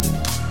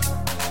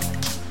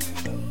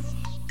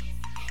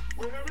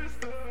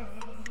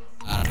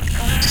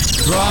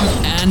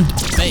and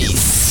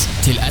Bass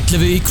til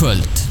 11 í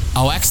kvöld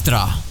á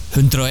Extra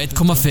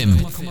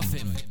 101,5.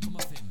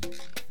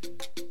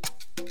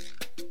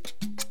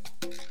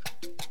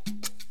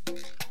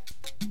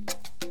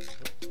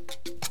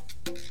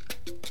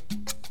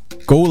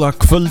 Góða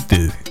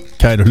kvöldið,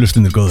 kæru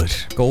hlustundur góður.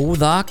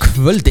 Góða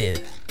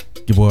kvöldið.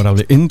 Ég búið að vera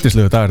alveg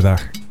yndislegu dagur í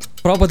dag.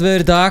 Frábært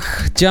veður í dag,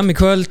 jam í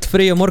kvöld,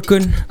 frí á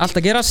morgun, allt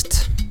að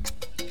gerast.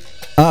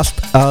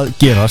 Allt að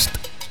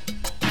gerast.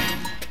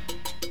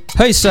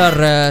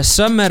 Hausar,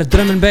 Summer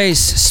Drum and Bass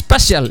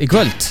Special í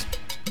kvöld.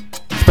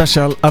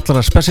 Special,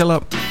 allra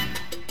speciala.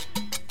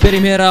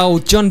 Byrjum hér á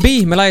John B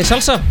með lagi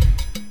Salsa.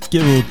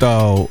 Gefið út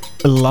á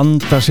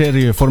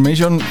landaseríu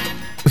Formation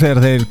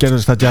þegar þeir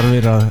gerðust það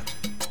djarfir að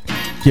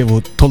gefa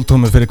út 12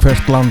 tómur fyrir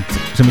hvert land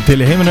sem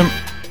til í heiminum.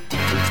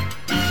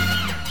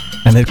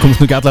 En þeir komast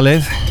nú ekki alla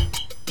leið.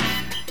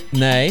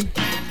 Nei.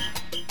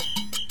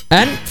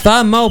 En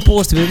það má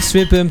búast við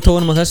svipuðum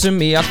tónum á þessum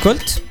í allt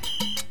kvöld.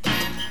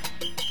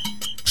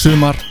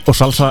 Sumar og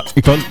salsa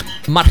í kvöld.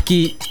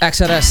 Marki,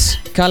 XRS,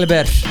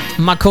 Caliber,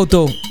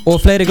 Makoto og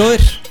fleiri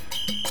góðir.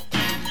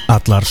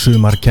 Allar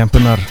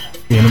sumarkempunar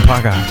í einum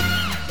pakka.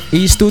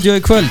 Í stúdíó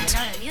í kvöld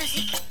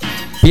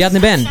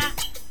Bjarni Ben,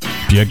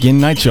 Björgin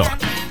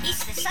Nightshock,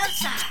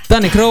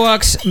 Danny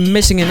Kroax,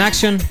 Missing in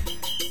Action.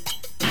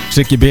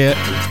 Siggi B,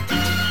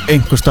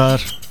 einhver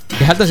staðar.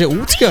 Ég held að það sé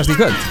útskjöfast í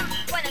kvöld.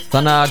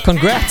 Þannig að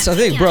congrats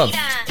að þig, bro.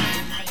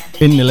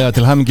 Innilega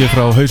til hamingju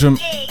frá hausum.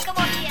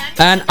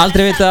 En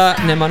aldrei vita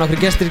nema nokkri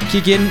gestir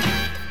kíkja inn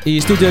í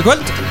stúdíó í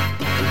kvöld.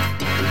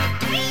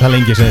 Það er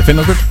lengi sem þið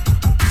finna okkur.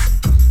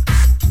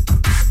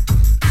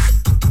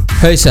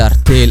 Hausar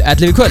til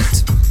 11 í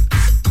kvöld.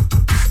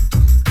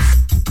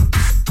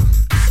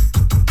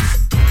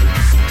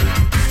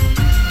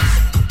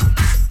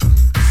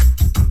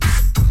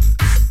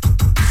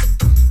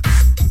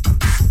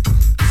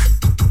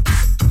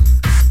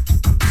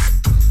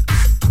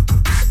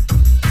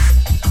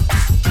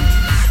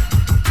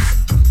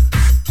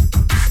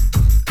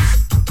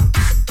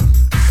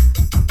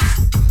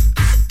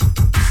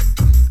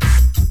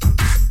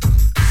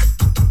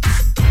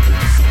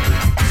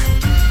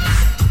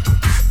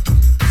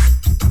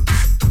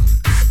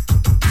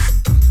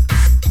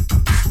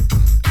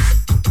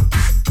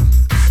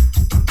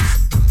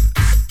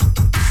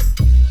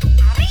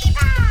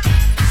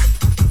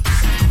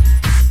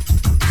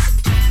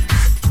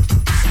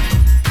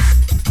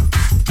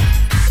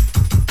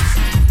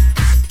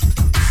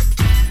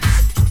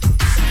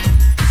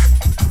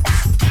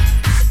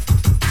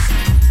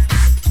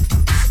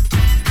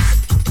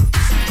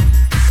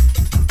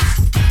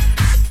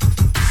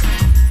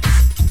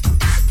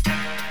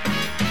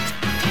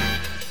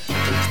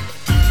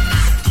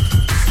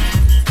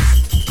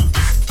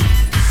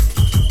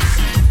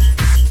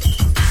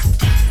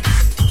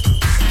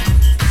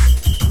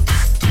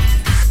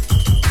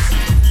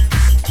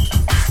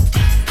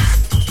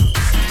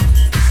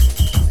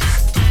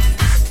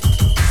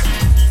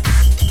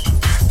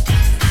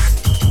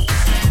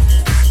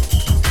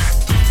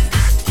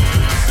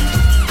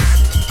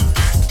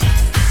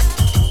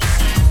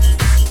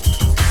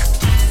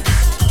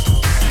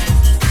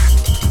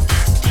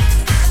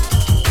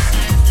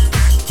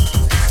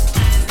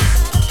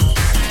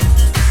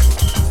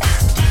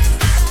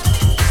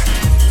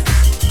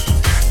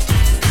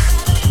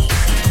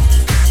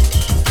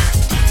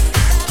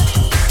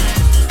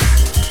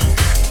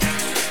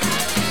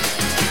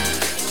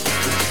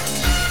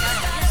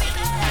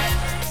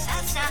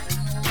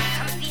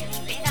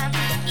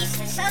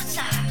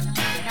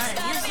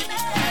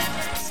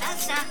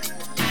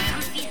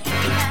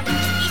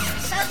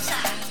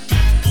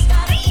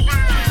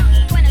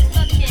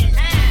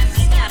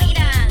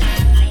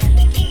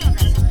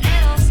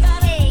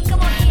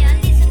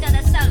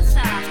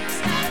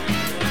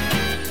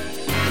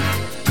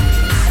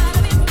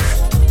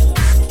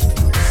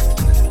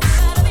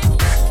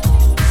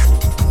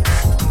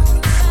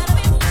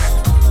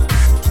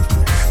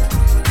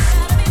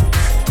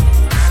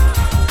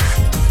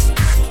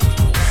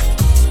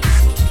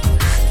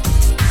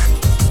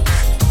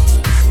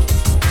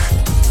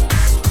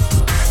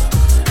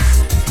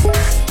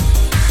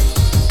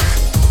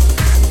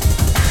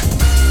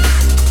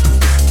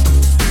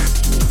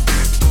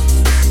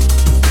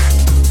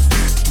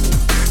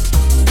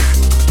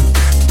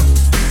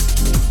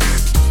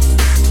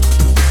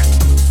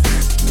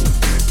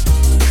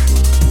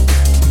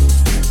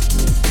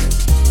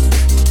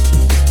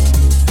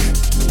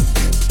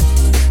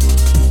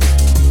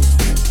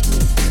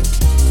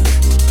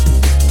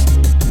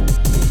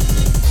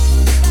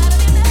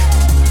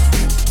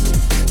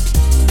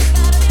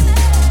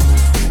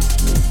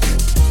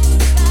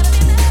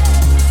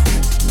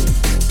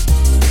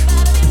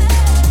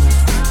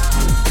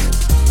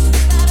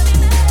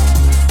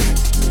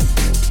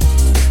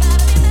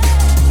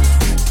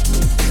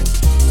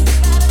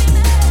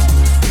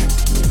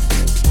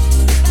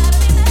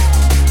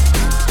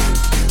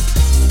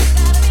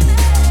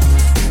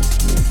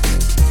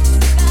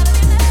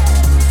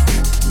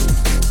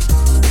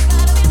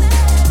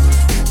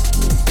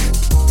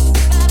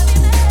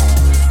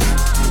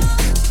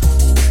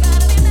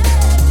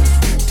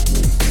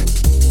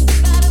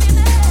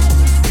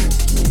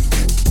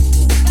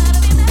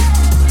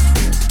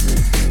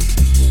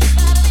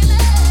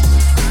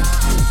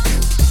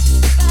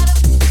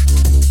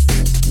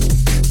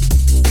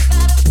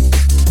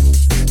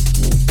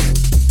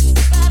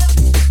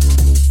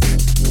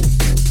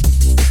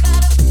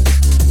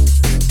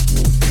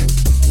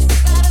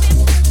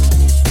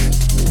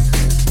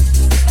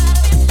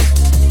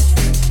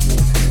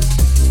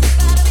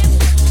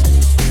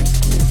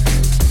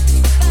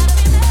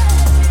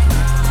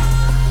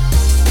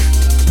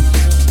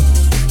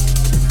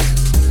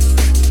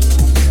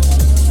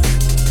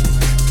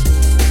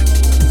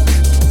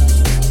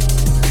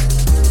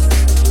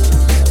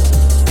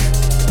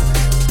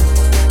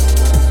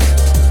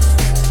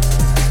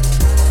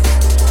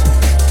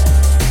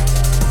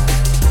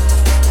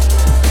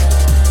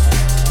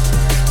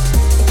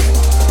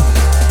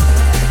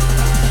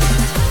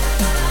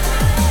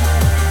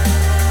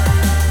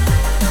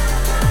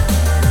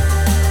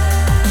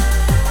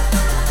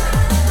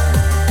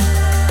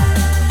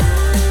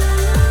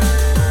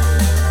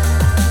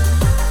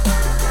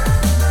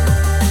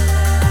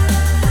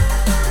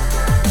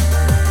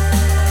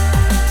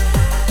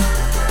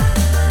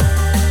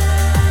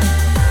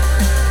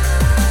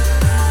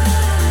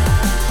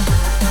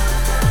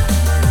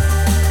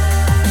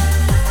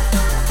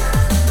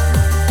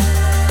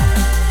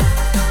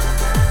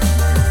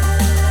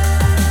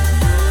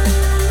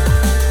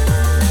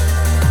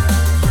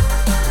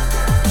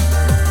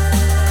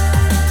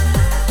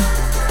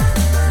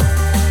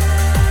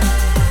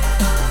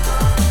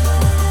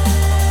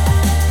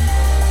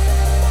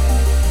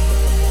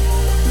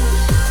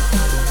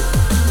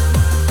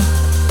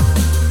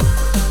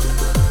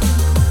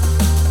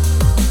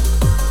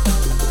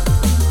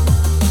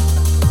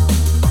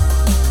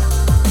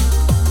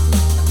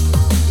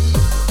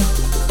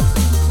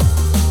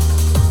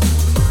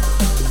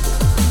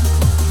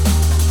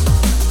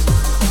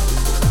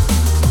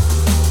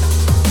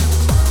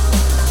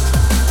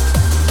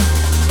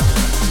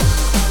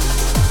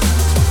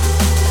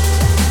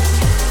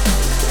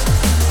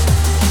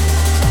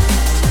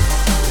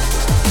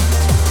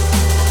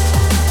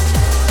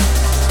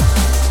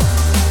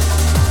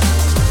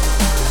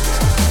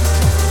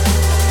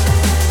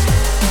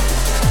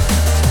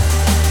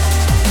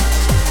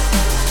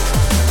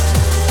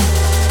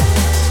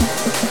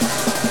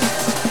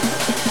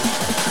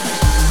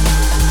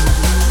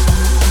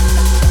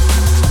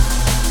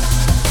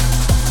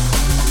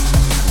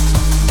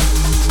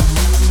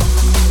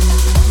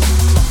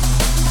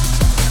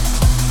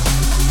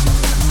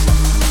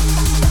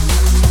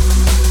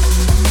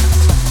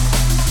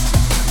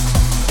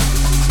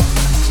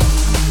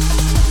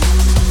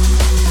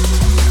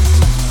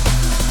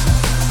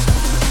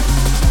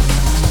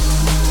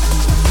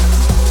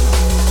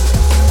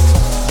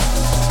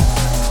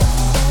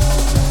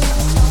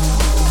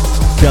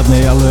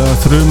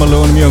 að þruma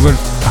lögunum í okkur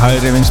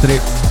hægri vinstri.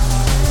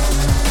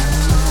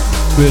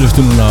 Við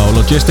hlustum núna á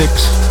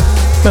Logistics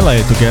með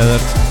lagið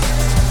Together.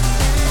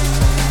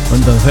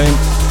 Undan þeim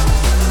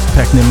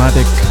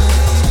Technimatic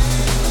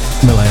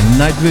með lagið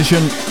Night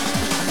Vision.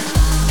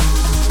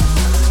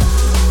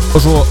 Og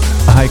svo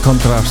High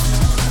Contrast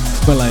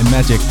með lagið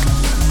Magic.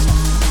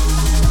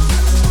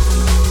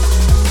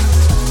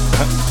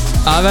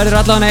 Það verður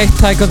allavega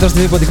eitt High Contrast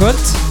viðbót í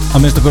kvöld.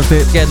 Að minnsta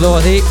kosti. Get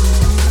lofa því.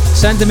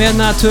 Sendum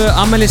hérna 2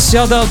 afmælis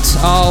shoutout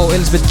á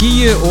Elisabeth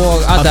Gíu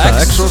og Adda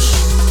Exos.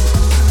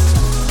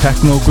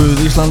 Tekno-guð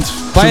Íslands.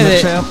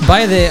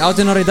 Bæði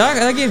 18 ára í dag,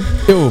 eða ekki?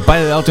 Jú,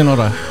 bæði 18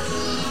 ára.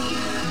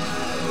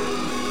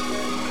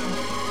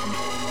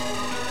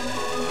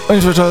 Og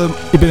eins og við sagðum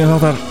í byrjun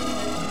þáttar,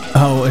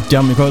 þá er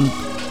jam í kvöld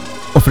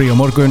og frí á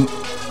morgun.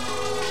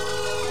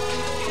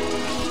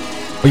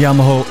 Og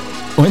Yamaha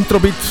og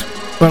Introbeat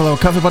verða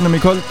á kaffibannum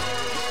í kvöld.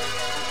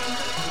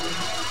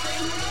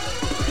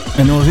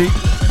 En nú því,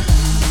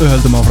 við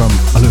höldum áfram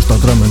að hlusta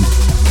á drömmun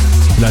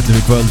til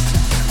 11 í kvöld.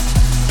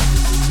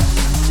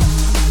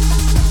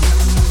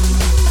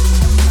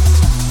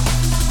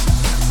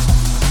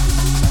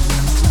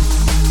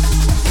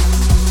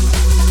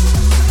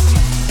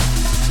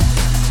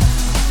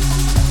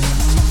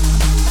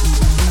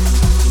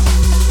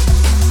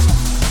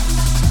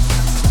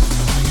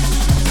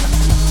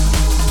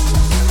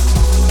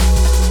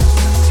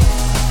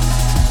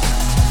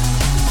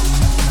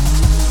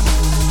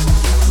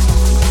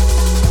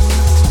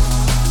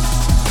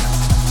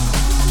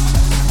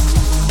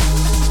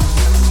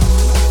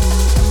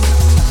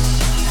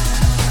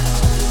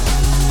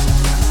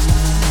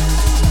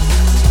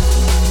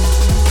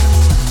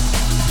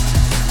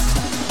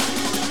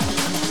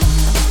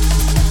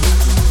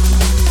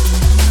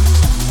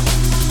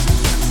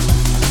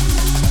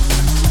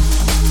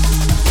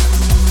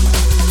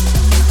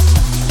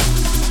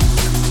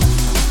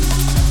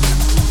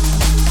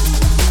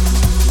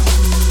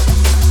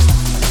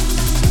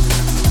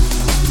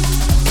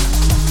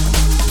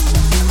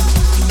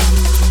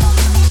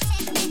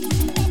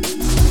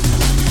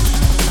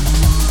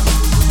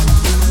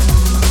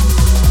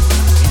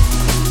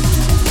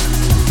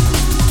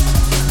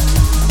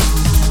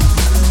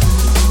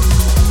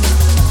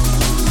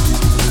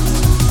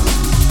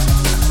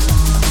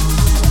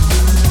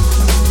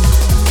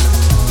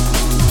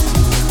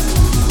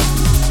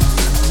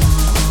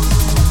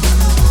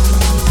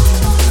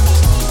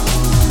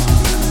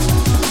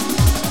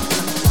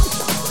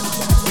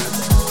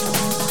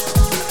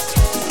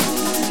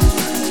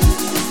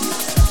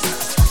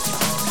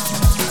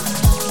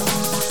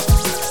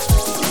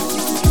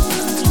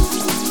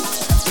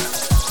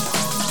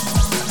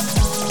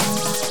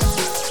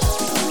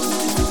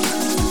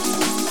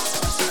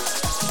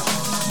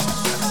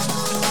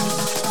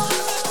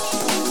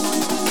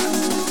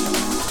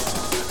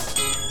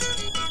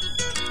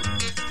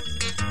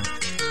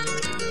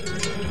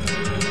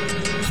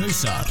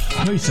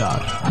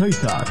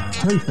 Hausar.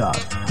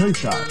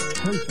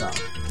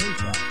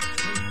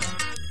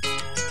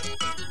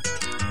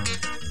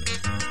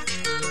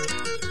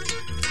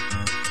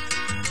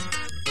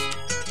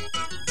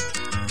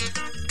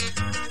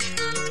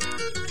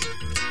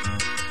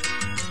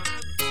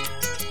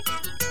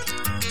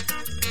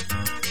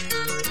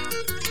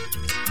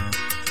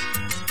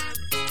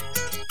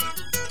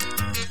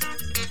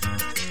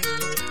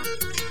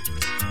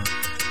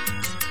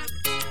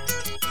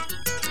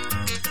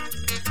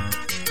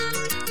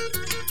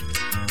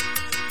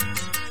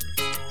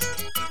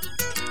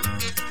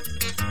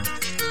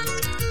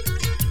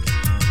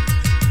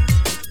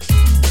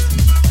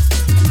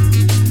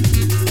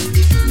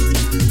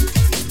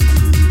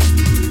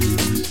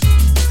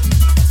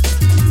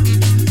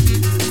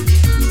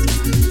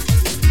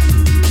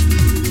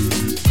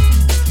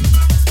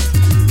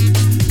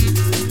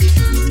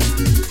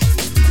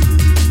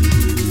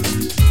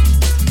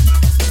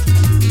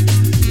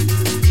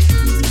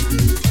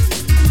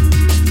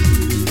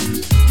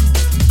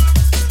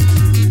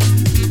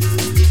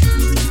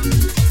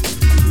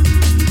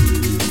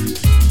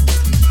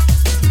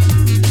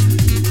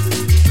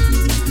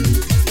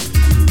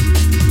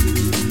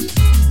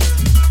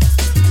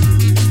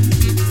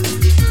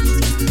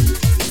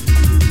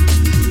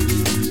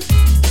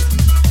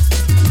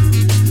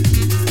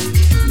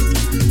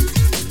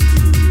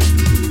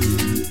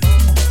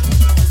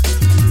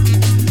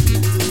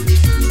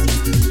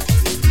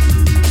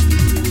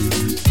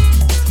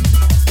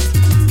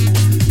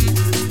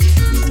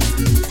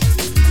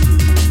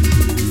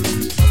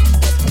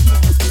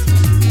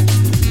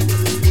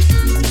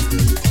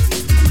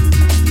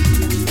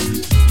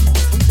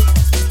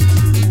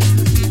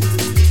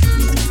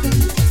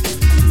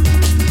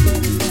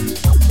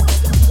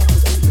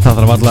 Það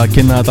þarf alltaf að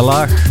kynna þetta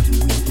lag,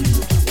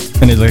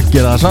 en ég ætla að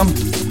gera það samt.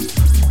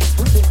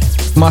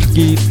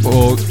 Marky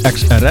og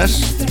XRS,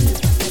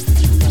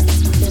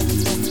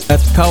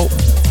 LK,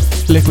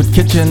 Liquid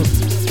Kitchen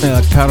eða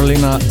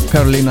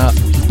Carolina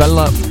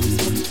Bella,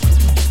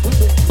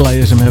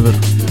 lagið sem hefur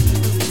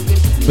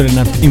verið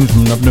nefnt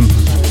ýmsum nöfnum.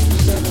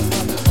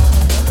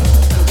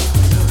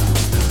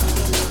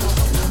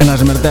 það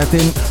sem er dætt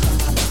inn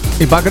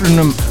í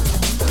bakgrunnum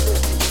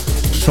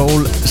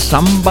Soul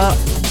Samba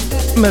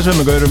með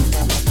sömu gaurum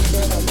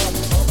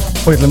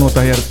og ég ætla að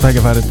nota hér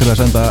tækifærið til að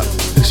senda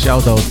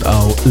shoutout á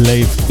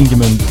Leif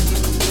Ingimund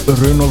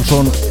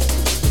Runolfsson.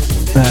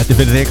 Þetta er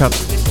fyrir þig,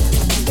 Karl.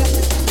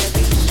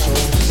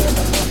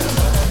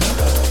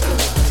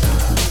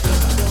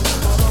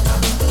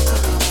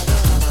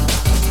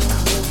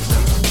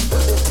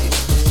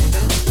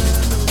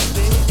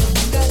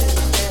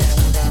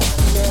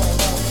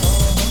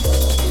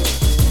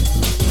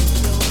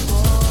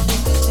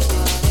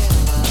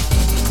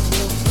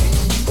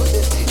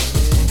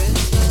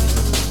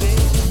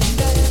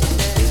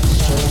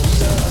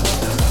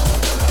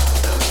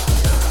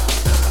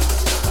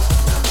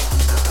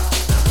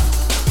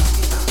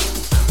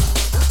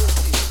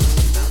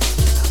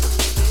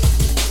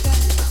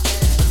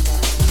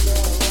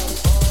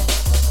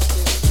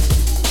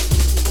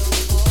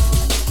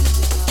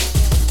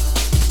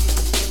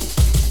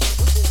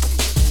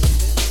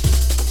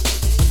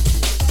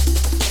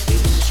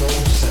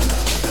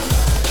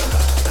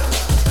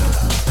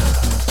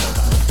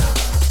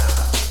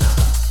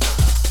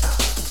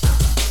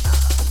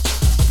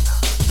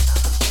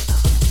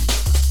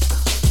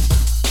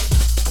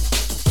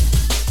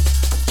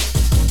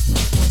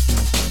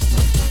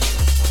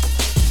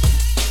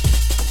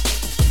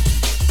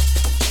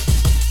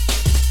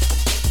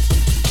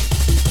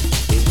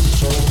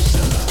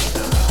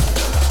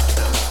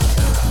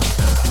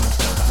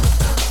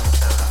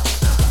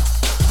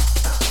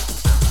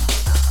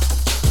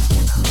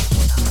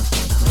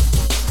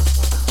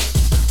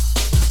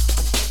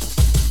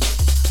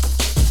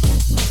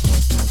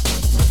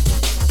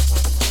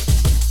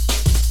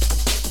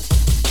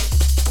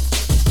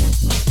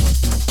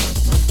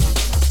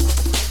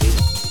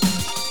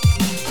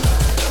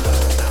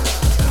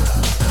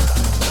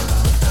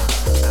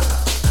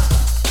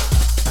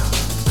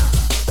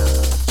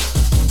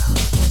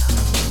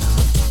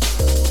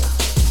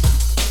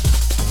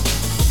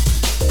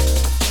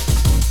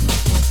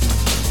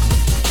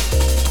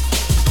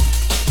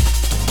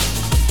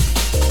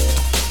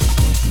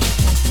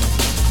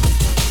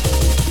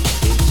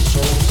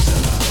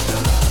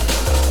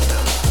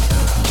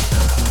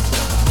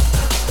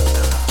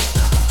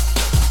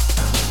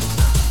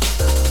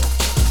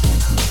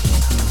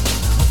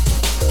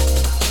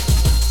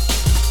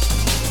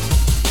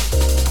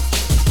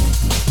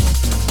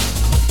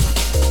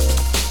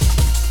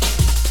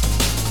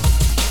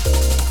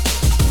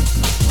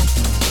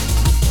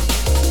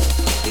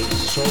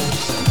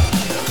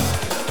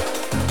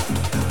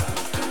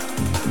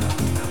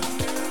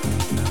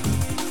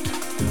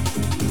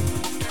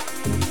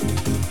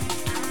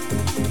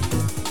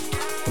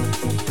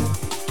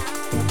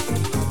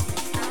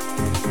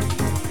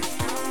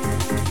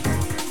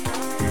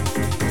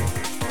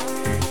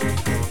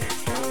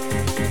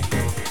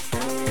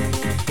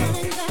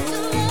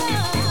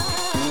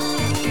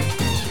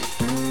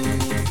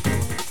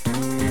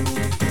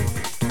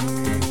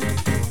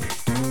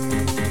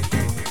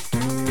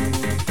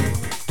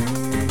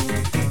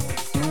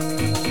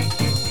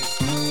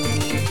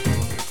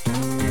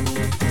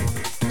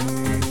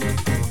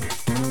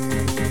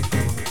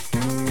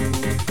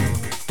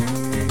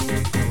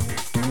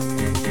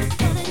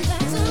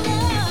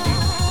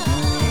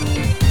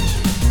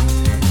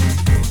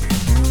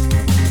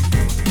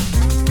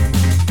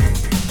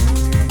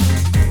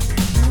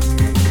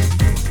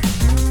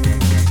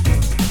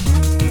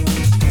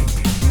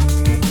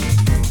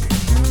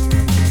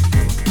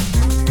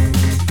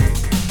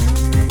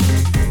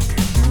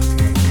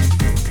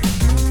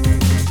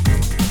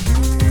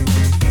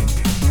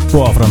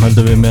 Svo áfram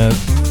höldum við með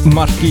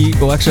Marky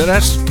og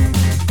XRS.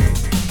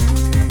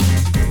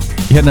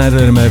 Hérna er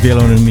þeir með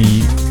félagunum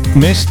í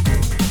Mist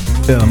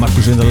eða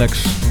Markus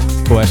Vindalex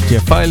og SG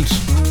Files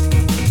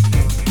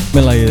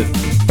með lagið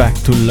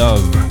Back to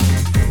Love.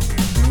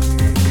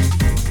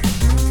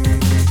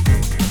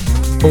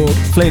 Og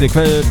fleiri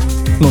kveður,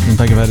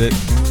 notum tækifæri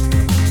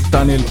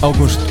Daniel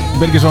Ágúst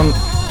Birgisson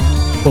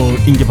og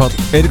Ingi Páll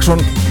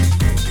Eiríksson.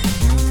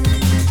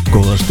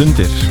 Góðar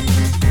stundir.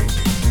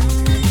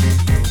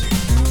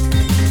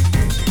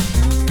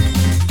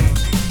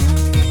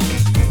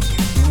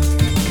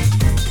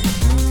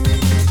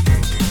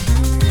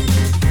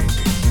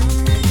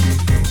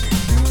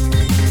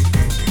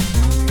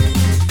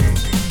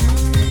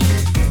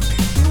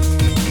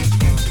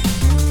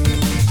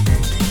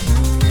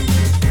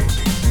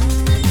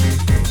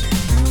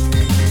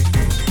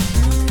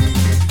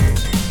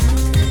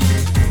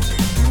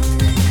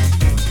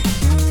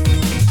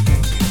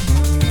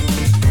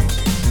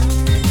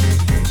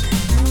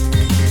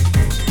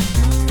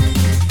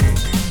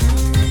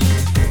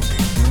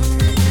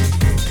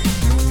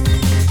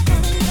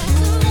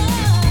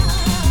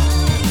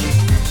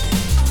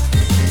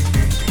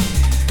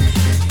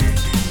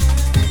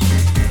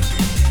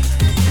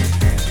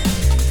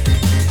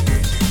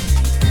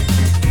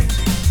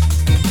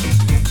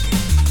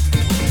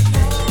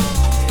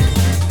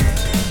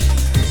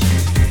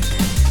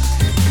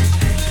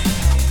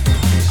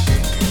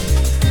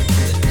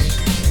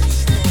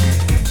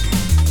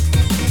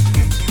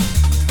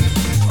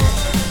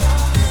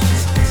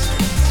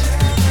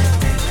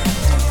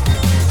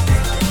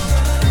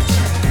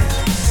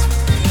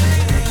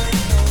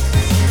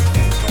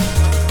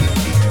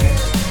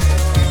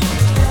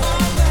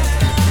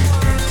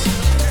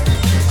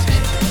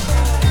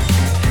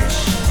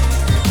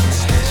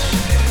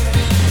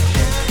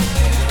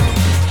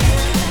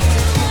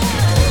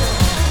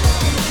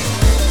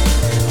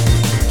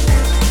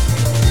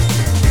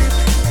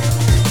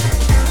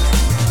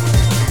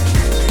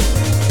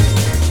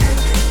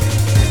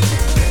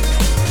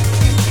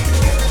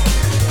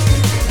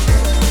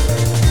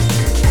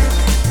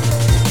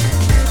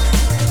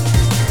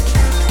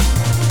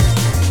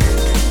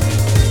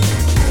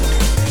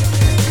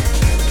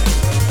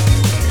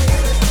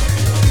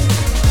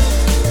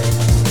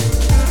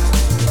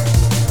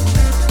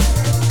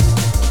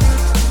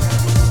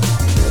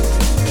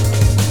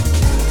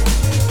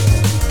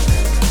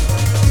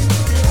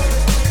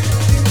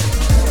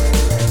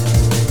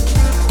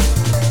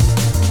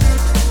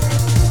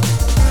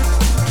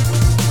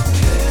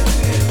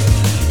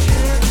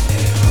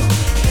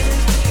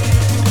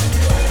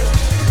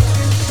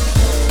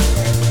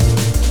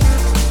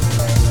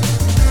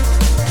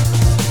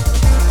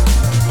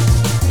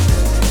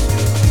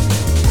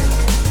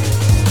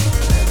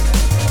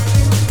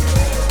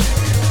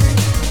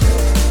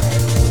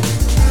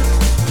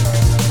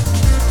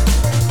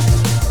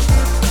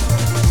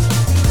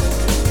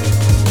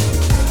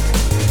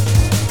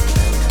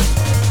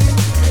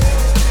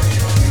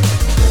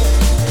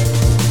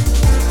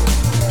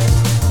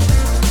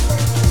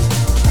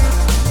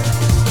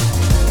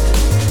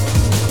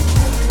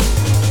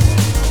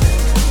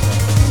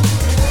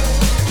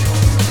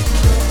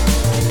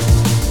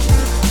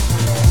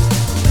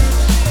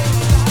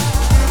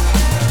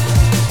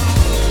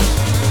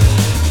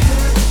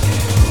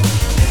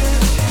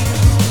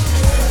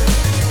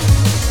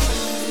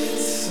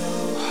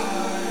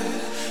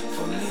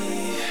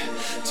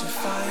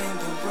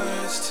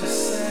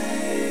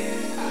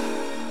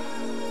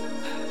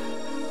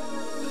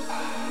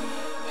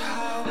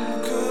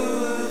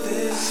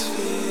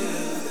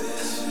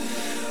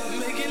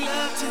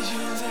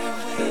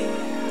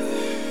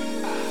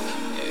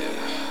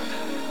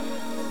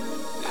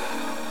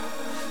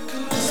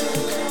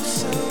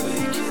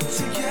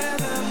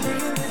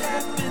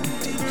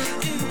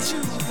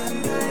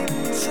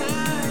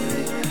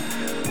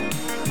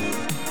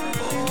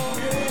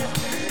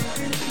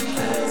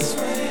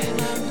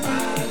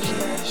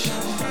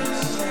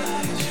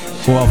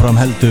 Og áfram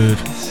heldur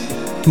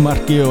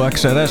Marki og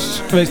XRS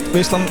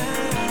veislan.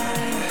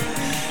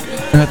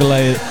 Þetta er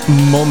lagið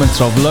Moments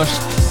of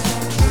Lust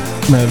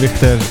með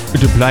Victor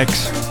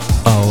Duplex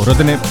á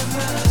röddinni,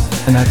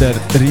 en þetta er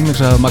remix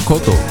af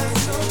Makoto,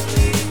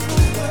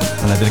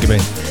 þannig að þetta er ekki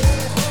beint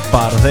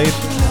bara þeir.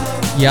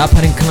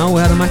 Japanin Knái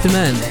herra mættur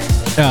með henni.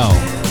 Já,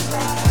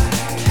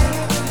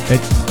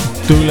 einn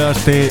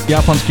duglegasti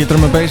japanski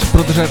drum and bass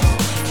producer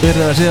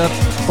fyrir eða síðar,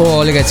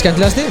 Og líka eitt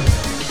skemmtilegasti.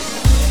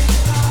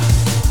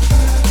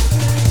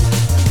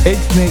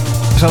 einnig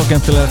sá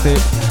skemmtilegasti,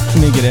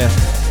 mikið rétt.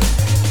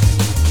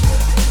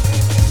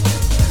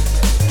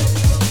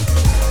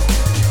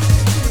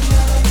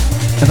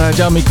 En það er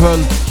jam í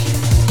kvöld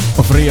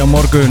og frí á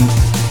morgun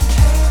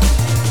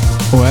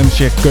og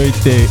MC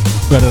Gauti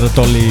verður að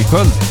dolli í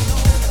kvöld.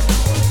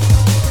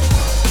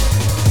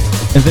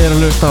 En þeir eru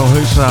að hlusta á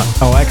Hausa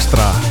á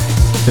Extra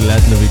til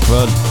 11 í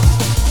kvöld.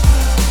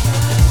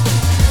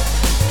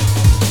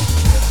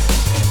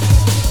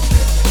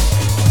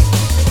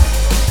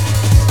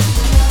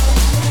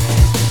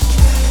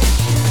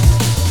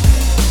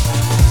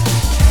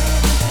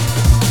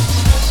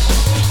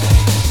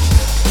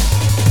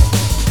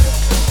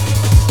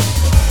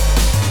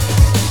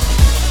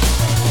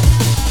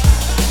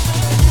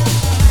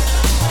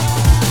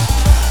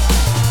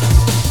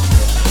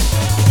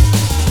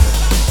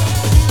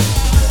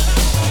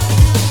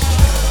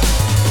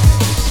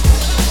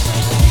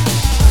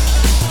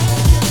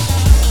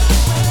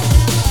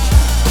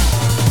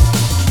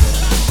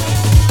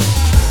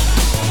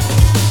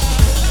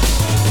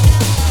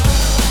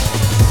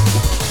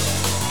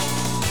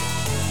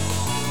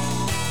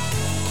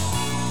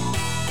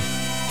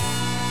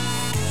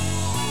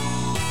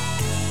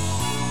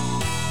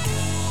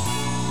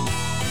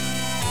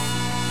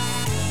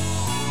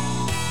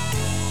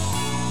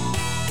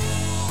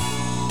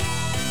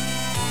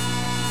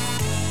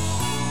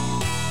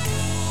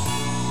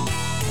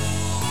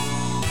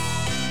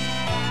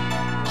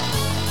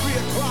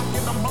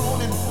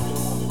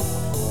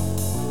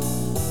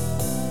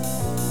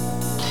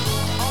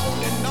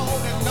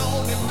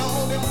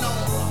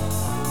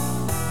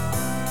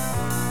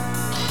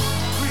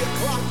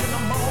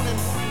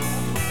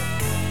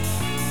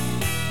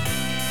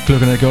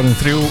 Klukkan er ekki orðin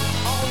 3,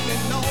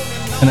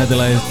 en þetta er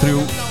lagið 3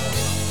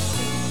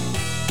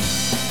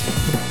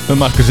 með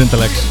Markus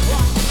Indalex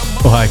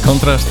og High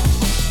Contrast.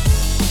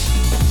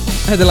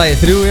 Þetta er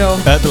lagið 3, já.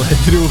 Þetta er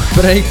lagið 3.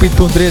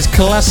 Breakbeat.is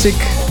Classic.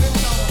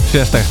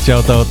 Sérstakt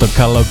shoutout á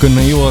Kalla og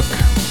Gunnar Ívok.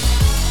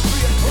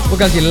 Og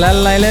kannski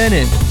Lella í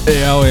leiðinni.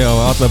 Já,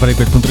 alla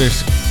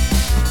Breakbeat.is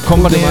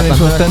kompanið eins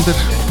og stendur.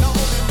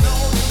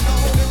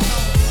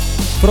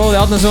 Fróði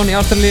Árnason í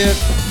Ástralíu.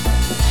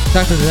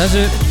 Takk til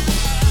þessu.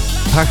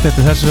 Takk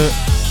eftir þessu.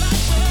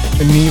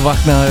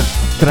 Nývaknaður,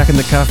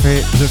 drekkandi kaffi,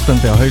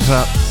 hlustandi á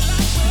Hausa.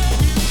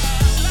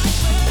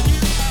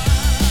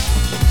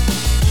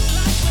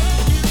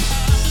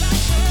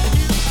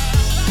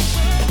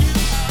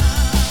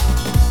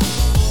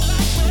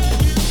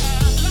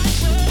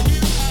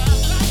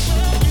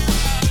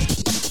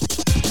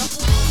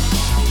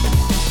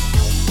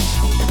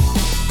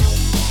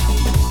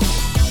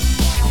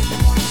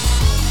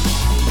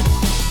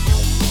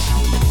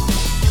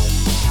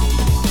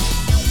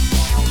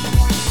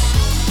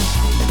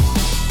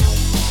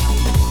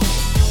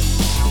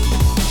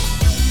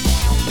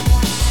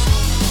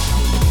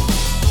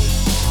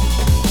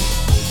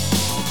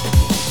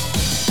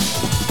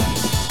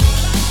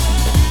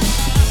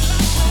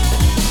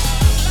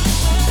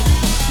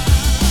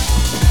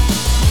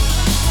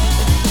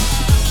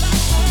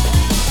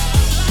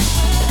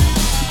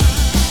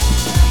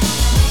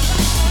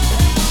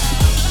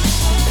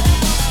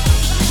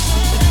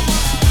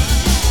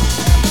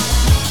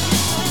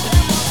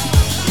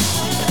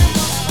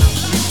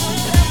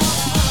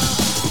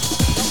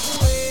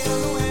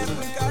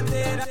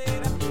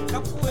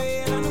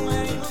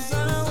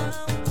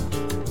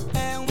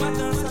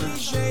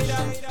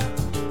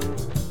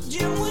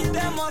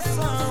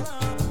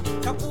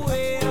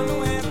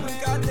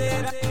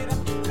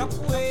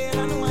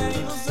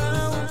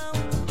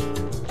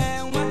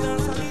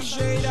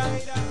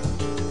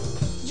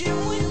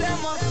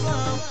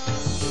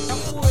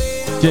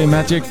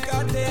 J-Magic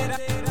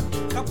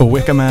og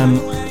Wickerman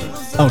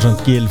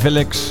ásamt Gil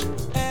Felix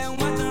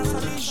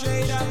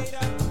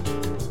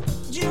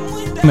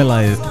með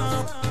lagið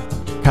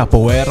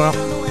Capoeira.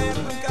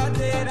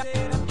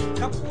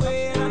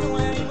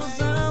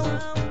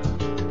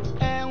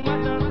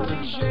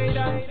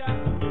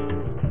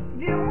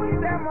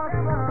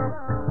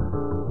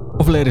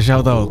 Og fleiri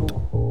shoutout: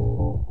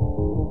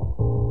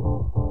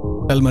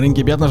 Elmar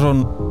Ingi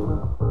Bjarnason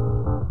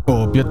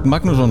og Björn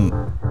Magnússon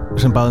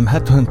sem bað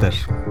Headhunter.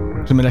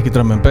 sem er ekki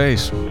drum and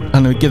bass,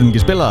 þannig við getum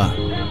ekki spilað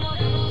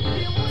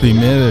því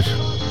miður.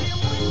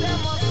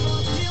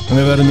 En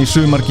við verðum í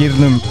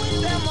sumargýrnum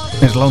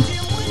eins langt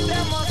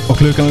og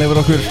klukkan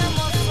leyfir okkur.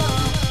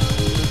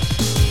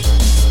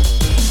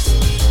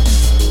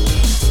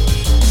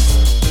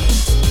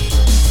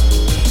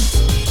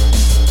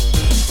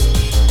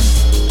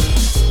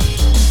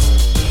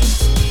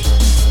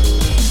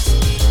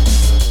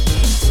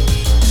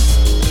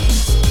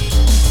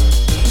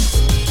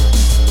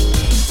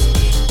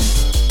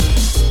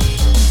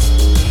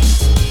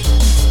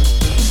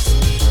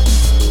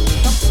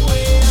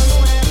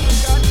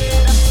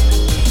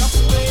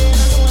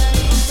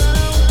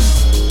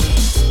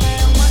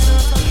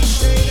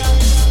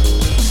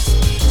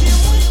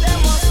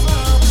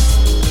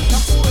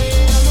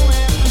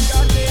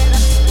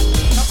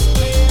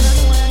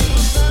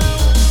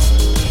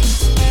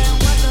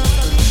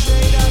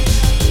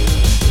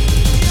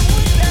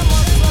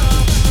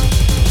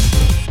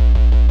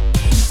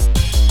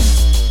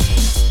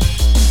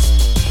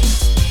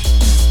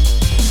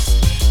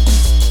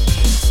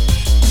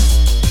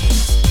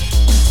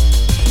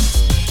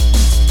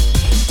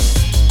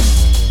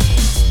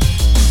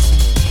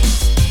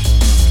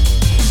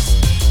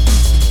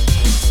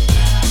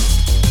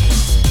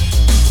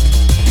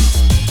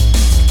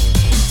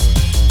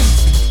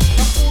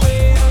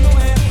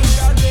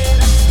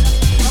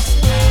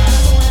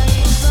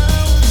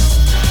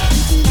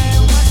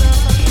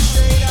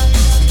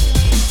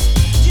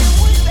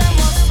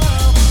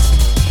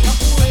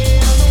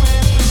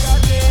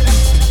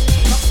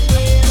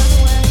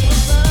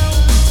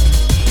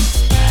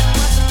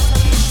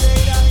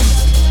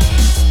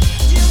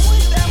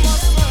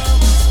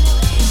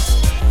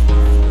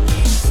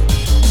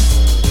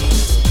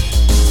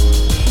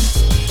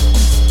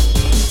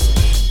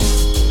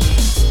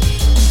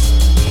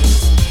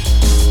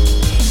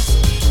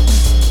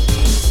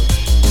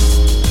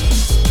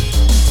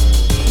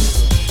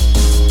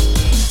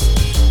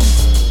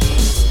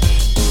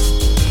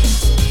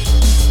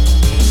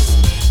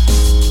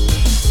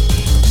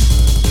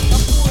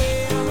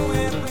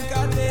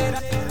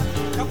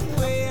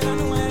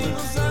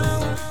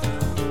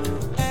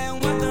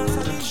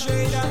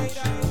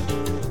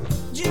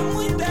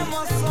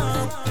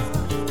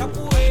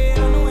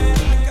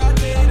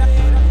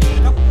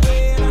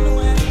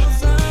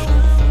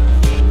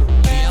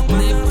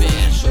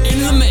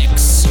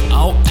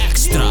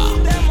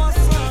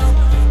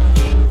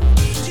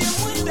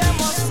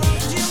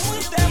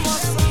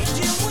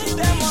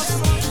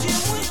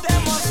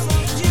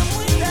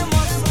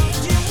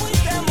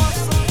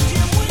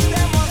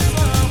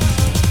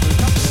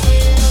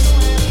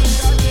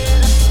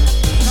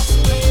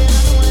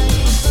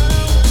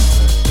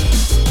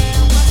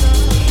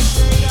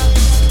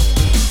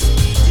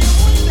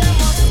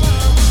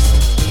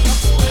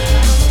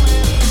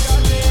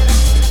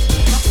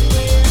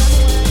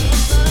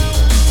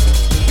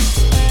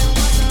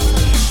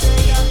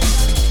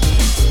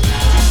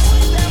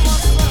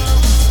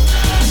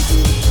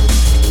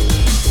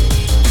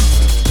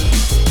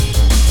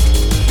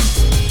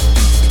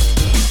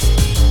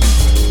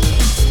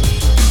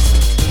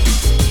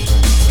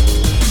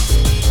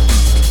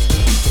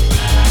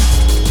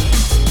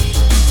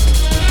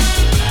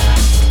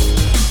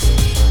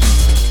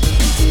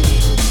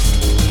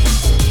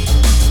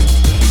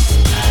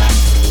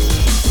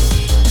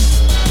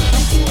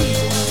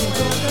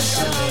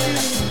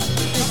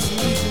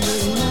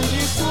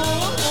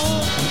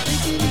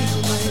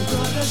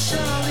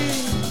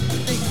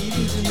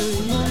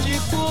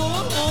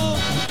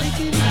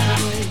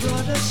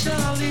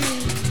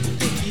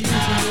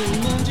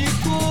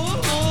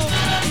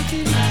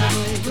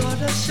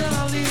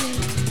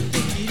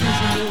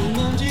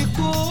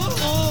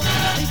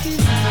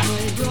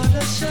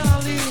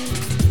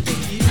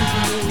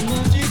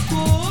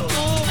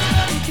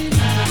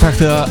 Takk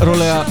til að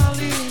rólega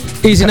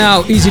Easy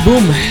Now, Easy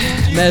Boom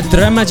með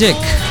Drum Magic,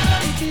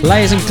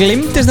 lagi sem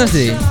glimtist næstu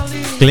því.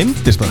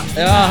 Glimtist það?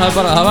 Já,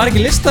 það var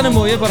ekki listanum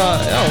og ég bara,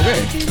 já, ok.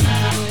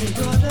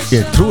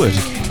 Ég trúi þess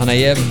ekki. Þannig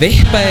að ég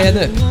vippaði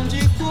hérna upp.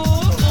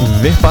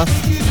 Vippað.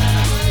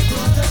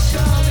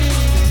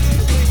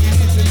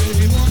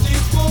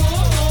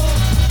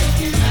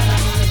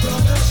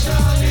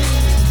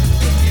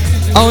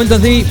 Á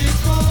undan því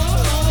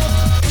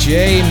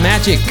J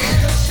Magic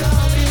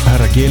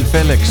Herra Gil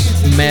Felix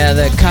með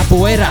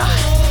Capoeira.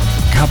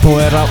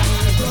 Capoeira.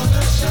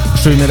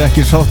 Sumir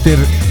ekki sáttir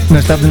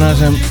með stefnina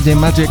sem J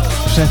Magic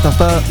sett af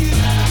stað.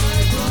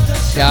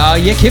 Já,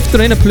 ég keypti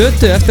hún eina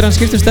plötu eftir að hann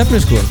skipti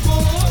stefnu, sko.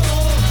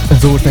 En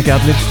þú ert ekki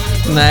allir.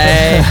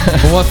 Nei,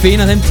 hún var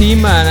fín á þeim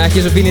tíma en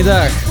ekki svo fín í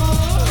dag.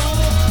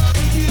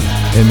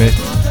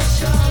 Einmitt.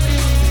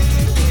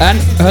 En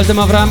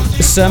höldum áfram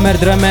Summer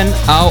Drummin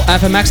á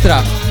FM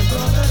Extra.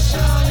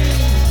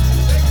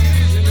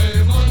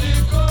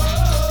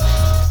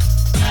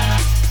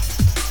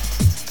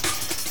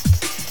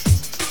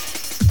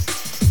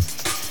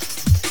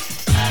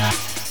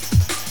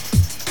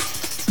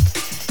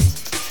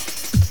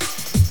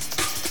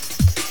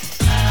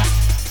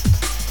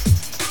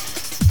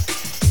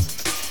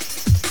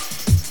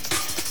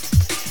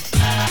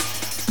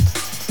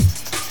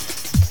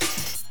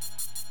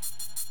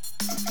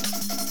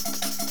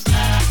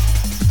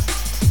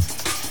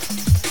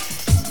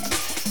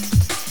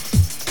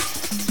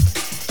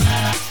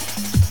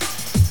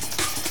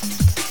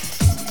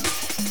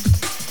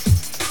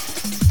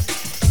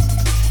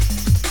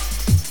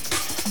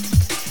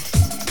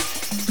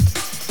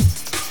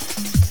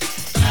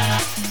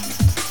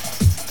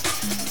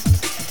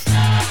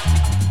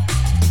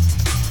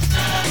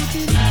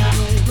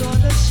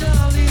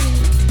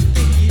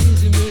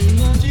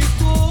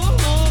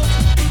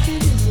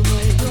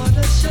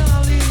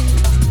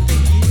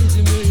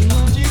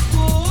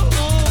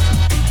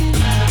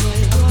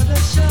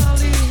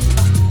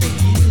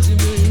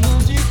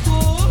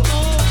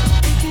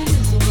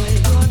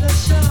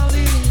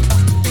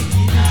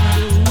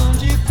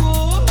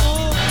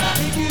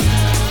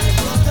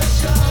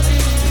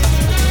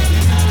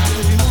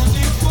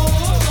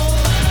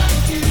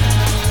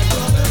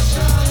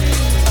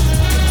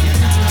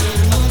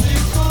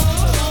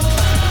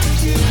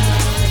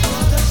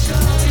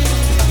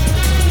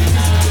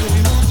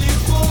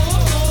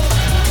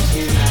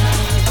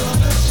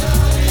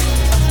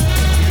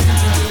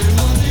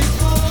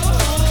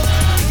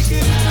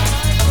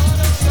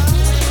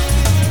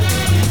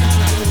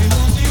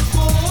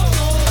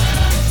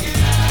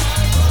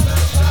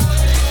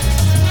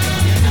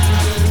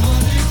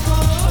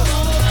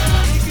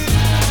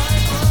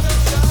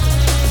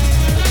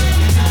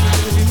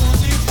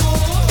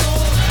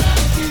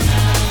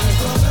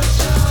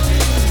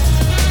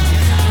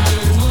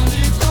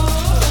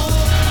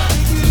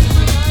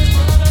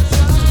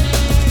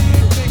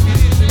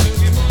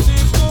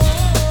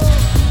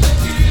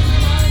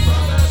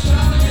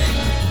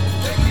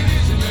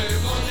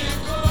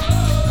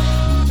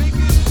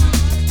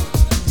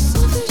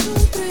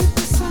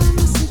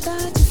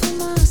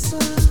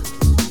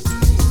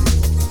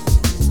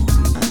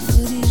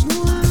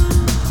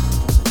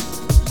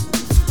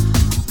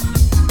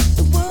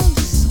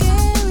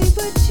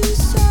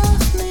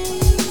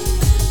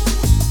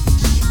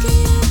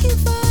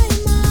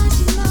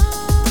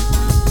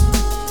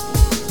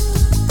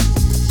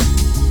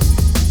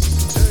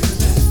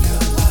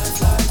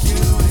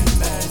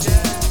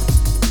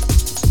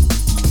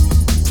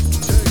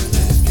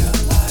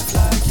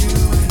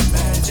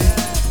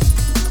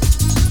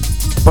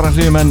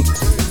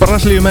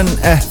 Brasilíumenn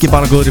ekki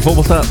bara góður í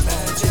fótbolta,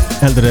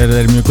 heldur eru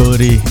þeir mjög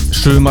góður í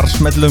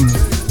sumarsmellum.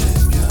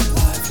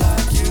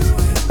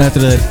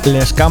 Þetta eru þeir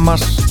Les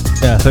Gammas,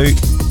 eða þau,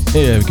 ég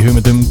hef ekki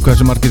hugmynd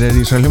hversu margir í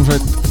þessari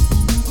hljómsveit.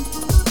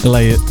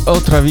 Lagið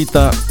Otra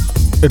Vida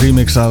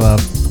remixað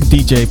af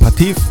DJ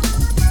Patif.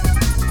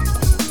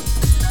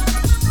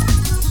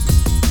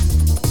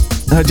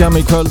 Það er jam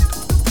í kvöld,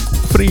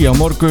 frí á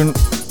morgun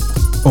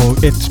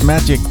og It's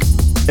Magic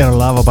á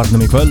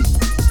lavabarnum í kvöld.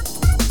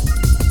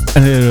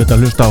 En þið eru auðvitað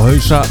að hlusta á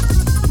Hausa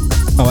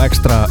á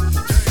Extra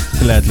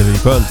til 11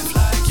 í kvöld.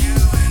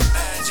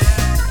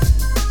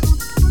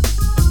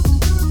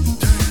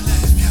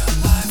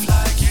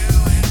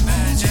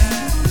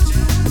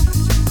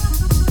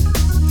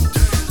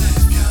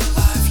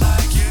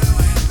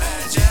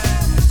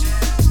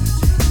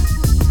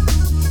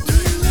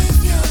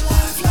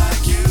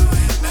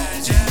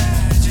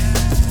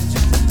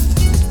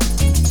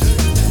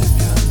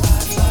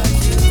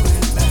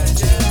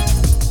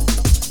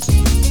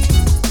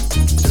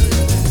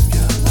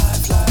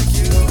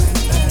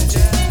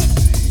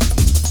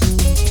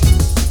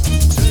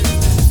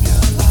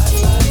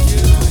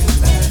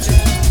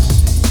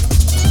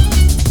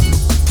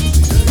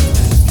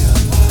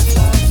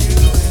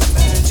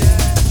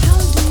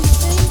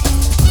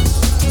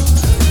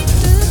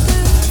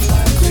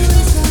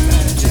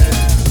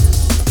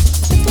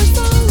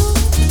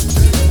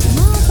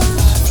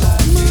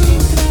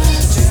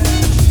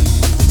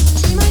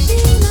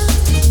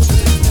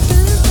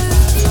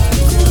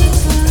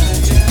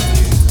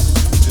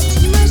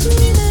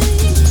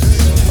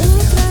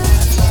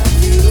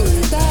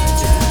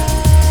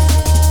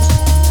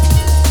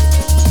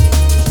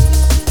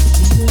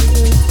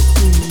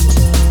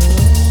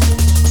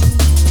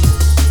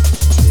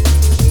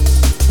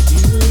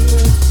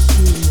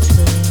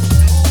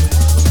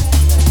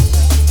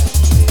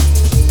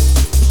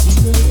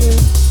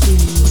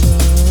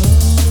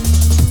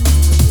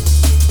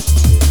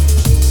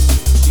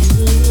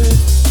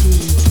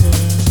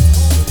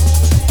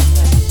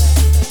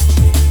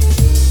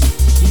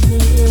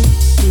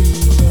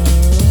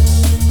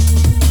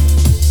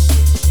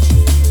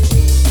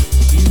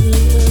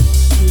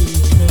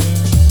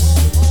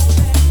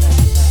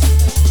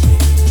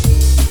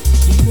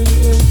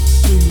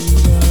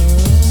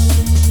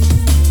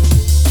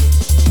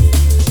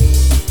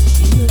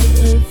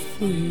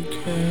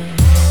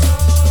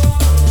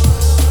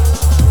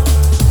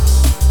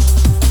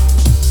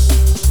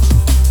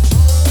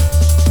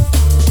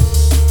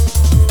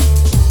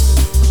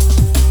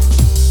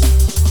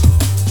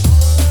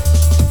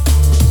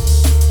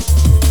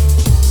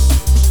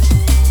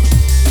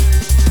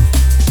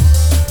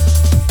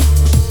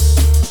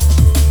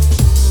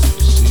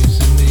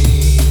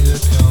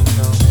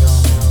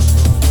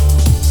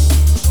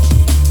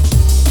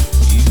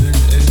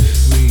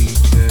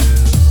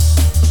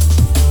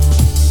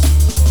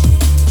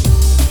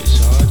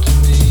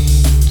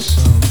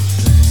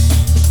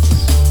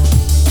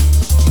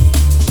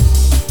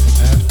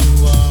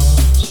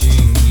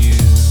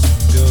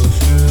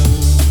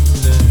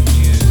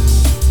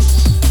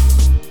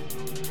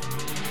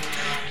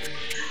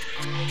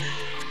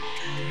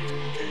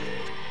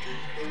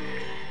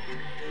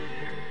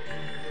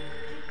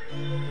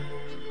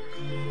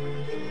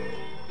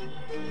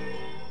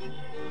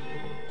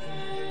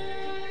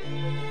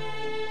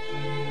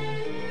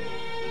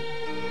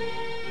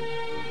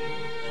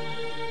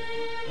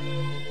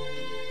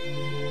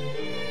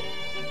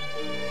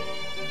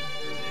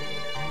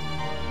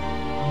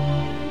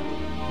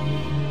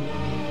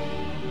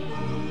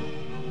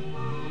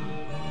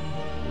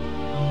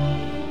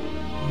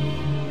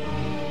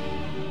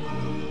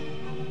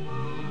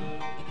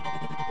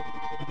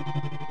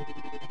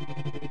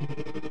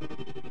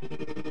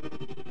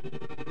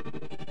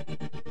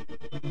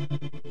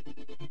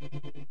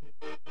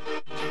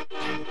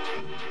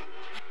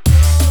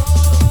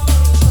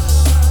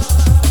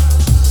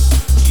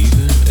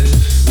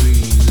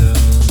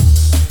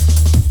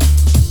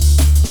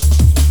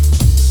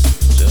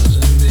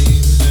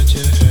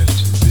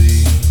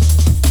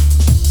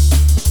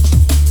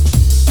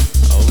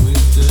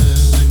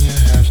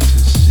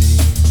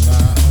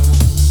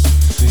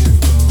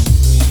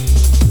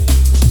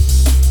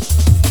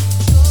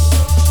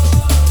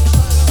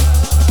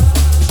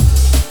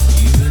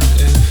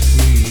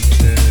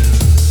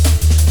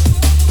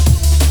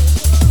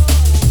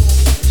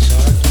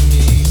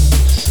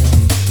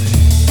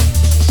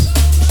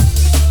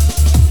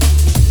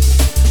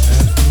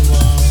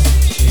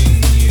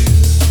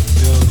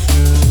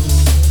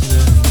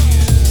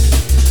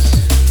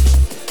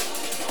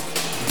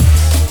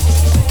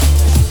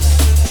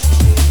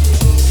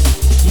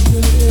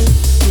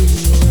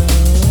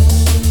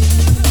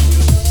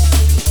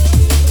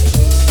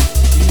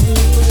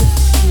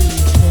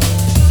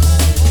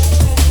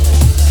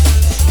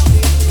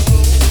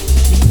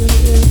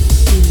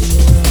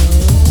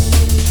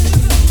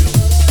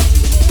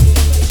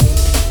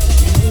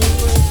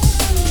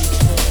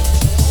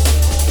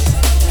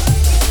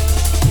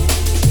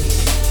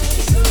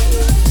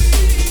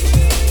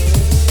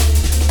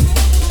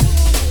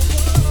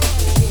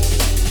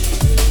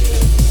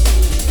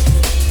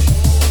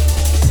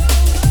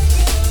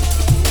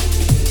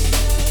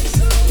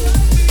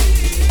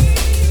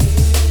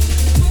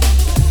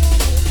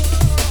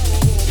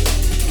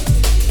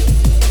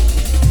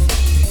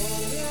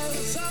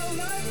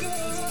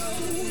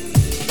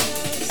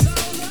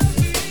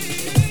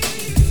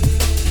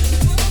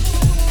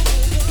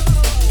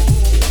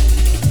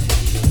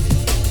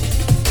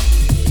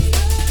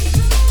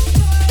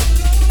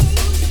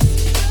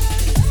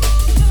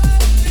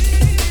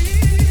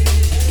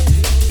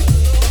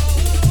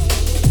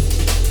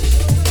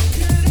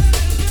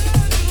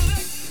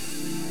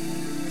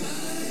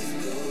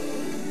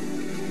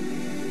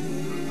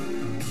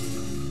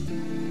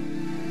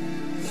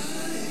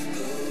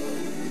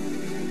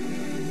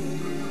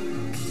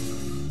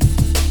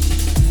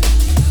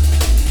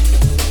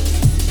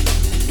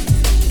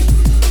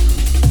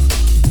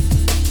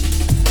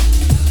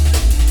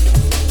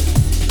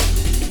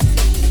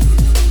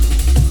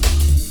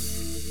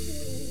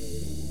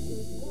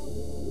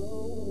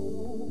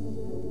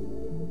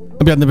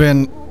 Bjarni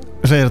Ben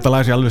segir þetta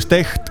lag sé alveg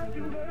steikt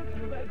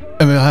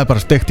en við hefum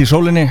bara steikt í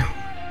sólinni.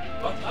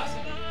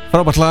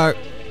 Frábært lag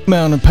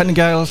með honum Penny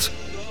Giles,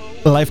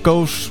 Life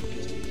Goes.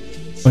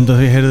 Undan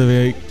því heyrðum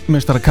við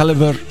Mr.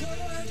 Caliber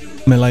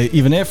með lagi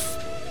Even If.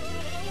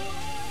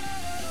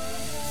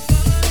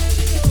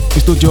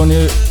 Í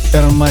stúdíónu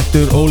hann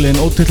mættur Ólin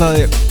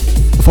Ótillaði,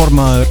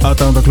 formaður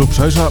aðdáendaklúbbs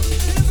Hausa,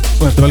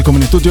 og ertu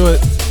velkomin í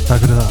stúdíóið.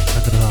 Takk fyrir það.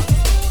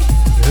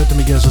 Við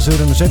höfum ekki þess að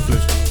Sigurinn Seiflu.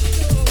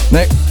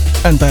 Nei,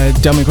 enda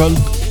jam í kvöld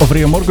og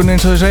frí á morgun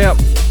eins og þau segja.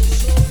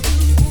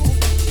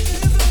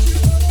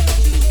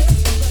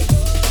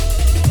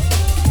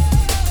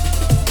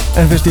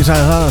 En fyrst ég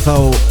sagði það þá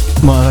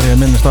maður þarf ég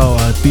að minnast á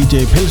að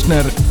DJ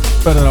Pilsner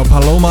verður á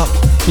Paloma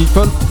í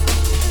kvöld.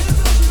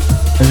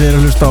 En þið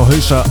eru að hlusta á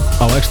Hausa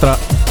á Extra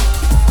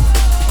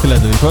til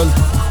 11 í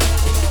kvöld.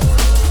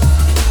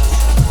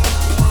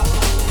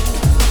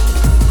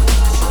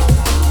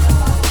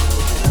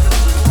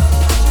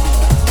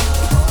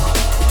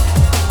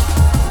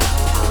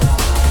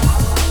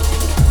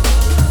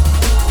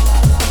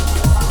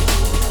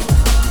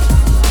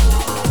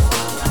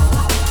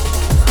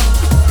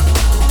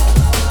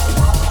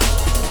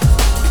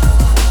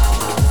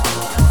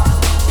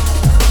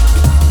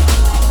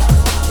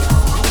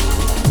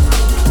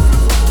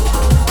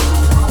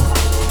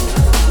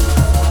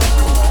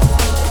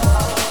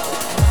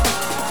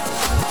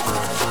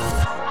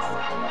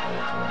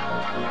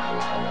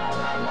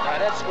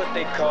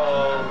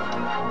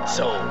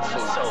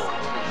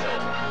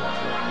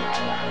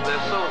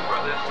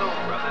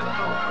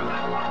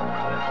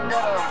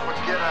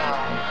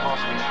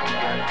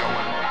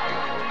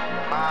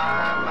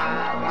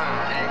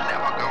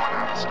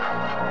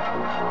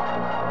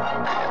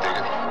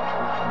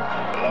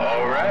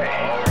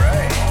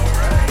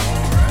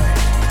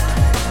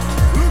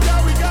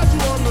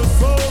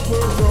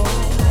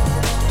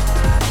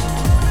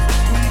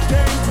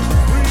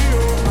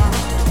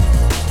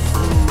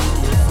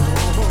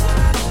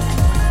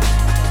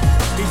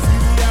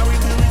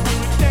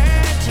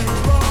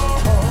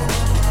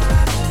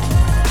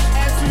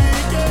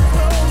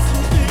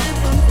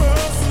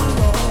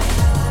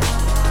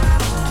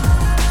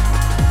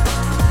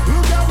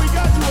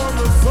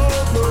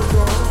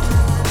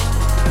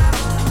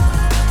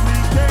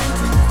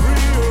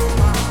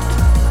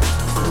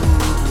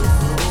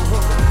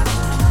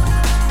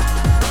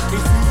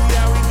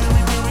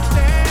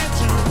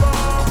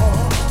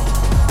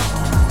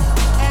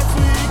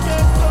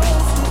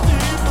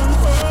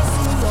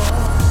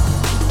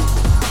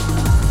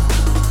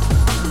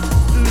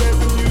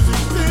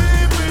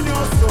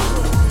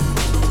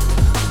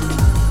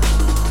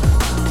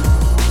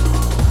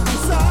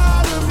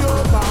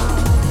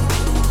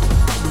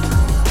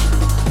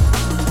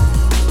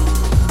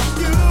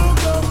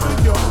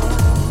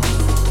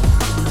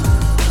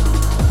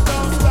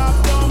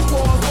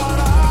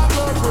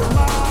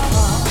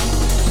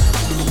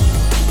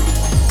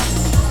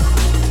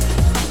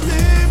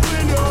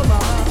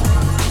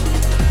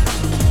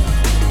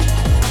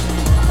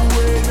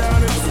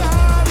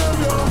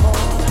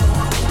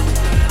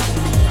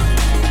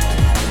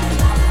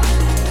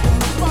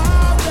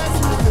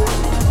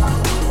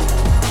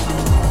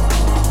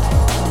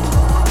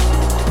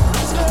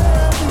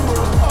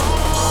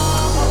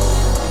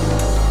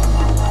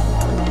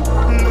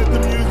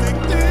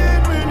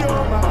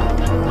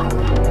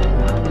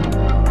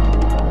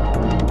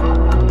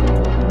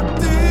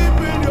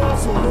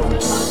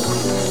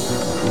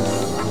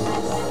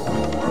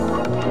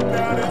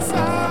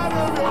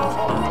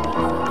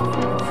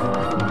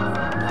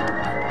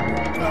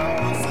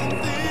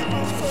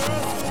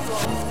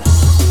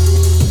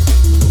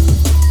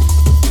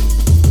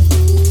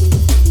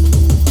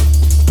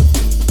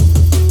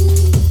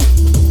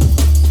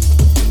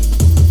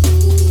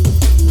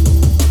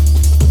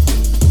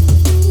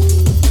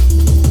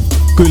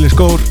 Guli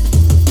skór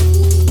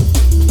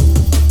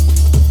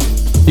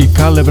í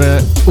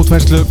Calibre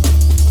útfærslu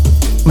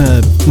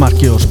með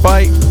Marki og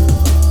Spy.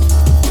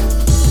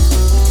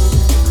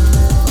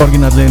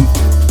 Orginallinn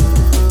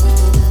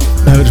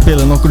hefur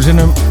spilað nokkur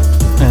sinnum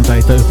en það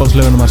hitta upp á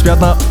slöfunum að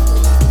spjalla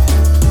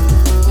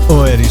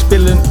og er í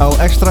spilun á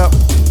Extra.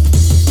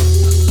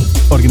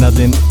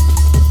 Orginallinn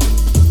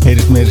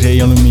heyrist meira segja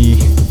í honum í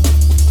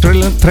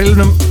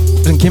trailunum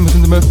sem kemur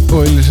stundum upp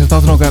og ylýsir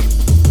þáttur okkar.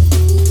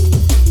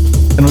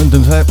 En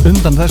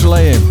undan þessu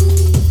lagi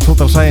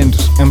Total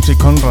Science, MC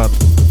Conrad,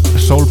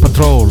 Soul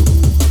Patrol,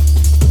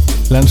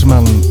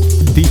 Lensman,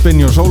 Deep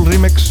in Your Soul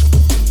remix.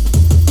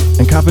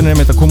 En kappinn er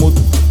einmitt að koma út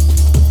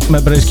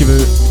með breiðskifu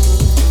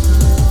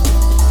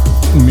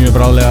mjög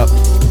bráðlega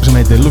sem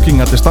heitir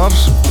Looking at the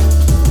Stars.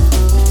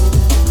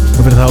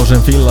 Og fyrir þá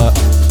sem fíla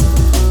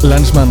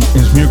Lensman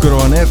eins mjúkur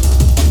og hann er,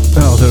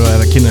 þá þurfa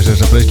að kynna sér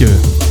þessa breiðskifu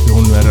því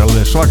hún verður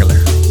alveg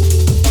svakaleg.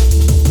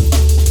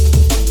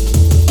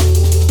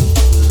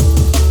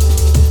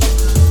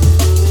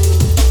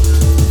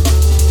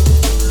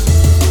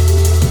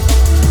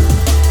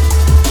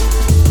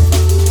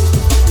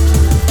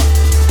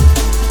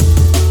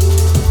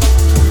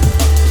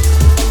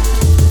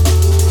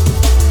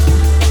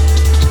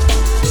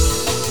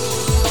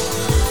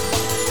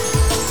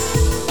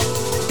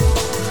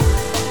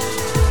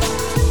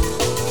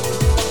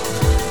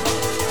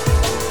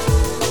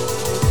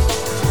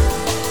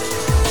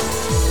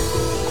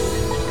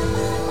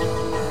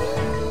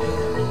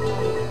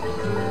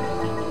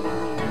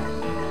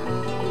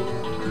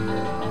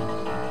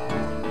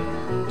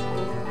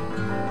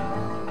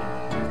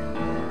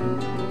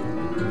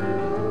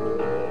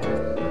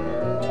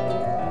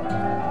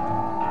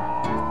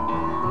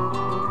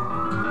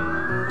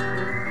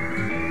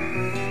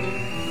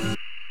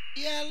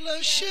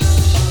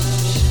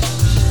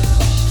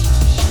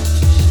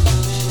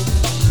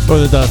 Og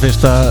þetta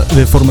fyrst að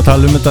við fórum að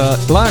tala um þetta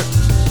lag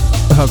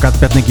þá gætt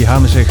Bjarni ekki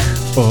hamið sig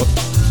og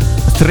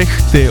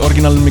þrykti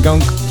orginalum í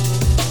gang.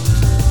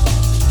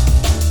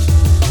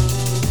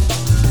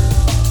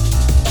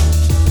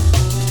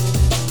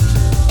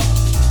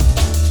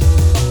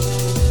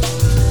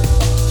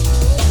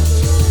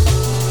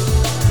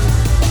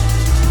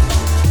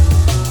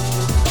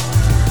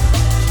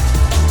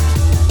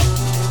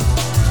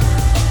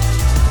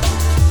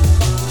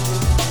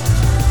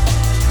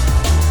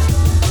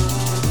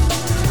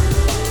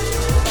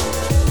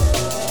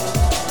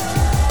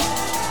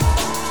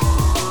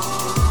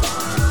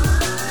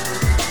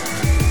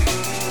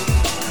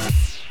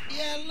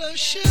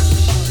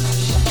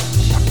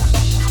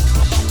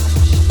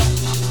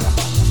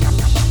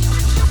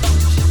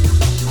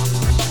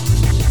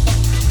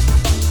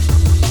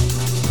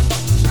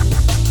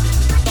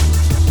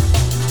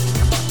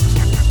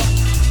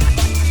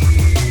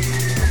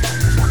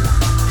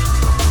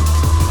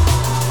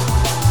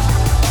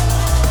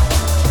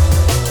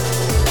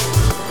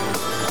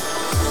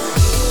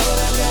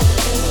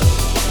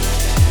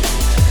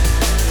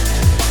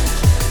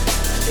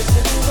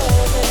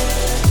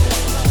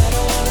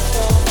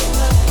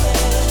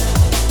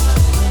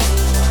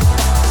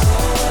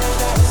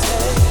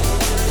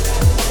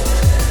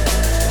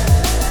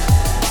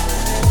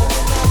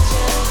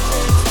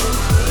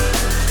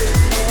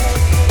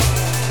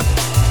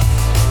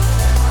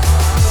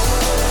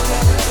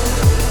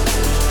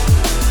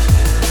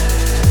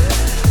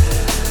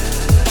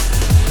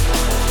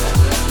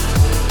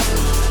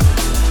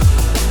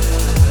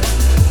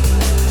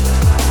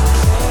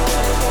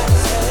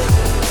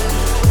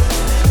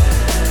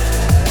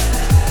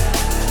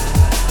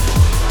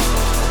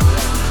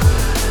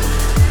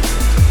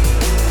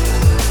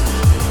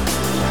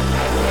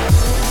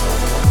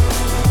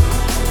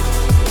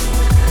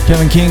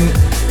 Kevin King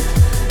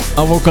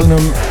á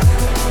vokalnum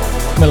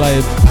með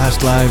lagið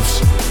Past Lives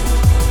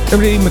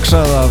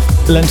remixað af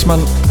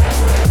Lensman,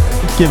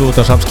 gefið út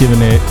á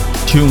safnskifunni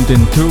Tuned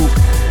In 2,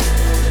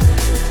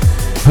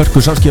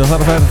 hörku safnskifa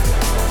þar að ferð,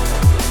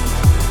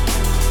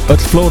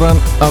 öll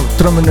flóran af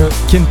drömminu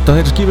kynnt á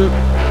þeirri skifu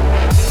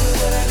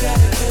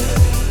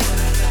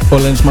og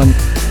Lensman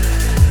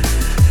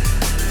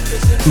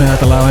með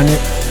þetta lag á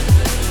henni.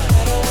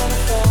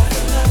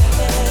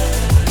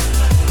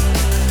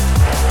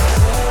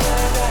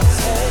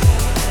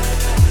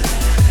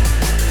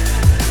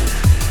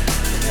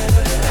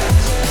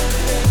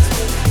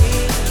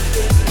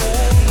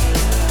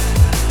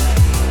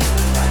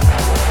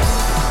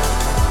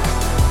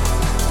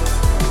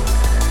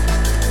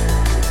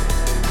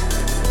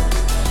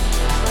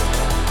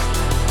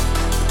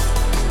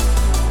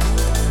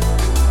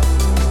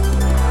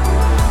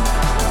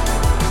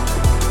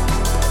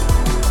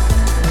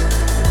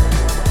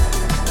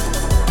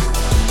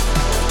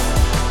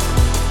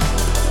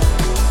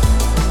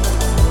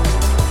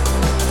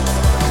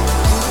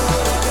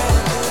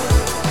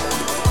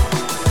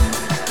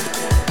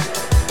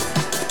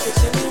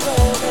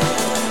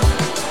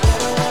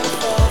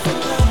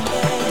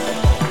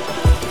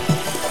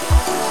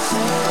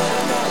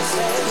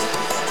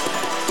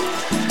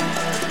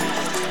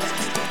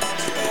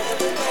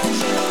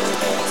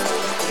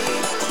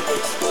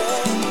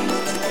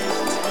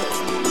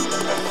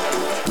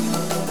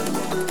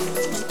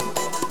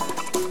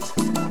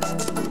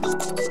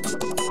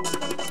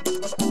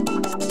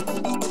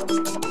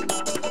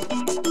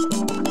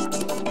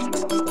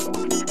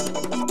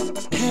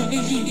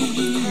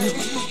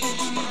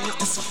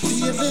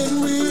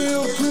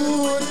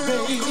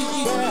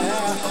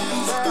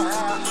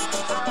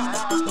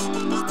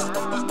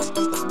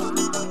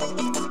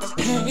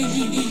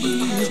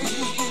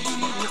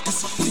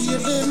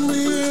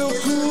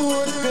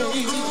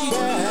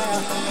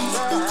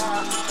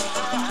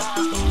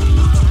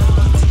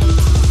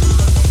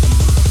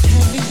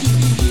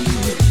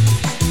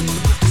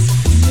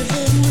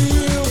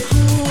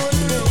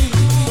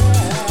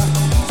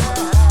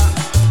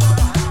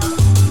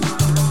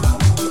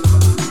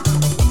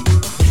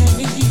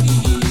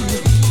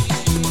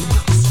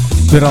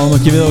 Við ráðum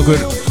ekki við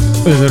okkur,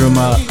 við þurfum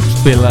að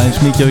spila eins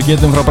mikið við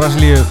getum frá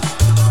Brasilíu.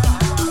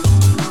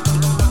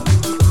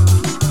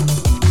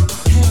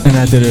 En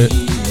þetta eru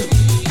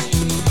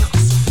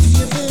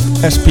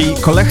SP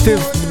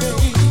Collective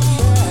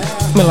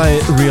með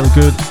lagi Real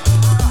Good.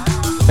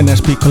 En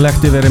SP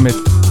Collective er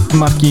einmitt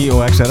Marki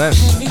og XRS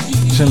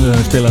sem við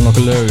höfum spilað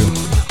nokkuð lögum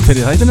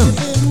fyrir þættinum.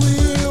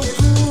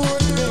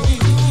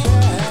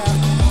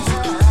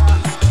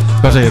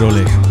 Hvað segir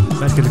Óli?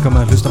 Merkilega hvað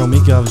maður hlustar á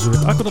mikið af þessu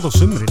akkurat á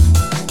sumrin.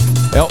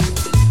 Já,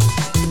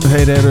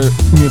 þeir eru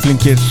mjög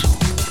flinkir,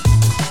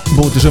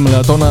 búið til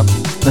sumrilega tóna,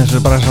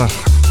 þessir brassar.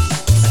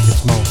 Ekkert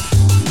smá.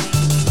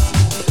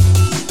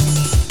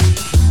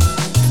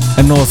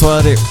 En nóg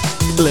þvaðri,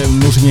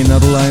 lefum músikinn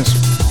að rúla eins.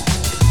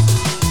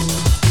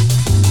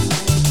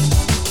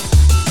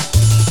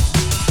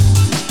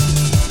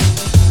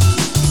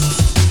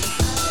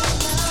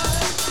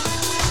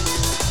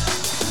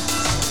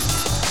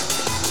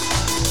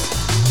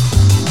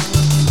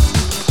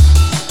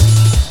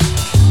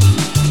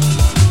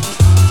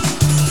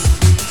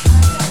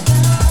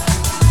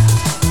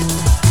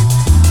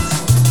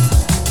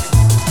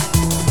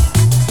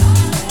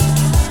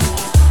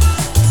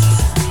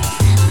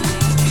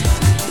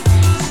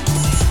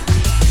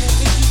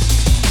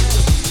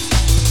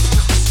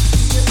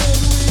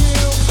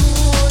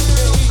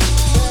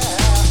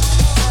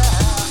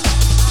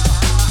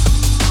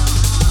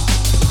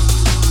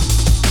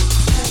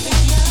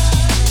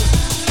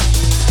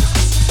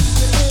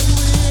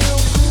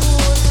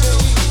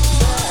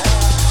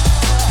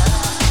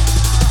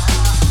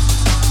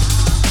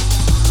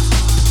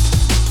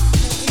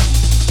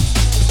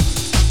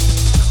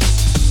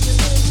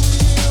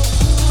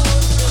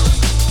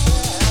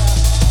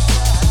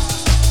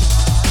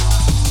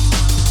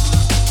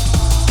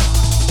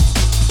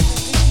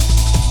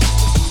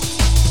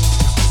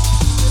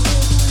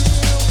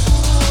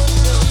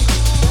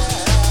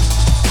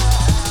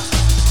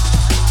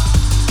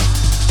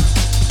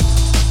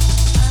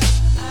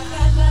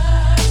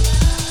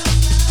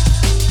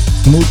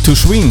 Mood to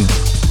Swing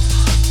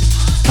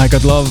I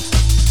Got Love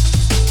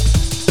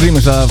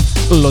remix af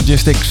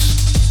Logistics.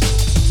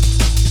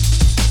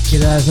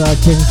 Geta þess að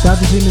Chasing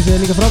Status remix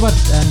er líka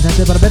frábært en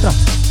þetta er bara betra.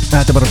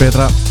 Þetta er bara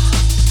betra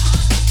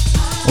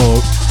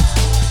og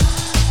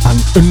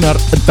hann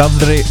Unnar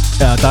Darri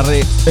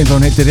eins og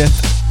hann heitir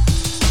rétt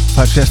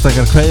fær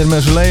sérstakar kveðjur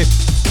með þessu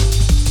lagi.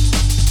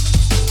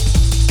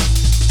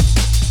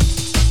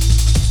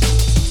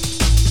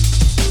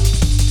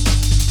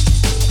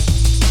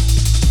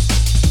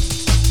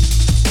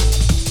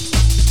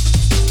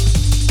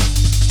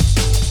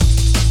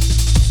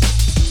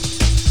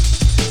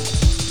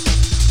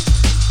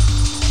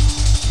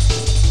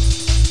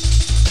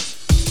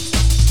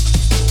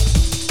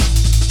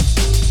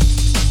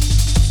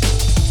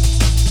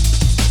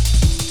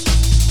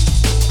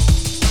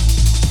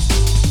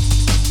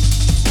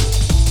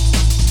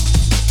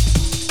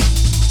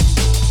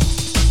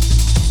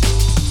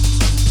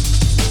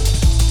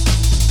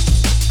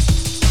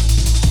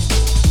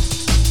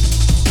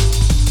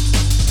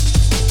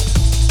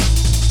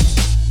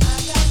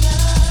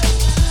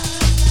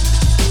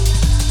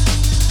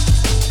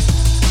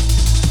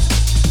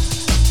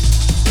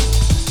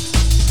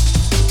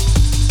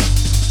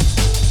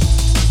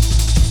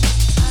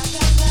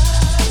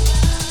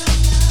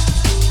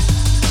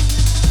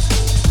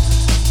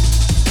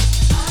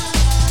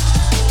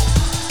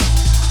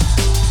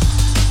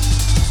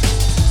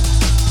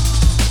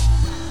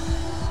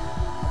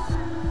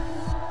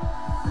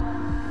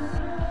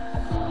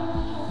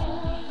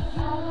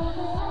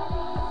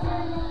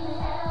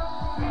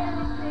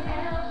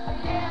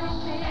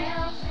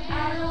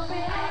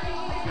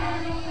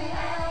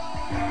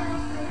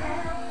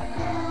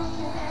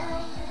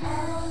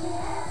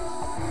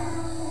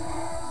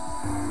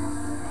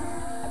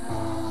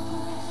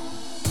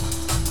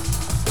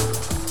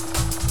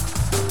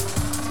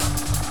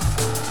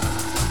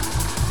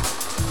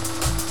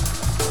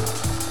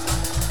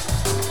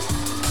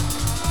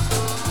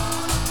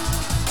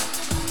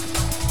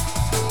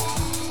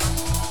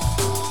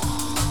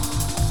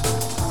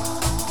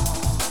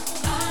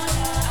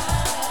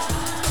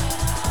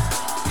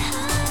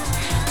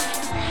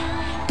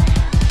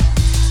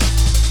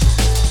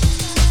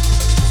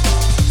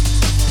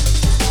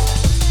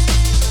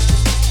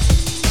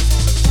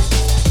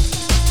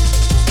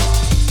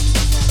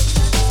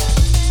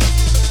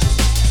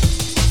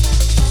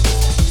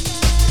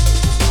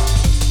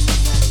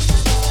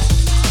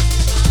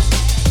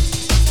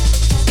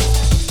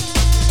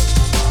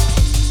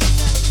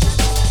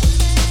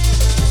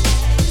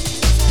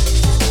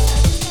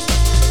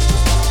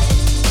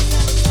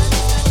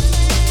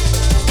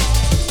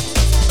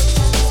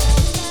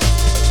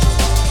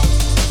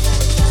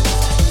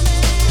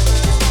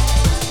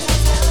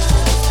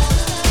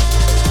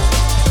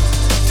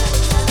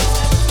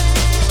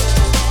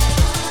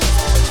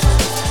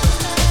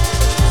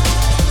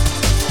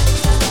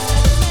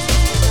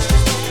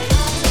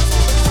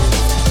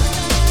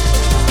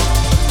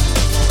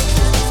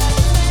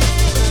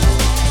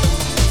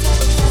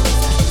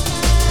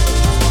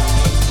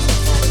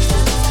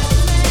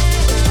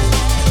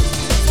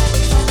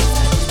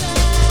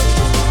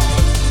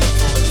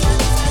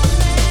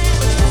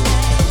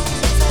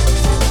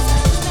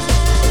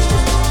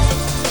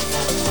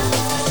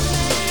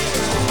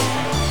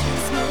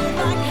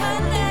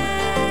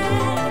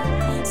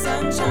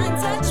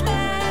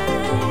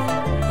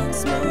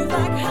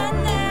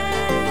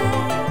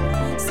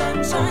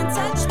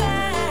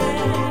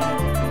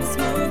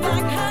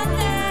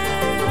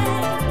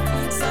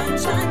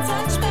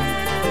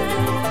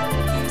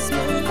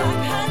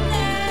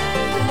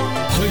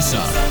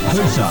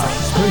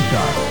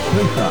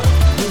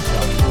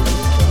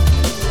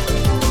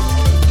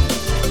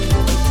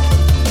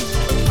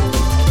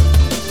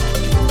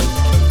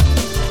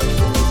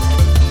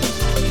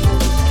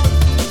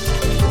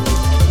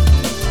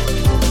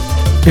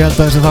 Ég held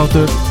að þessi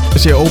þáttur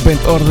sé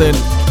óbeint orðin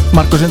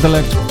Markus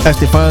Inderlegt,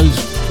 SD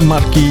Files,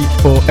 Marki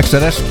og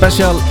XRS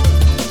Special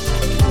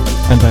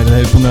en það eru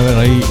þeir búin að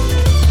vera í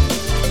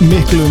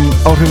miklum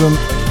áhrifum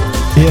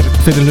hér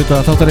fyrir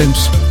hluta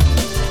þáttarins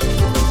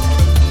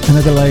en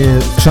þetta er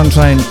lagið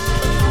Sunshine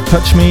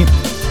Touch Me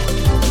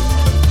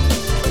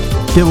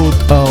gefið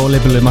út á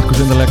labeli Markus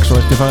Inderlegt og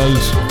SD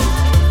Files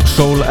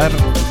Soul R.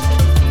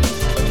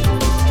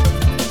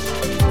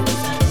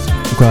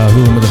 Hvað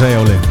þú þetta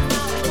segja, Óli?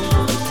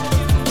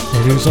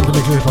 Þeir eru svolítið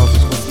miklu upp á því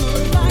sko.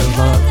 Ég held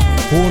að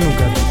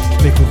Konungar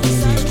Liquid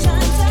D&B sko.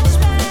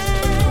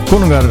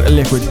 Konungar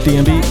Liquid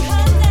D&B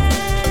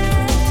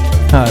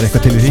það er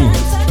eitthvað til í því.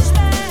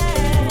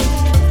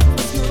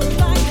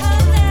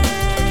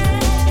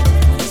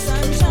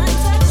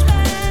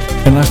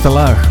 En næsta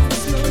lag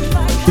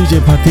DJ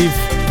Patif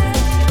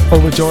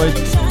Overjoyed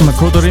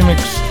Makoto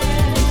remix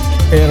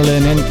er á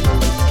leiðin inn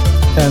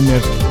ef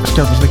mér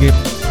skjáttast ekki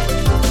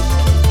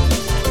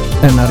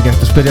en það er ekki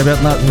eftir að spyrja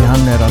Bjarna því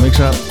hann er að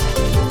mixa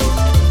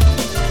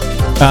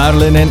það er á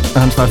leiðin inn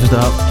hann staðfesti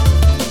það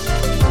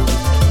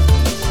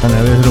þannig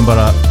að við þurfum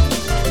bara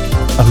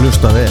að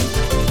hlusta vel.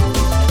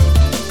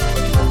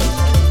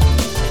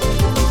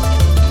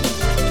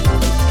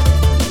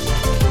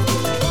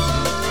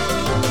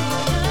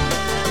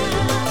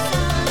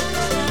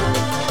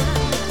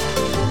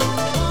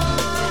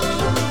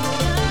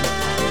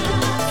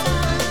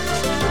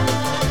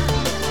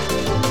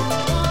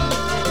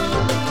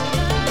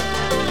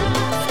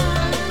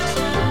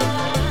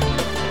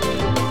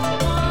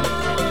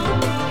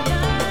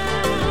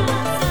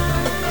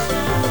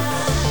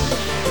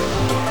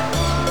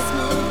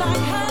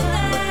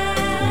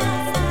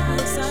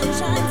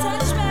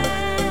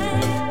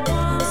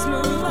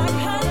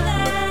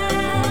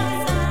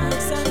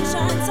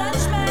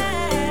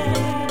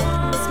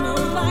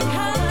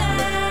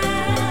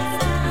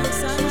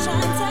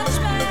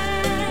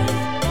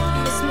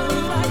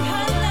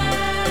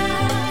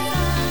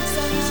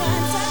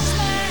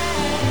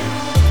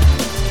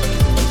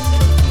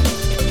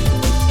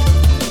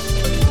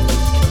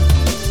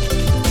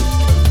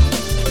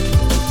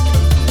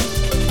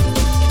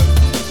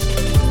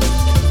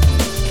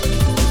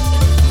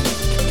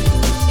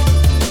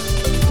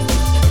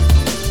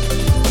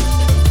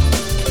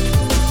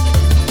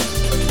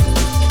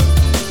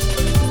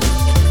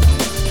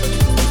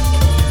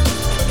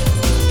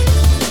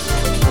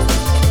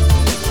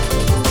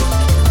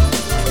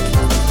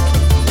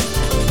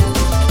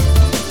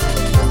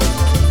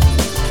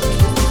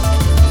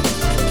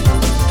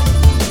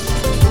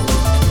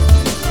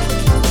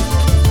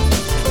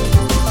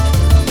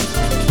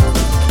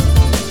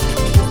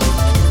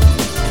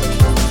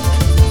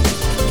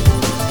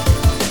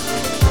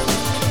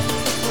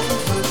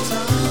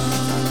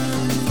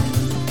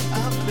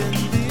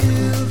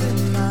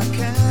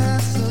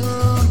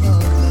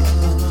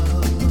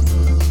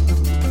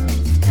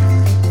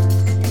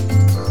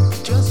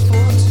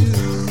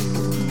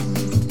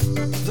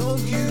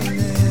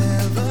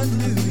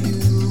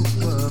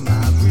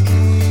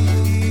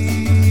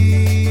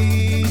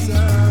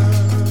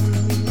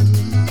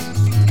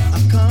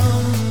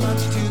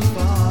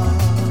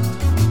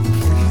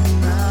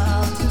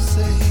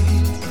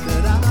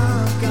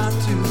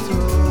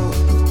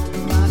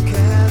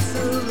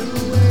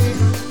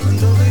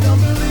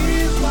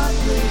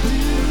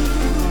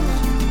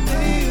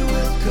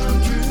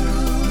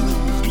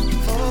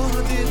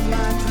 Did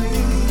my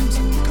dreams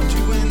come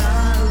true when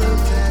I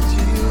looked at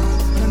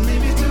you? And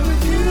maybe to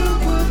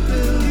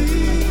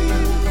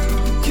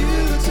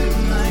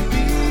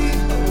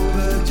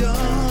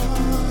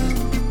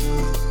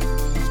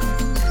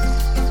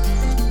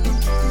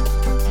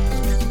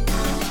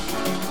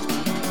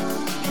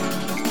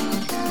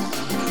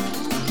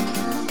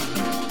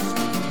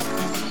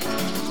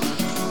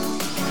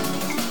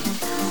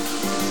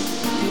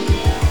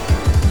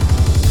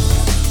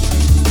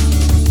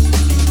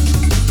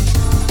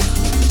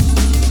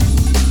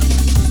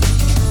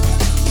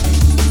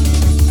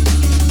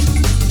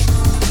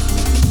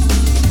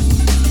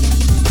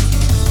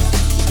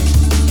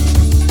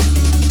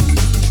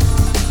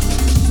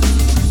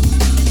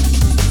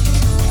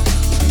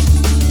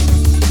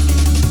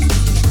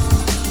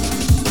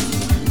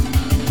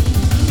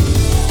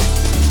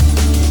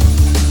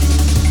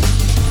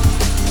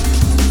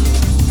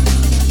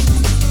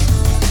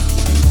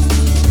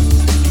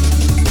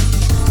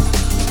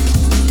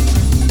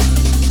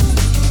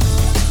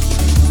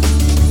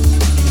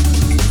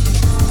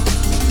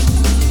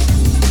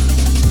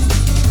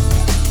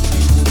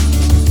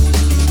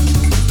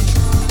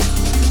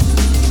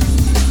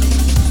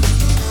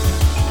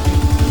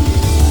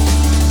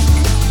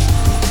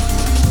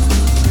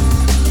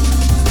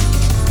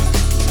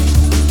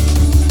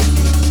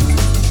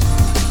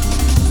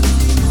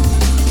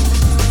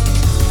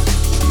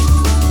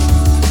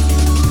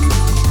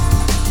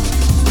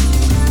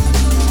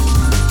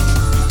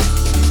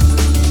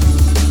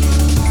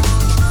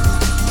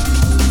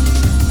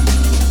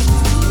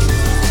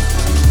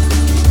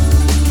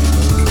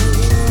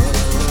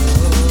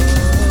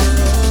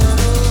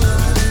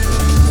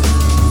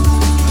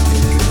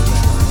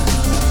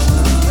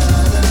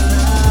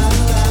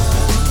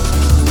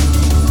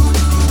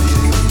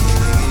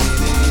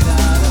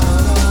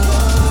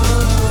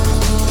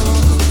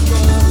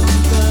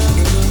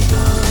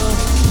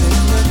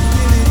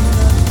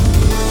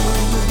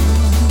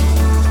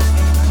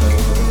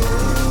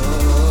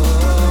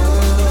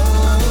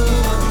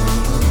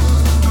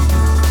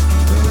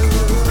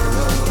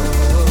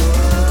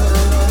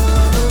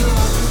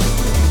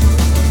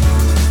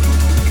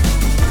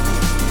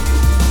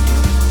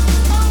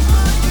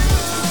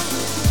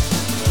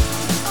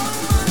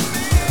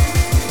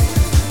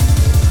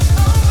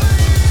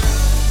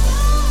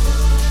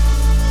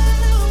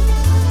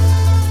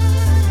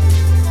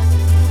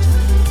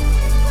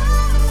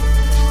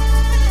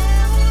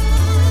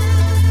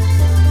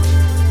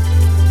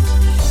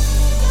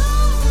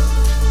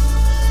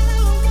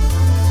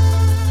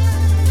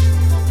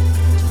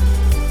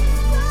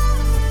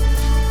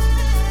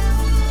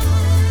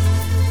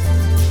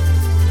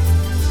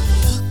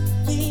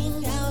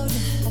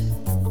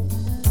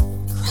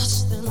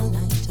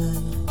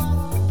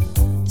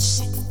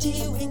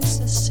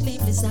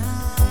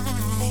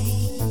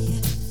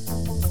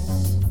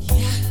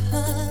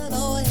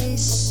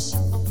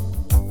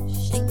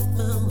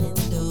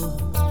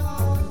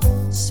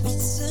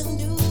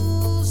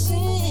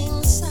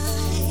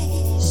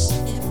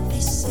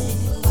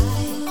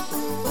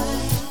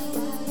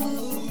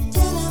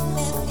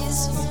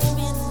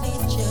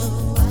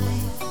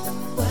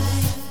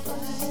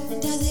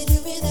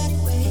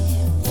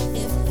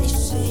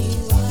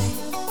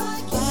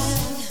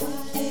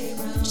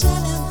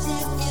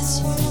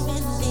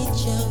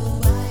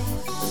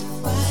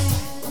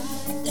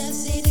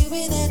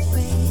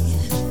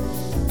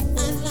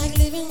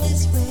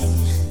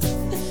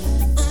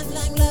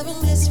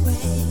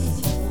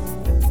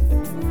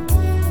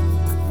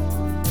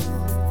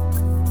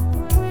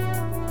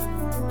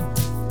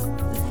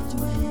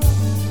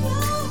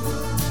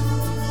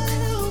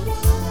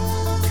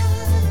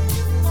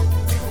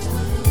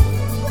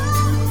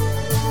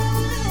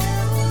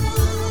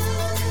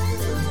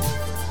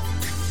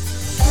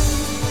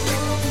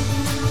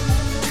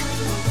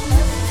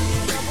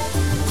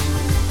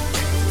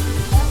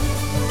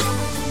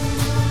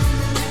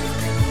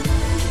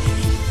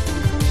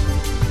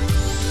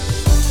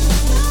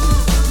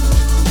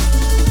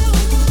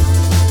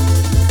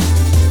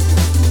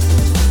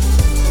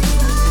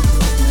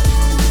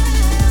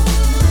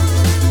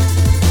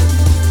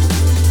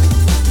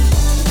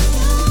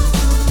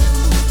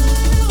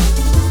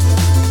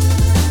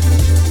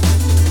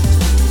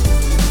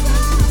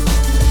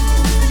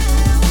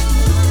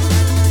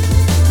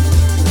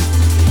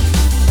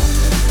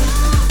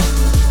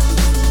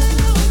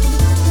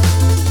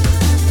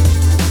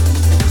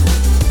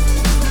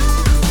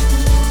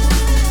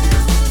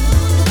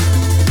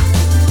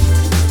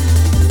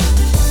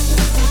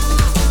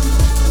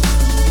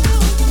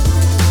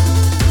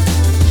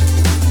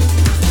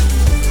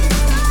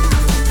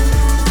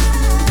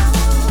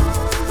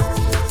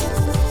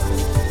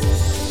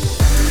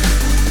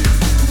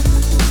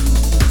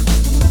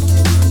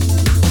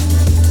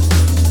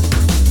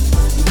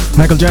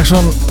Michael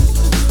Jackson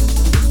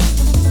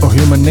og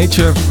Human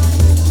Nature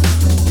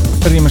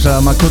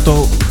rýmisað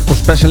Makoto og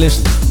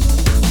Specialist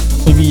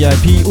í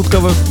VIP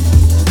útgáfu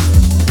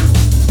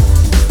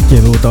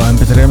gefið út á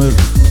MP3-mur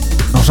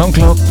á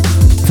SoundCloud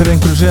fyrir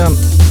einhverju síðan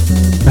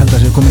ég held að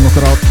það sé komið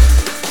nokkur ár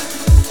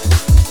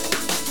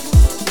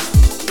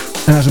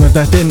en það sem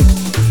dætt inn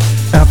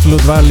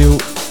Absolute Value,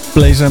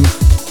 Blazem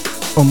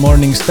og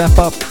Morning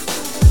Step Up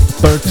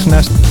Bird's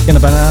Nest in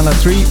a Banana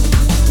Tree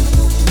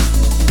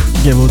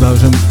gefið út af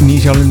þessum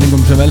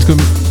nýsjálfningum sem við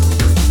elskum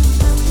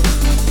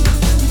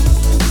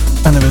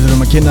þannig við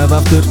þurfum að kynna þetta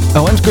aftur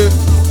á ensku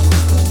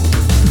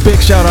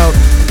big shout out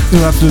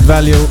to Absolute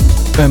Value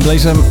and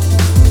Blazem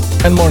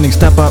and Morning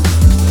Step Up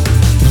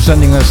for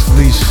sending us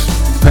these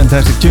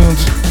fantastic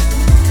tunes.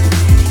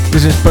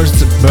 This is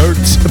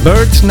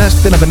Bird's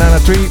Nest in a Banana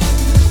Tree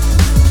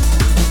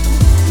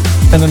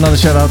and another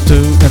shout out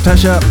to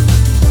Natasha.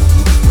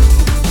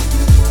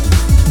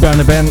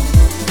 Bjarne Ben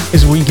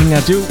is winking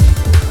at you.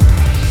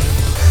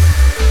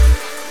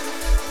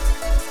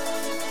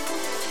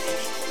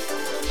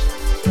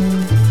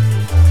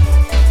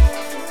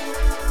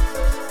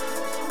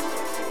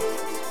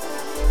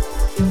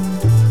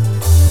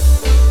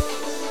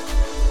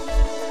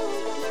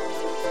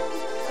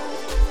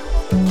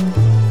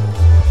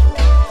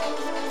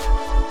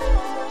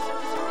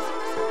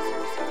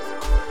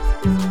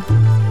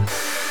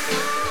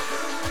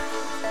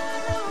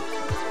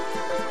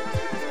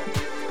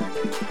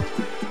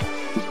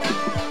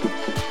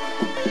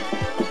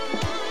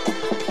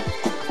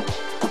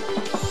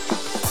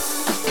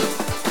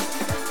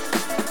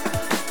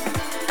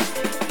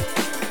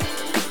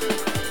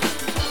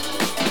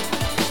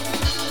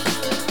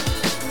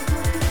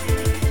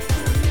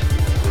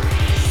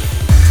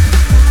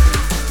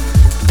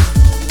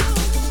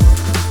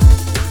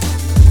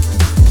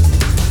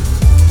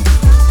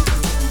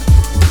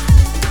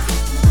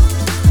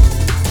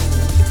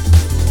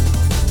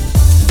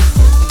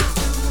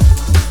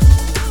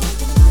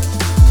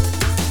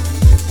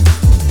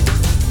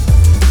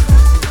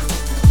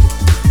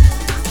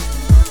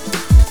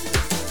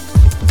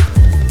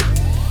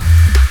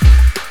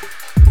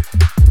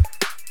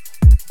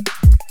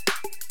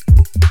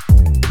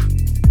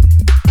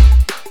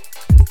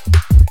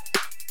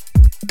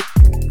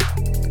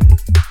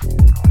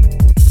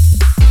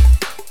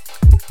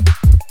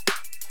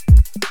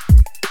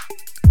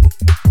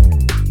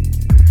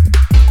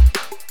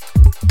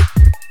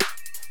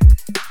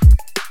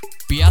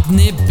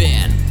 Bjarni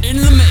Ben in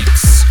the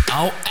mix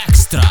á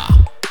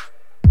Extra.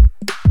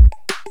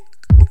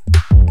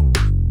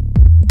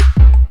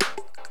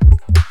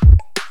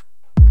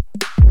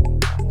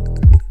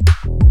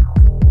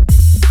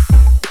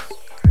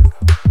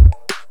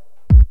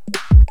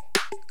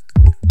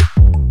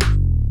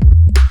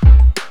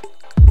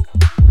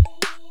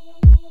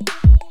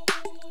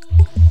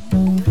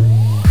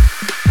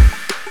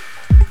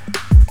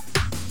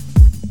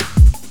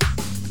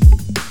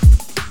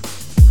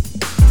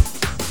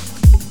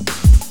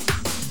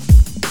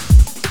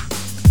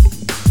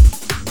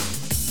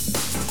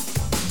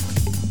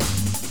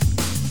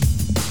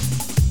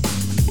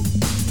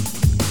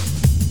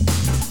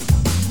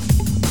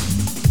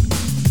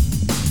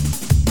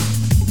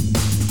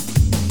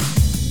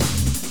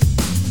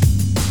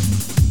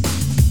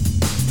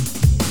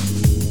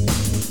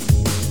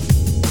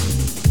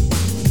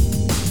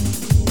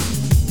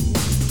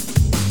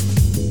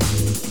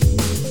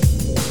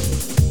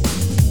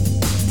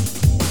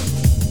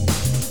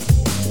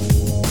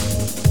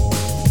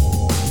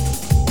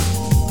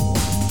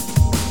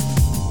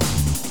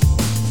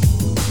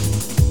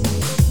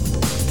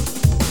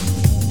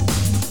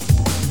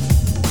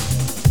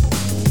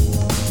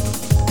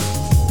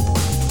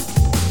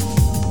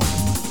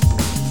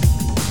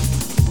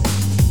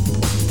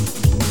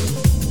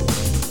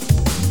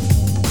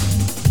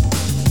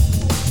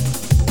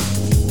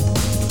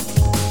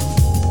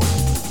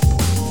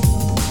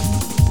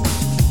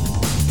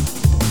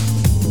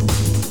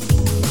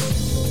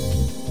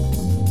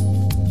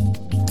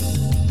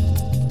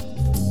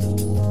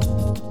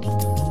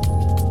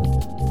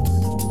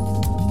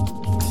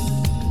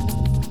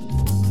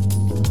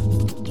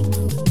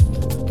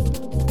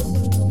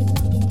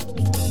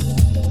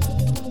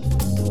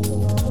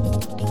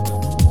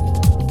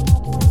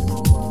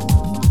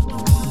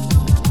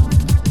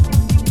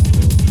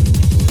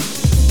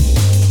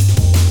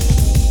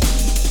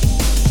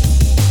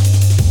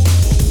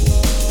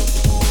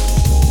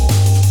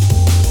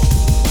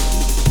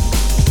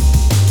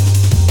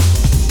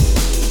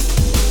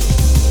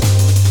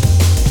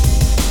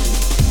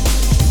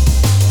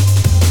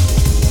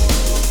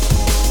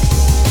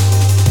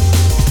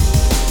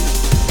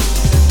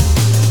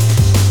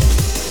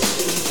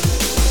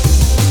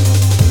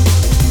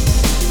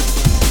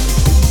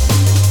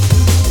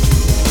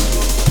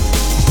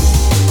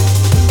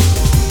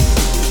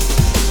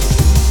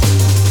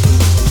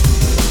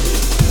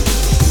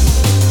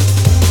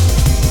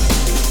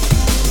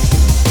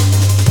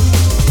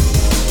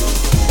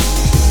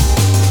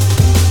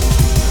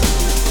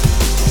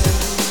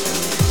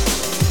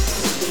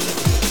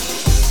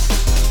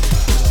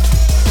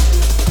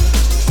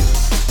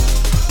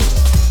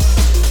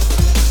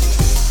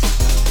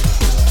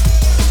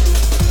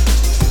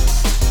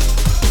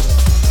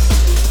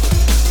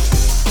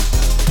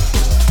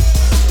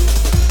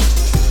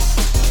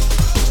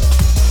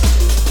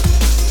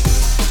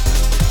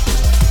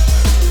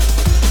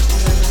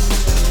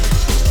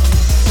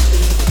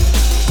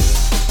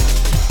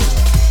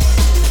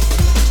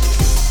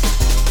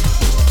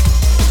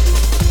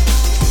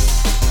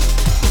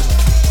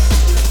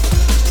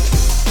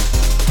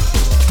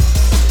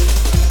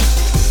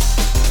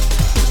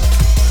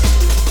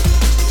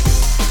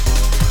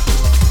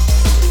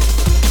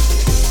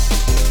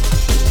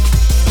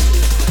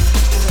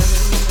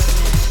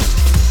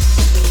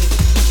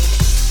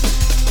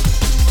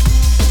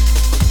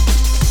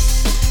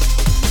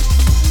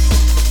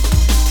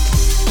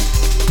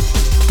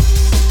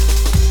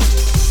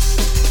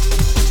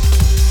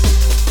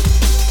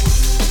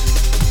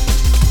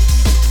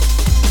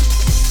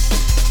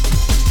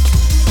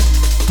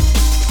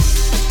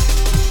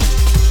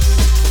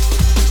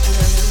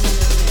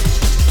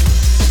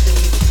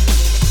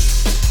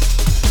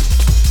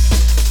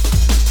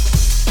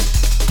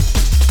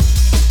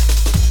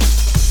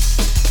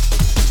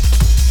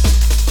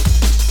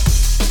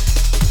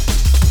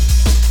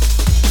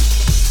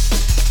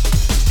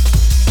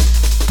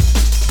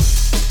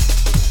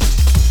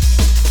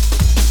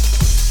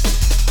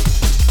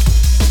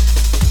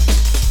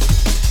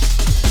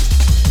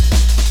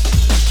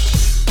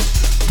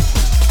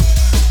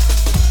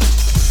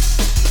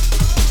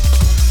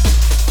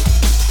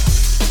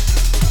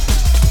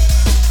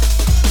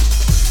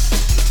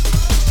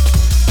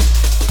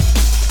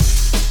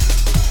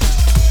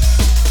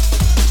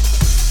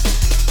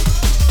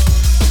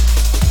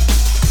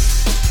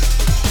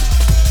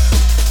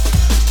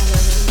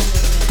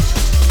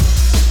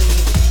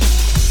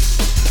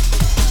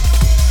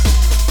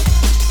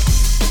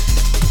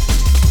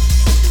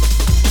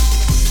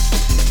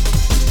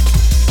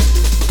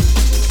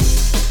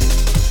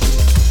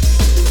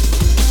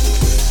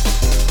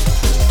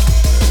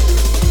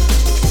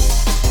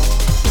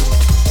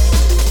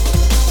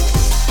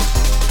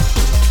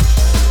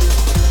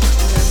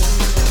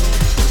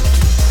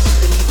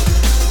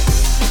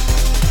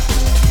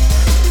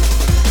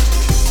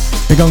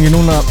 Í gangi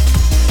núna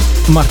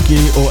Marky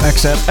og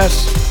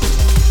XRS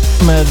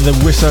með The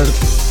Wizard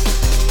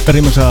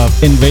remix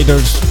af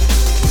Invaders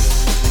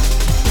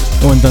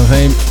og undan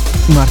þeim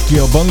Marky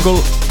og Bungle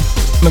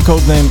með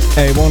codename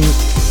A1.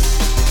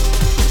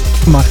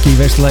 Marky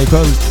veistla í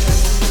kvöld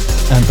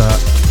enda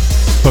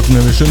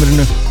fögnum við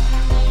sumrinu.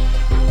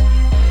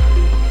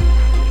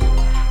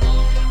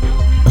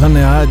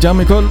 Þannig að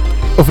jam í kvöld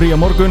og frí á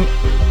morgun.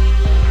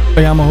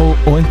 Yamaha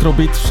og Intro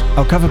Beats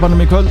á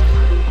kaffibannum í kvöld.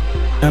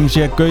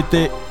 MC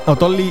Gauti á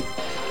Dolly,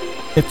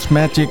 It's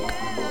Magic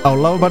á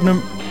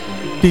Láfabarnum,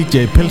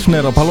 DJ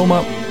Pilsner á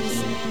Paloma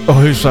og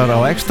Hausar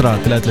á Extra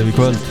til 11 í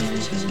kvöld.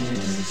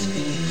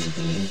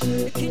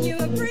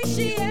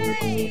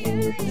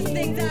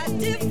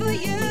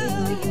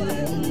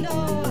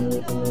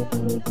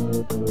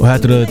 Og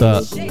þetta eru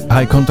auðvitað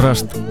High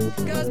Contrast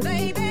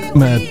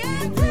með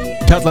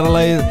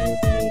kjallaralagið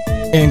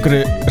í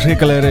einhverju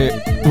hrikalegri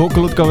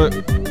vokalútgáfu,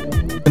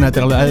 en þetta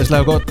er alveg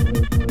æðislega gott.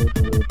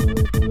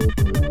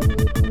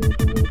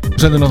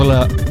 Sendur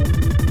náttúrulega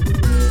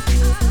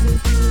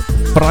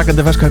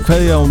brakandi ferska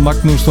kveðja á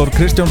Magnús Þór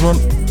Kristjánsson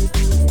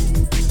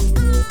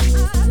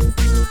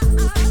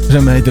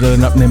sem heitir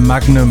öðru nafni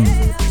Magnum,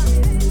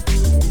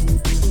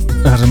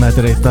 þar sem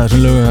þetta er eitt af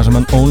þessum lögum þar sem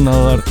hann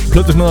ónaðar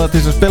plötusnúða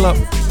til þess að spila,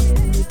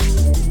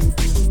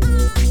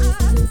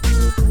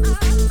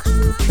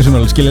 sem er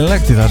alveg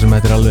skiljanlegt í það sem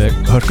þetta er alveg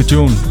hörku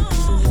tune.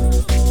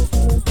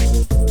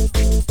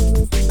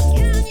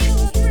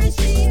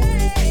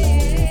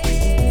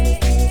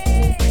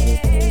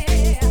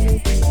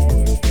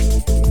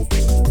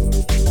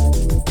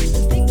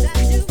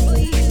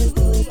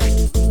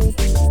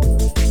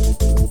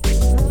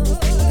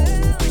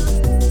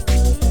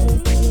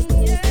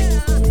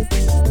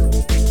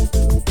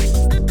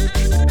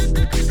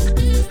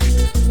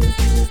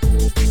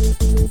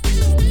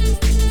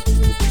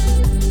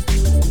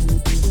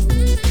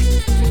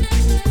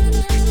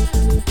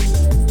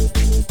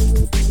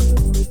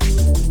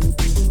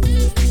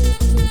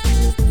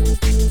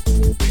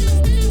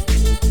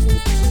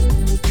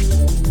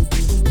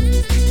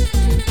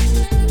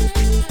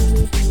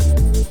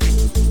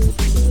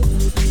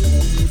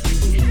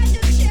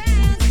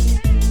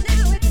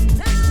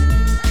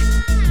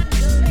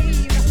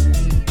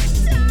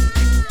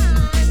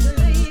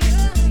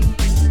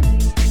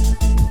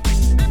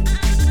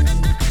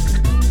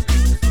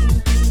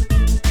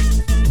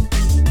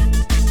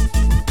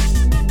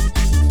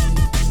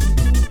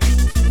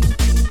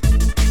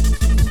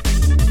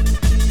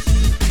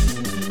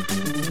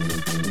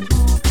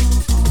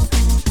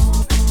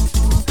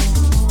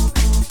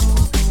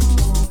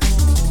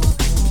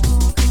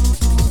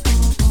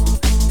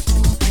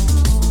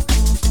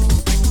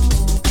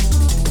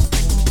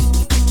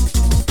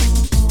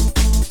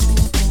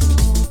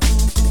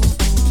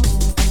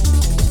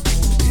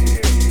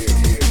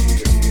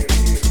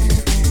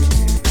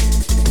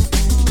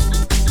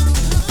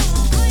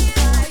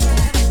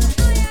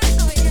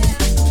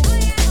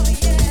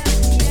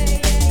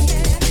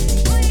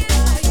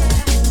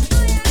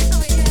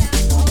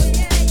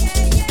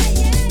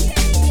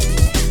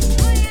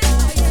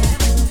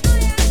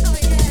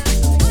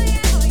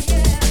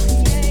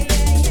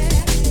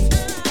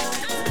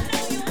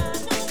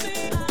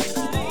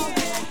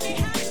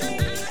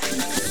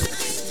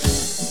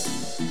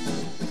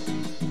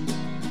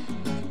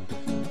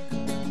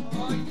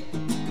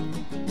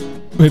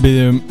 Við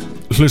byggjum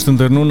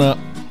hlustundur núna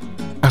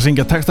að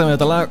syngja texta með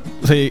þetta lag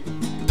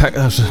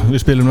þegar við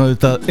spilum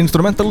náttúrulega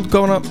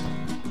instrumentalútgáfuna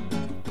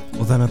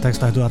Og þennan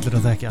texta hættu allir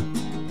að þekkja.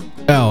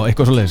 Já,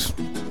 eitthvað svo leiðis.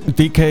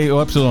 DK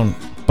og Epsilon,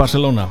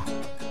 Barcelona.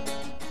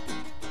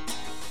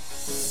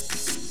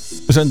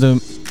 Við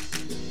sendum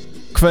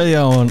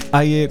kveðja á hann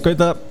Ægi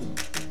Gauta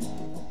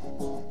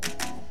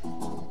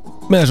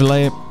með þessu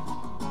lagi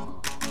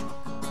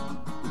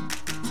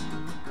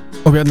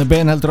og Bjarni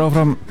Ben heldur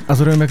áfram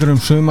að þurfum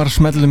einhverjum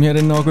sumarsmellum hér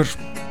inn á okkur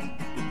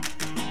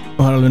og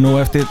það er alveg nóg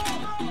eftir.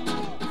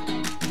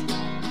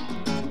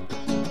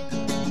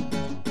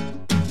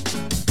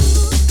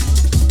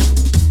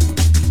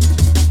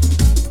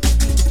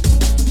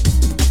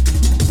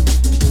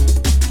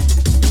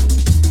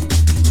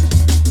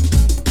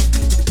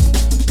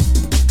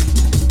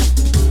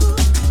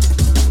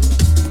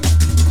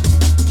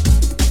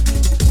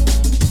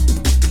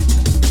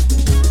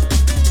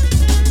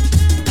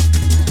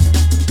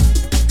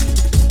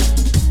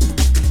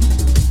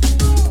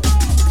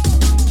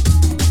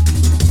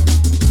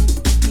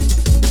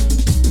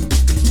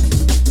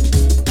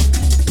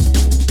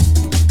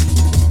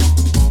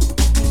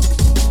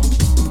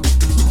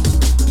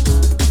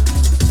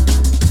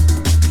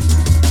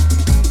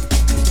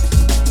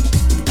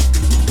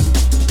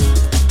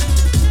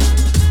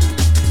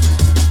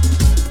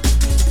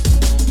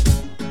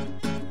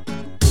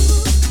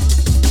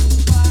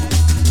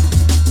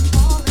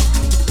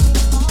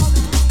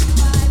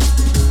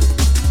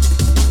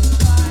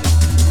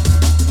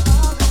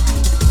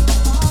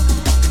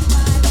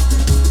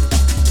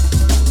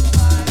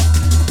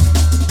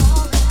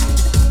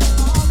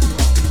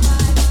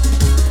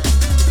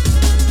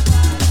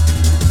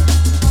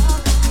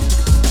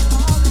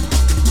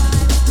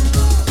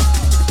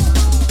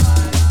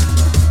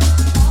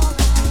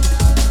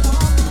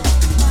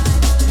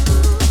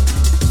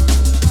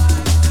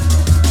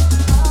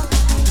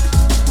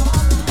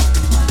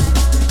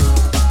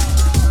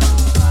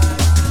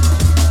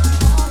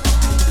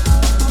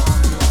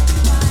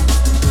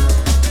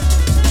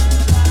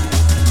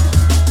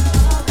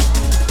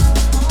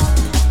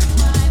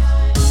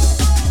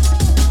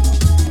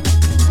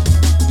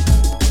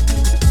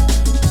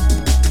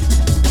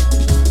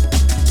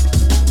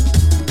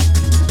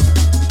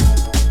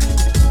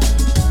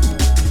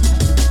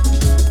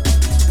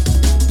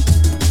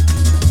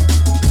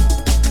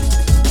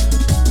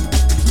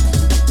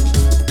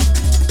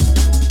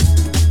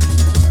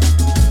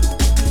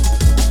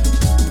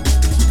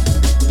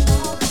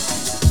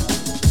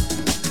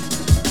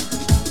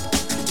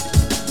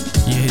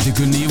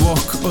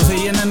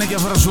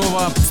 að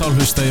sofa þá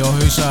hlusta ég á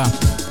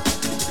hausa.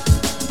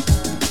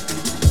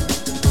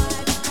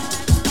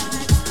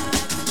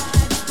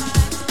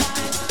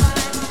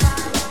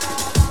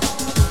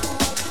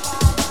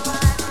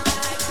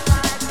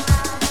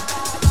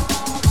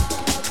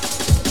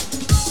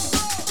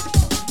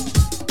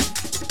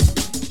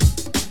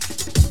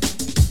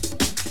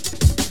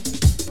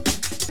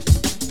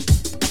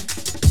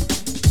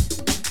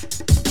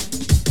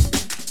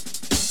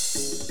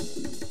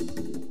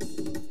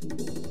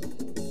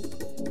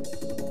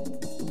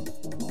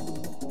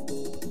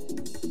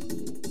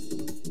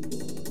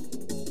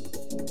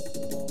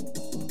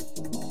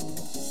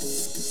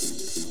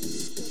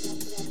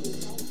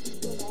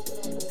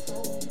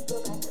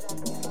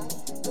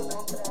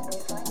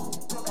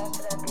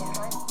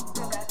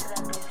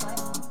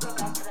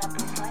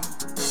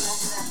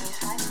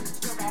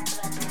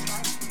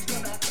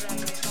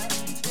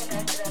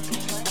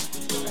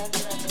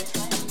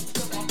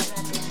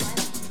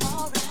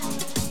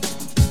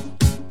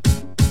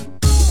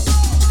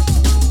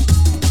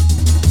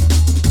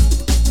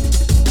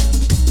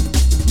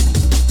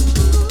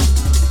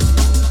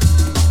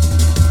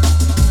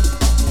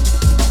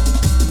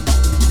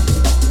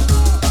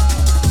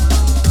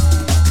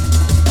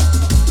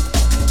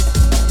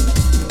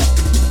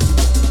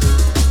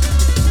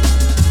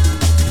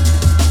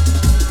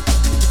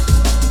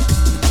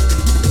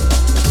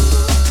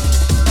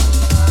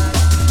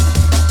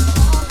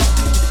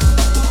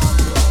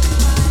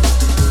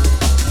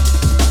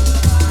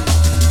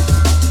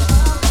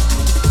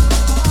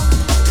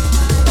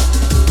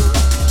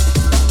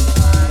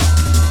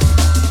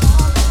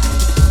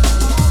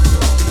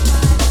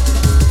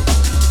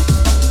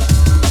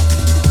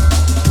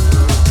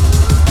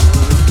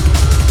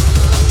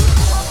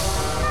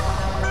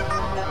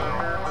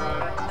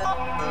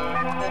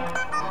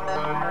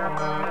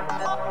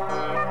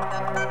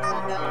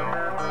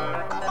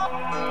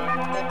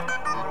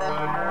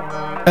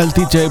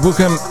 LDJ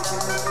Bookham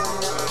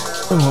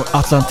og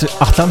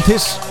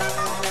Atlantis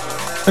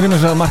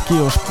remixað Marki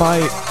og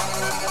Spy.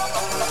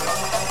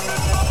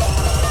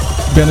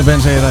 Benny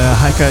Ben segir að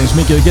hækka eins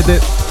mikið við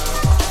getið.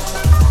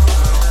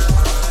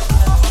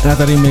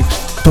 Þetta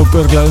remix tók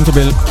örugglega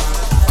bil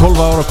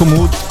 12 ára að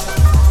koma út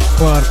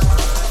og var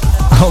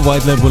á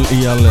White Label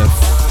í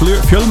alveg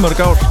fjölmörg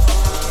ár,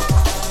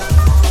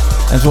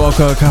 en svo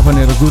ákvaða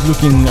Kapanir og Good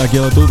Looking að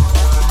gefa þetta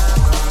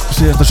út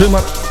síðasta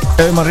sumar,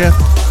 ef maður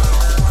rétt.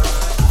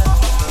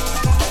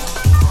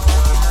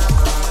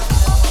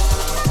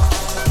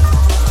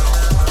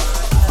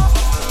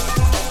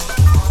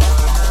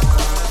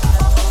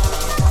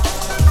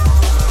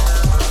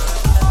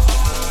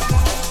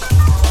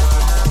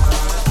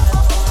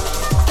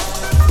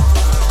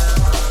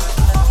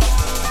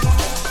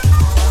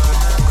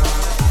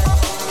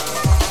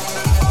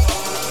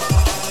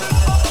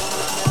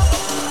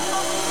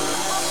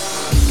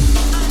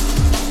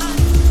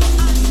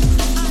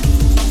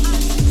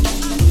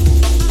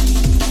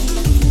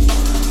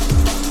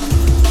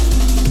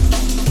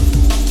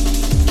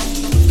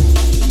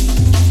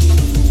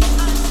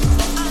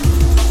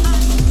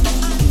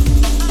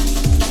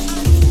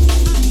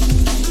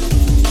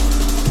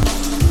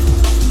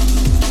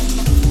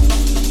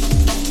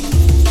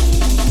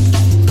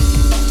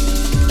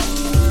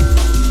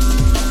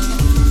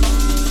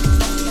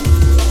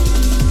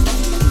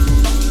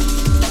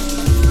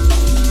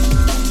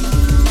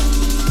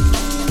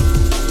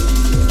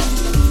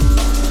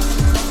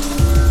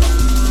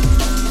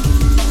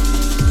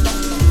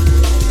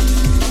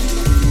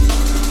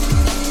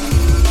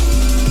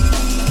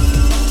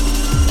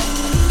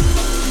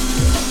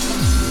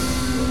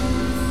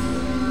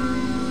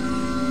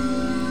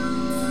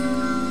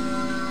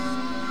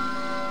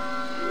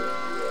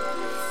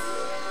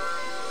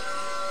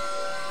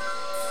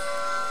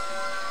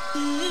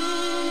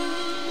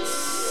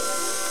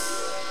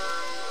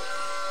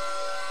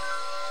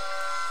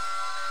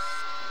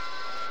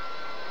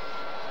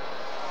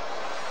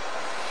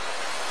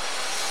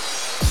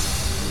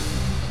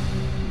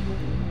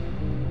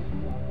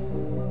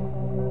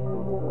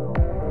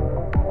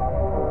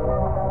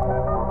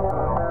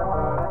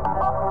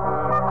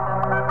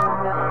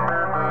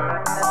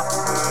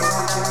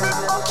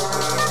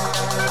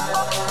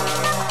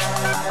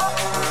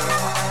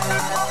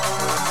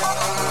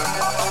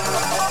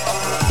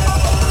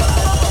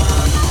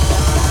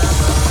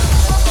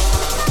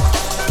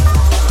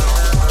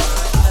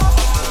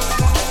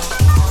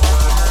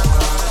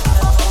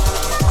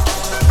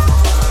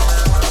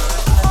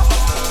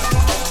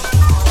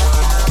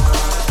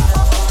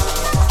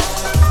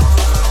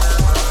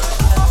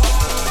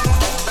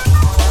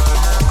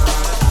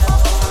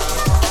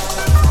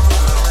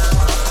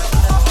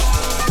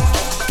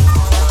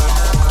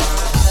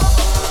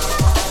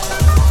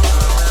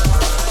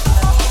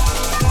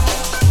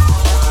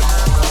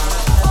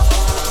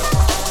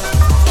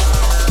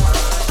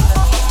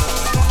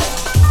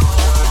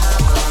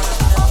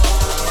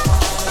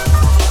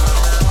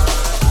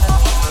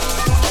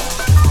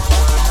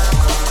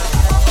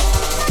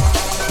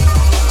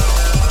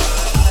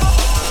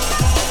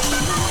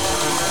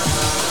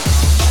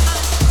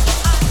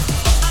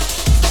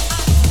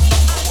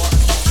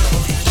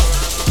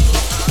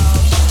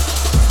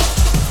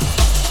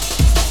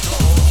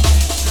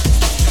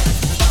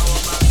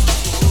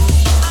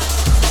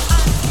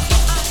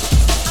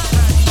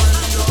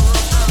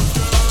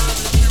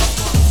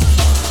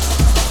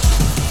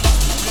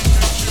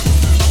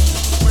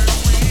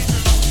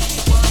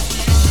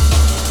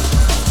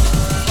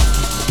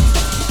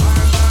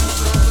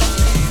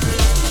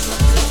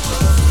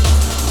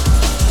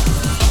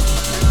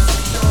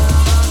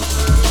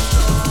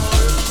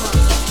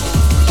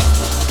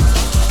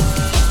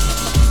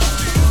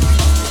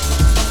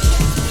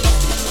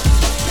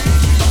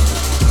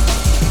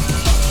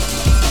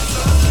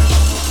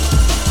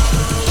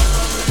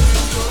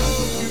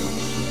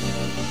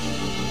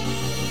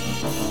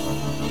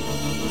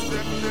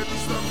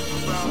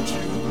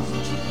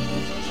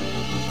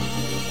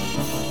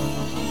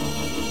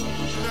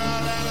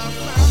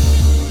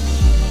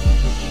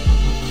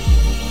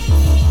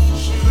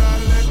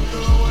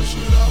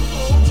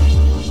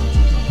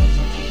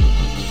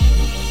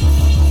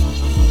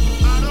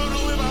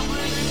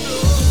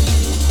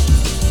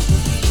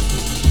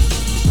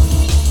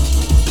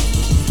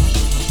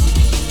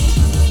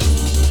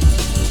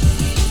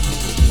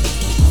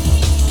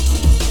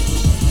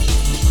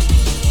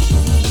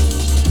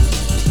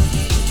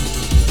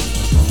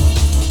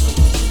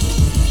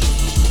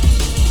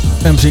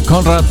 MC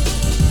Konrad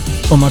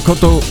og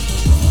Makoto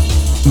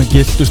með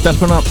gildu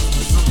stelpuna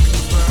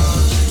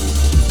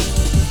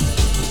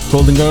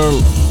Golden Girl.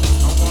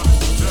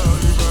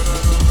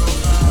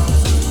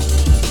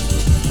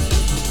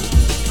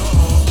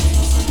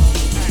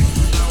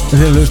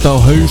 Þið hlusta á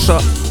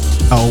Hausa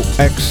á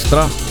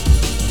Extra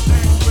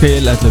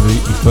til 11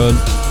 í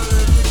kvöld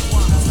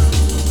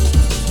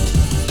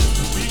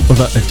og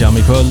það er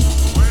jam í kvöld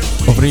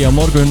og frí á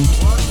morgun.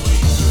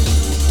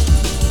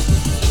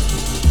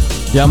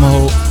 Yamaha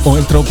og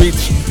Intro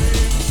Beats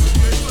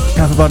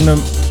Kaffibarnum,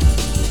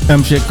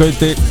 MC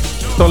Gauti,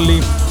 Dolly,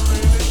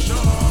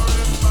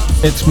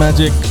 It's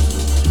Magic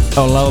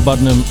á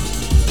Lavabarnum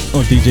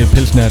og DJ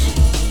Pilsner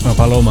á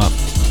Paloma.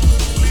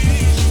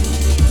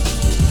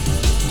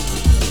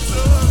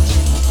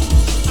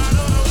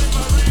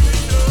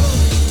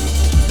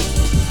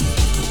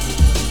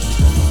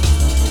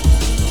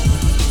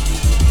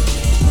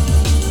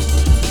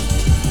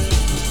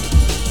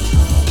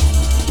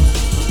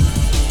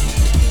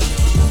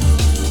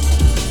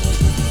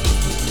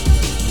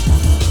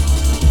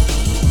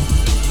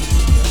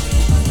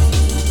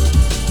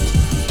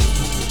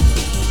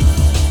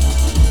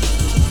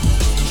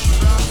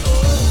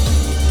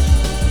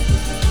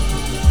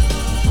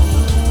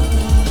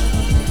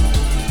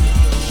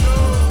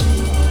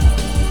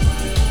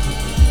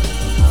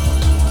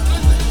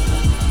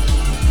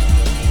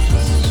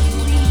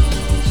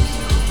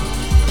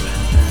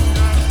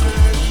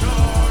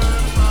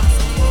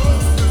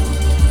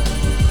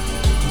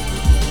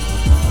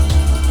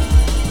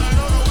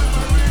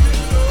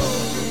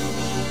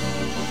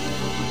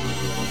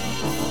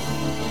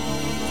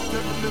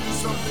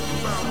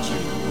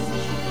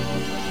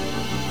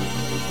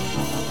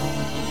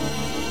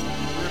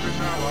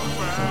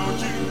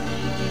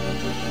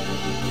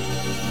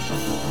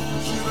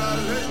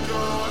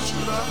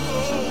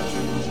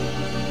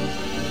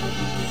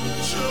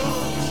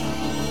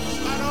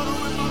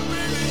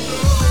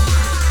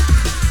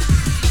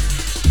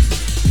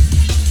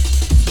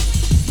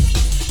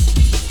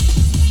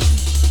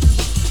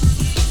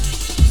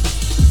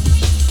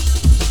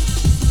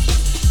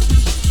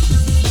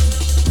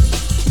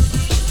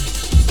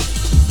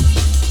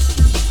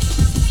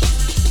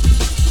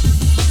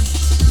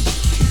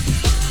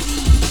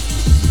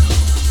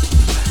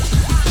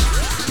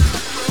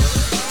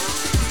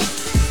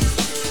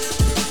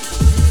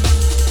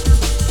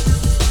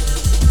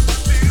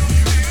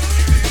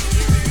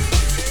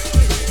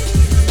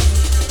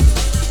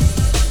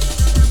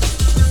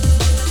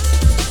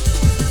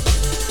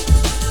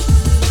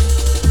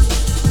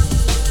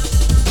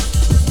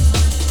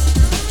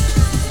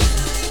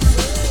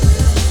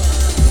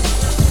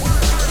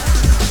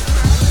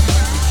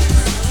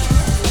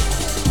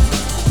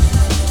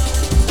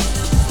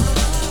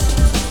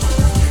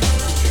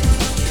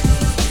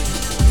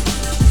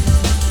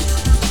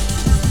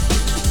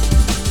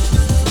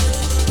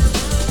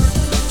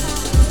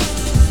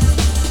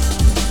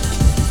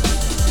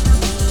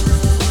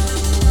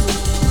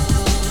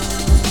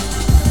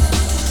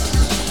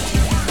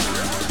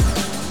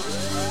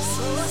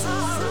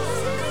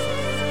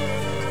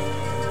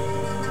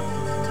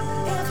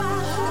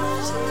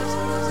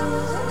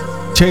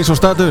 Chase og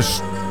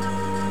Status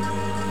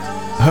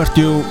Hurt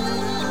You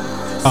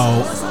á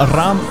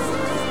Ram,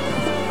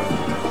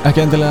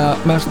 ekki endilega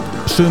mest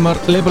sumar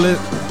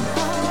labelið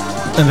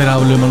en þeir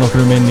hafa lumað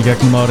nokkrum inn í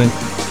gegnum árin.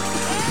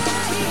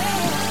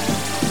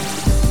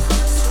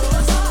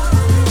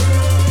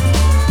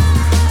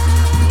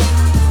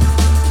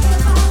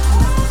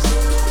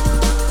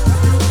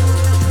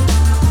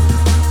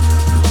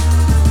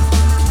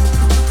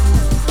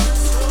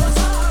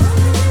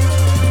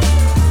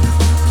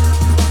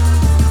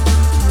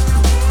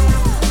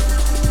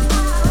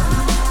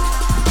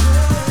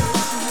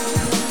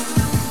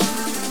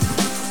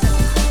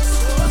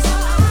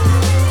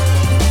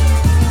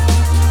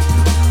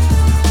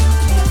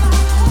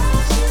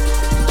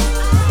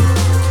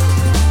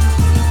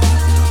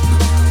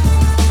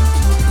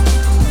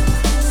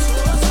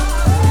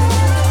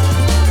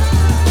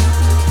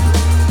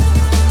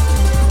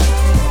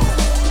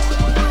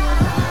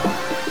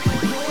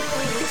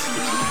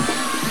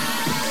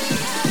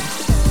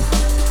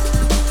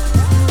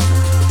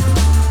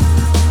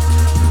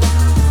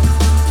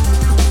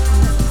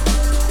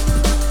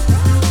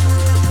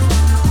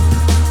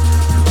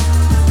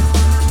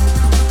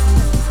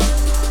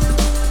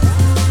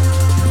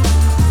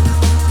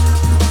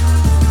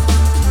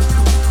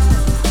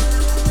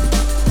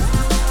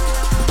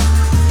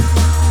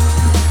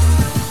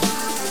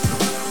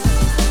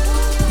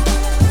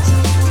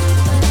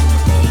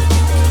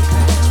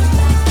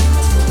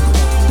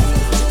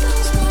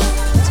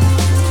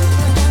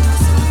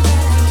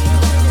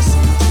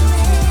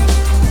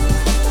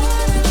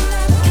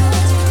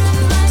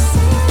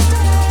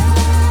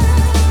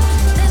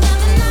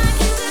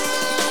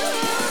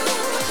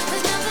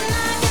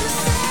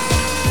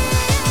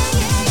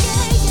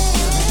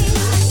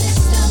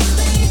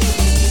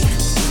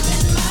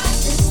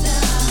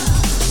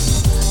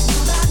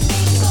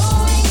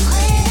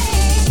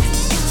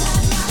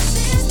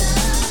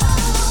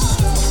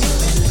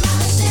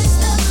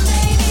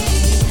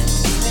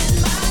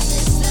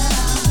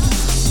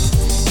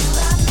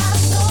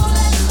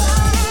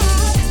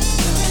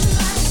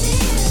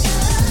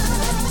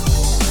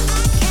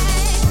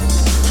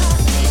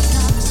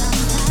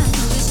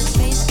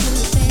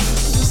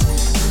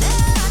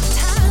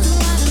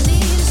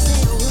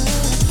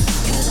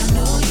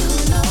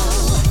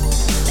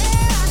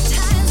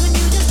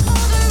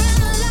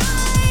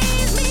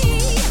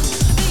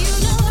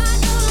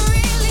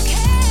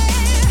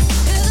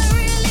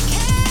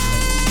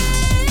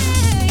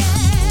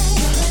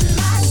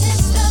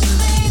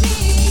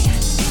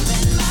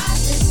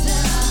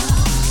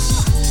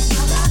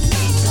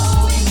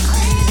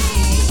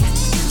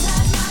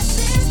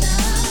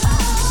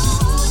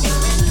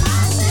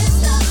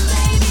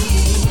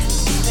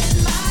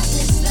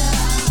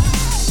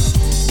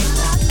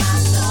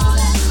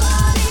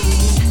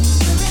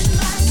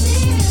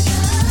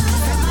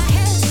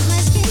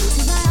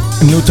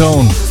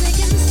 Tone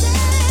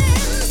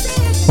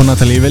og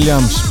Natalie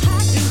Williams.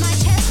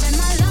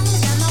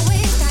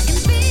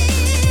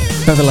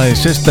 Þetta er lagið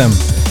System.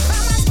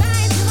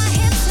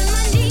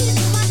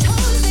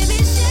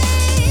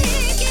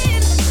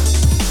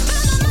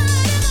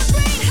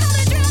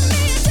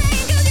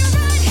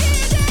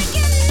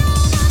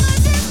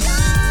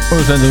 Og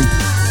við sendum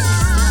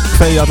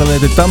kveðja alla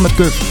leið til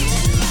Danmerkur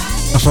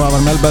að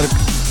Svavar Melberg,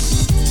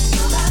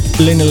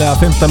 leynilega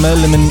 5.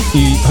 meðliminn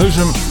í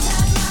hausum.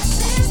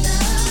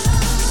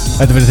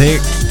 Þetta er fyrir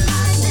þig.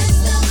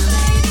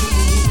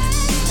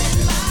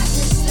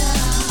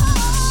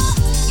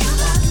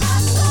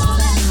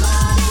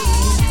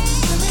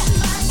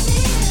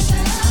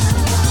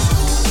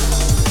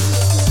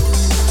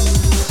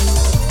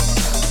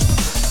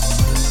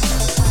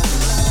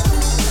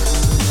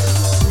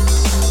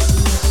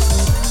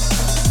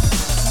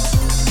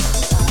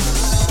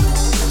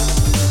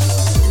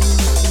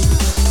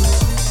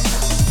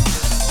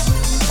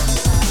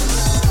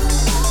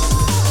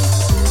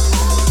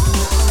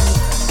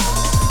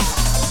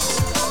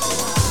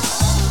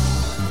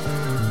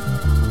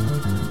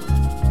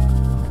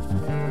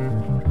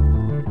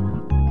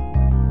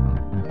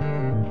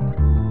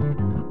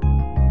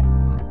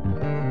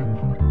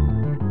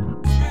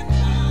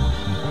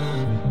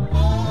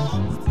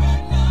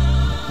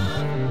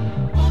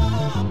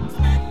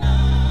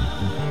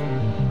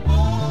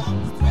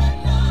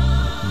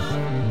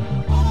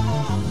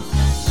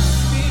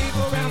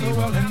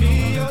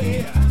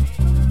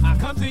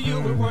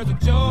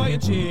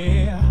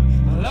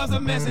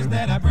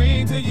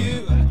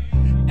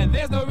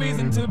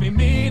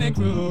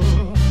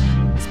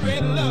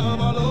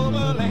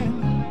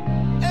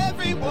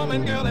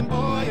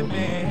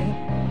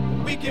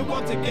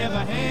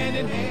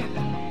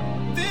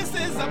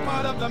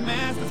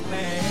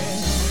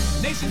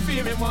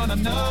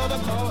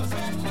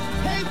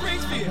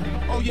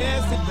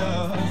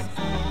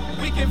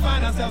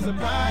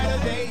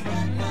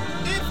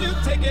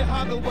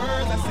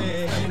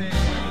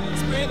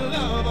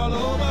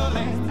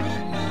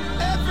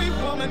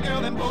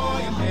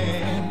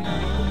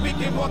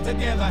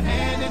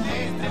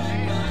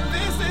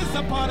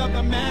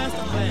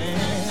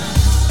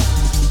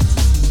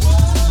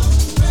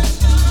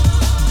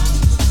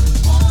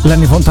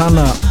 Lenny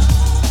Fontana,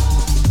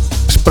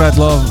 Spread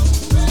Love,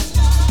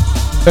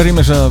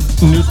 remix af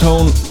New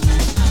Tone.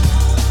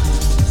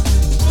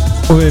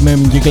 Og við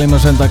meðum ekki gleyma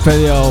að senda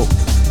kveðja á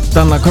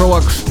Danna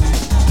Kroax,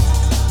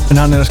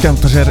 en hann er að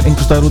skemmta sér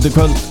einhvers staðar út í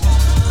kvöld,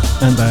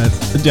 en það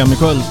er jam í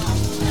kvöld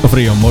og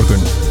frí á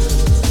morgun.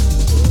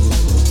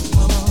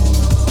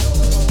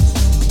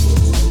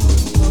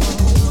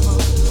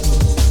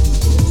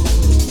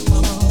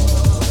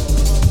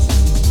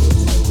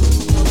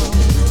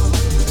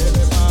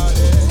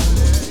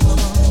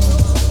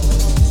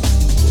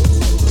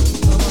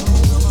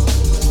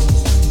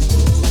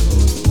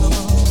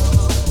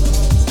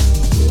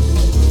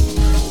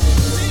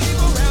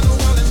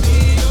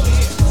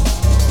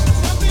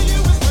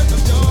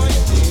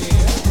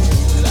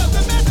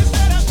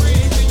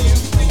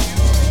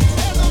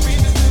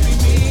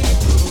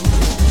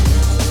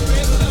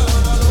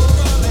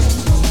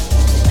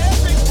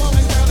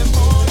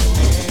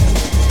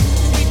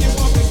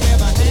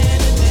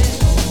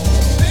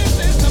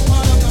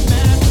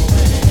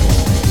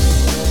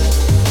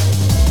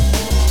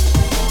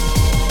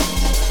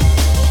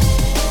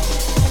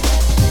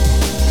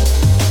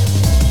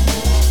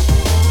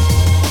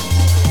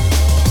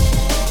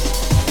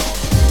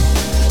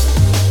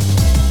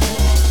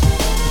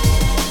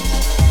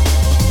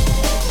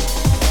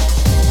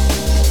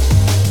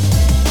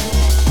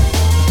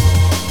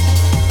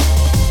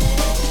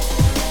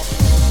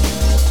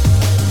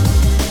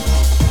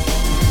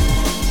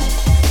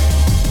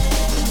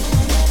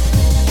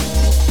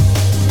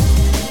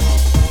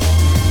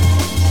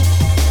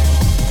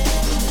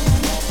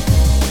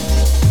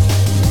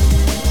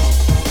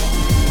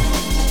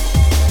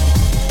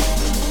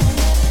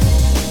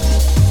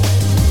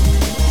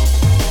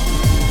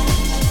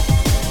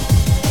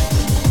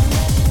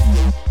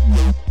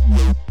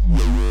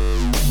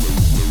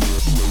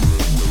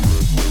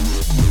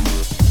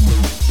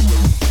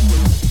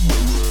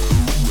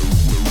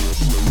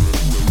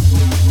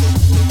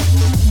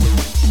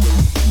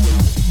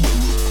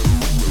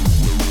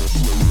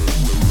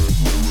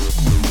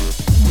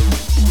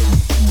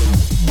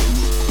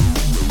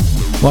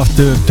 Og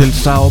aftur til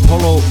Sao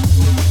Paulo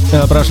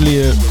eða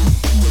Brasilíu.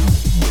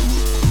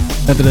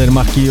 Þetta er þeir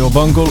Marki og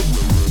Bungle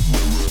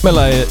með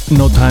lagið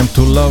No Time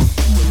to Love.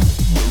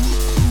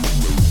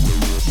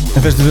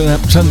 En fyrst við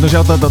sendum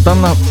shoutout á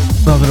Danna,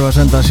 þá þurfum við að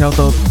senda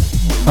shoutout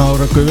á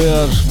Röggu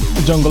Viðars,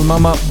 Jungle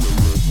Mama.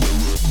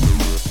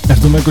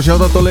 Ertu með einhver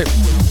shoutout, Óli?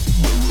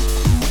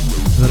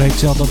 Það er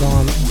eitt shoutout á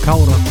hann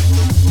Kára.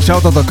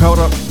 Shoutout á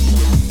Kára.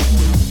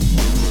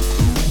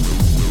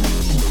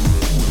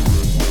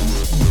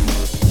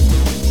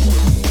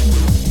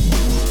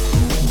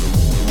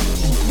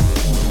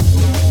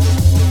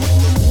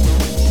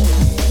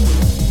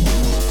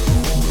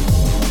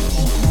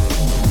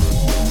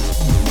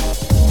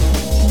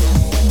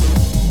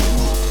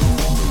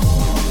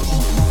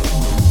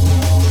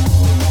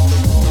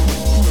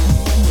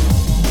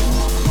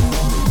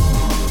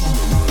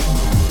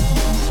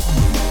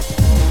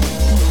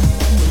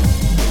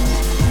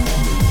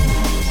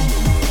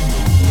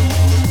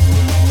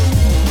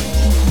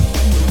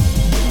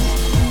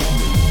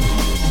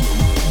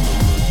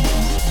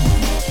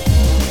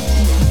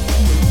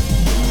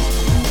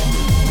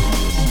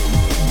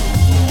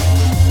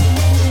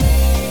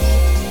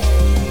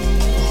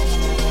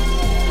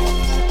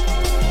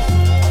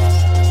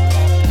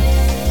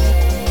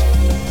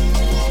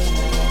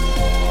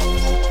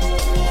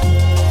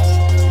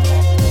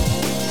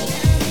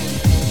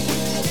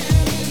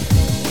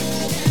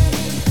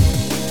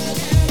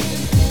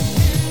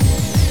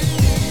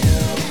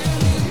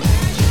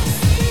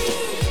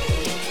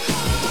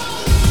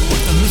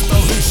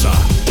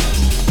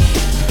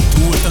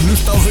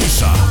 á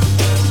hausa.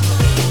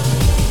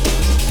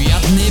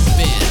 Bjarni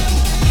Ben.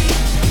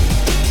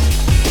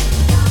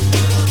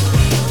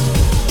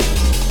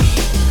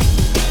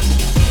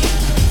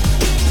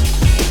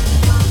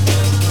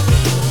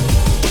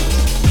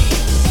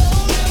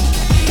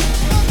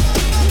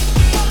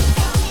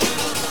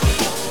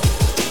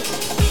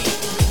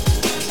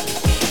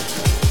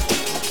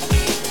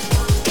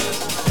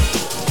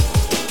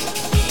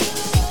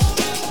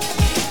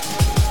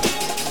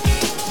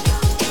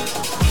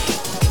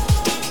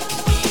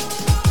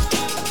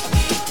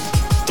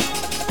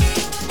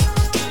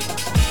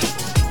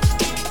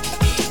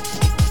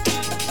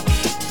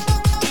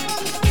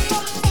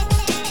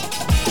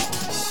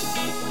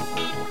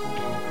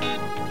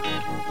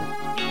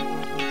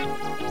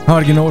 Það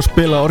var ekki nóg að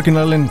spila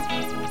orginalinn.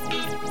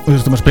 Við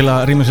þurftum að spila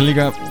remixin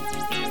líka.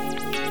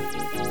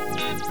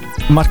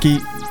 Marki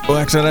og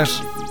XRS.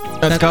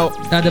 Let's go.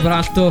 Þetta er bara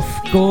allt of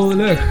góð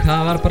lög.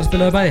 Það var bara að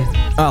spila þau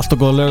bæði. Allt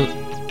og góð lög.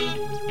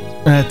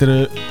 Þetta eru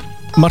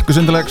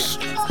Markus Underlegs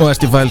og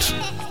SD Files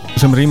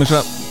sem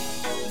remixa.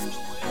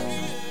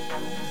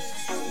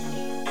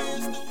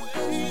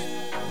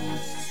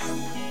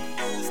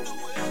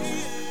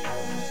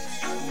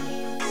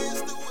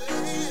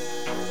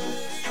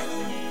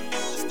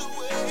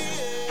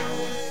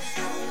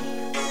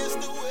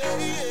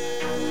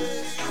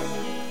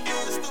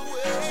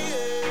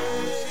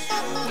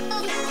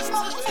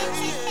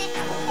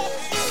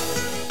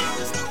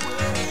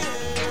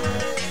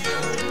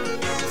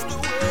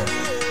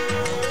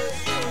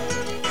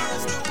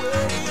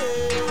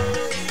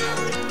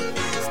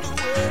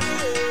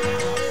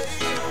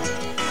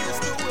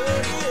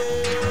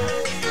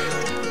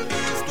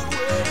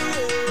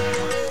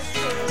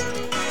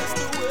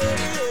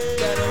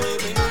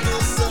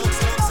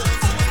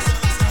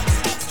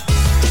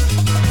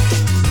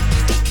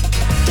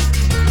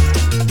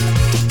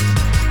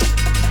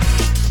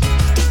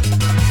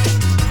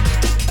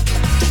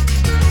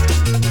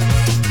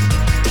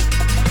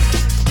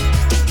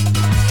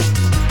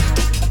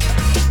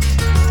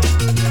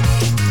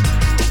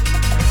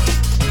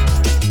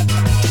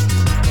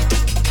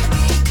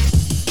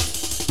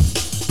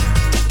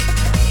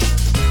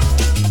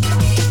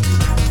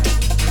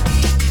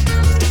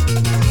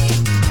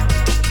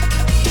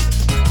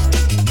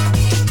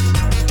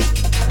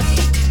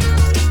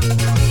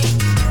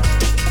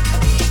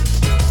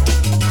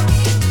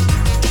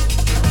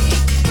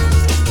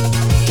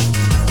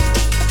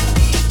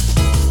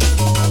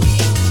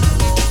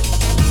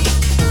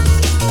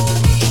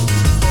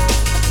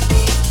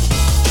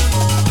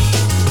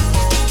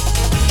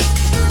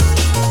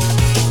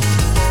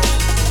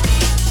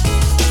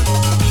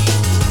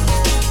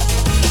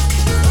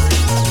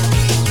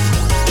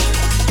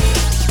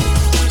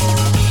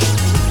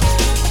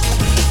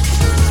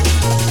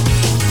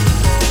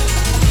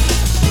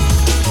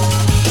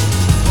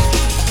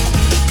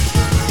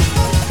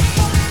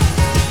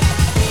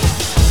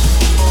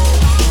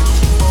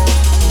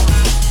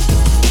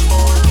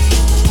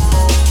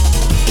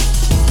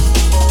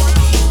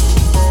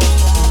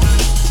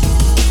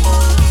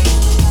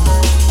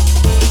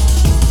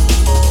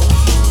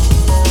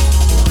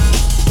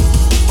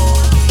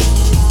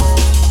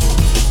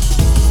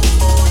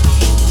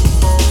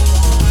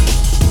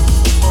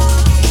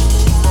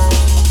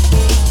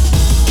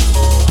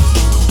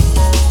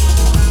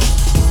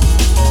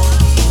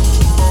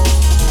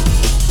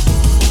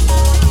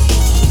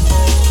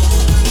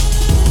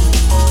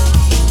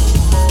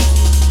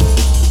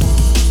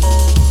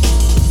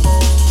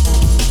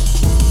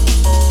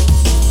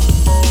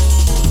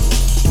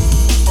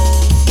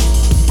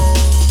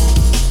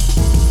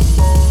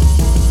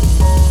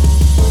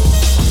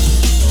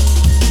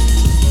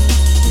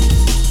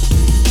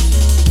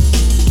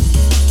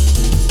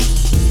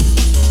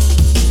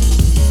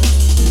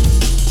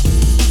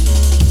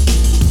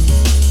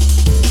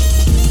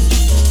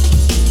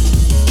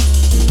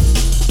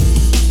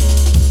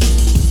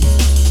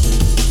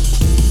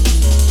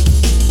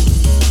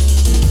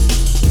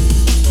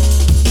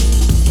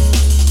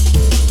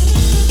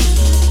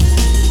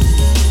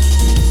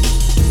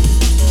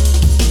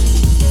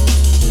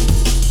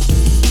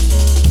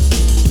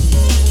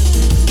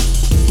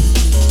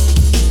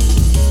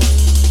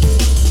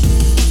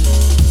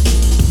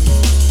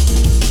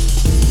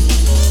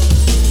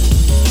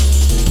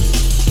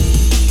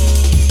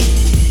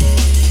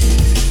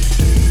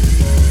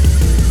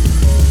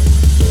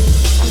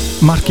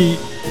 Marki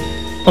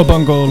og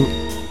Bungle,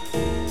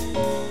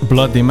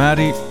 Bloody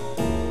Mary.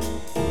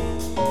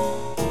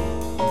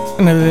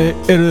 En ef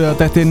þið eruð að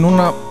detti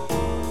núna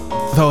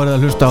þá er það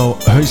að hlusta á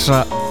hausa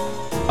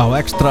á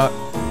Extra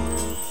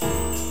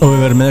og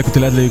við verðum með ykkur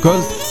til 11 í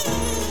kvöld.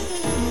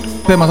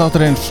 Þema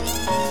þáttarins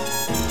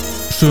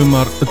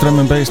sumar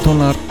drum and bass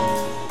tónar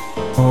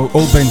og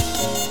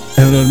óbeint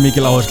hefur verið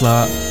mikil áhersla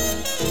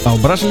á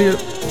Brasilíu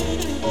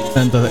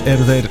en það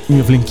eru þeir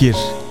mjög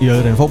flinkir í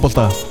öðru en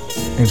fótbolta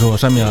eins og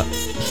að semja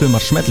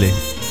sumar smelli.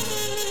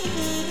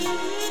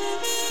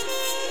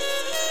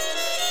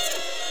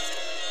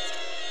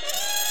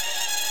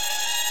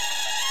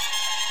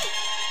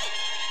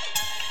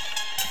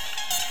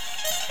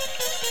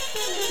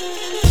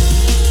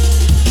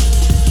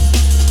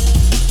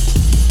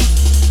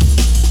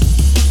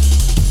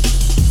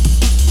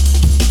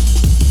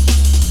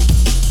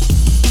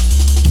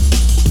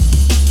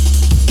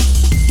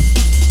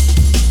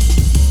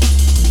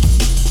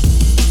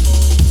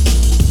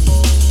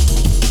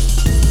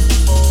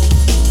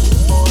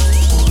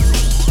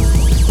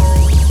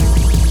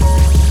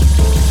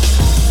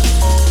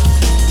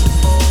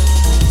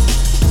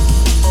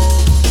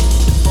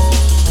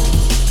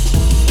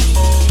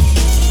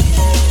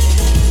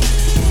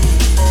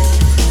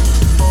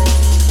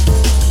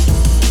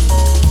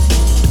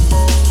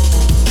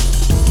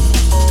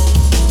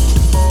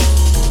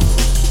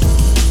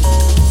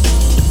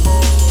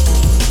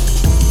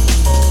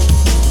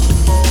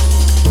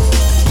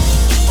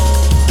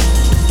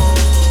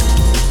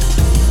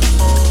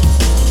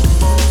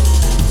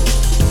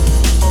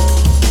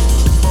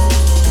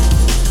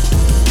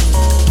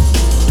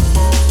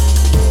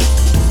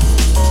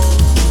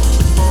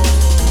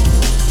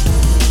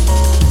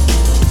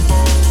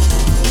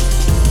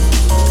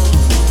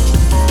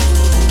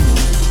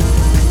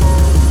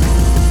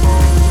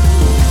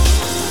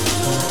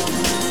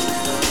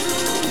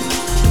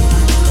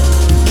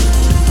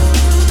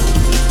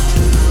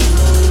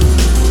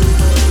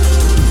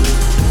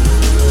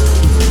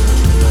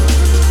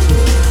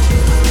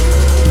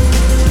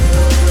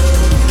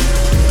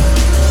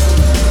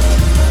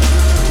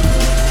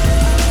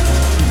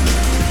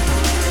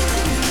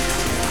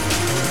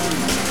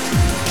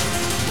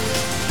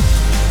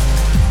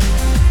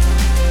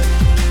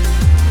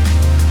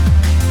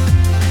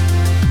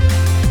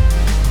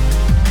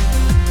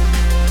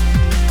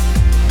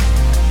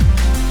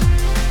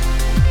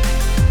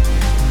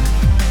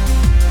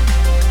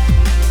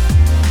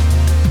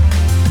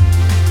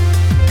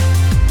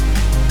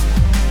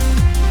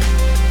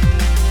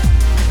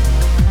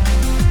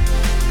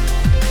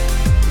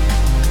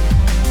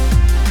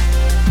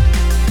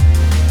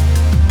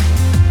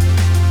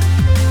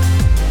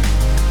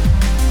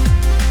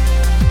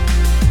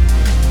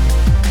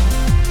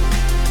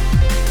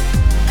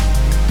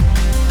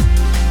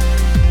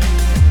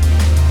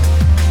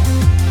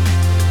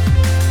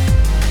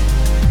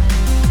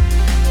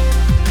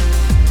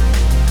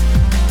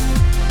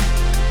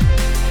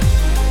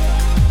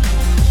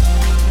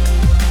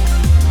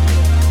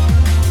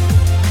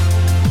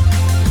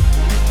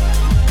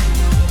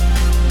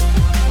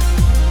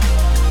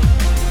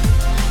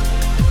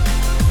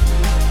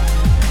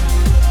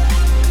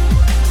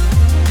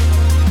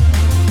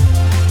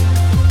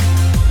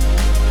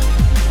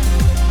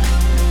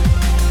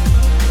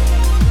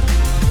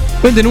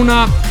 Undir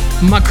núna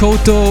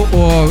Makoto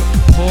og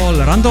Paul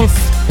Randolph,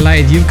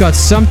 lagið You've Got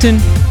Something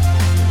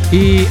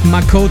í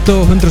Makoto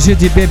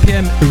 170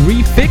 BPM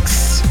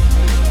Refix.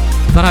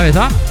 Þar hafið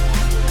það.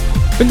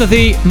 Undan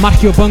því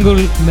Marky og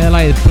Bungle með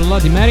lagið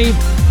Bloody Mary,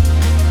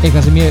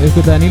 eitthvað sem ég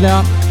uppgötaði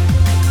nýlega.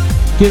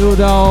 Gefið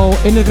út á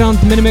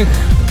Underground, minni mig,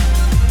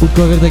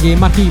 útgáfufyrirtæki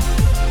Marky.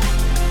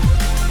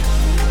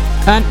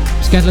 En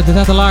skemmtilegt í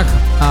þetta lag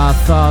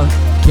að það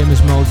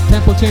kemur smá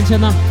tempo change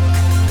hérna,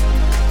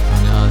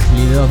 þannig að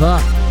hlýðið á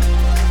það.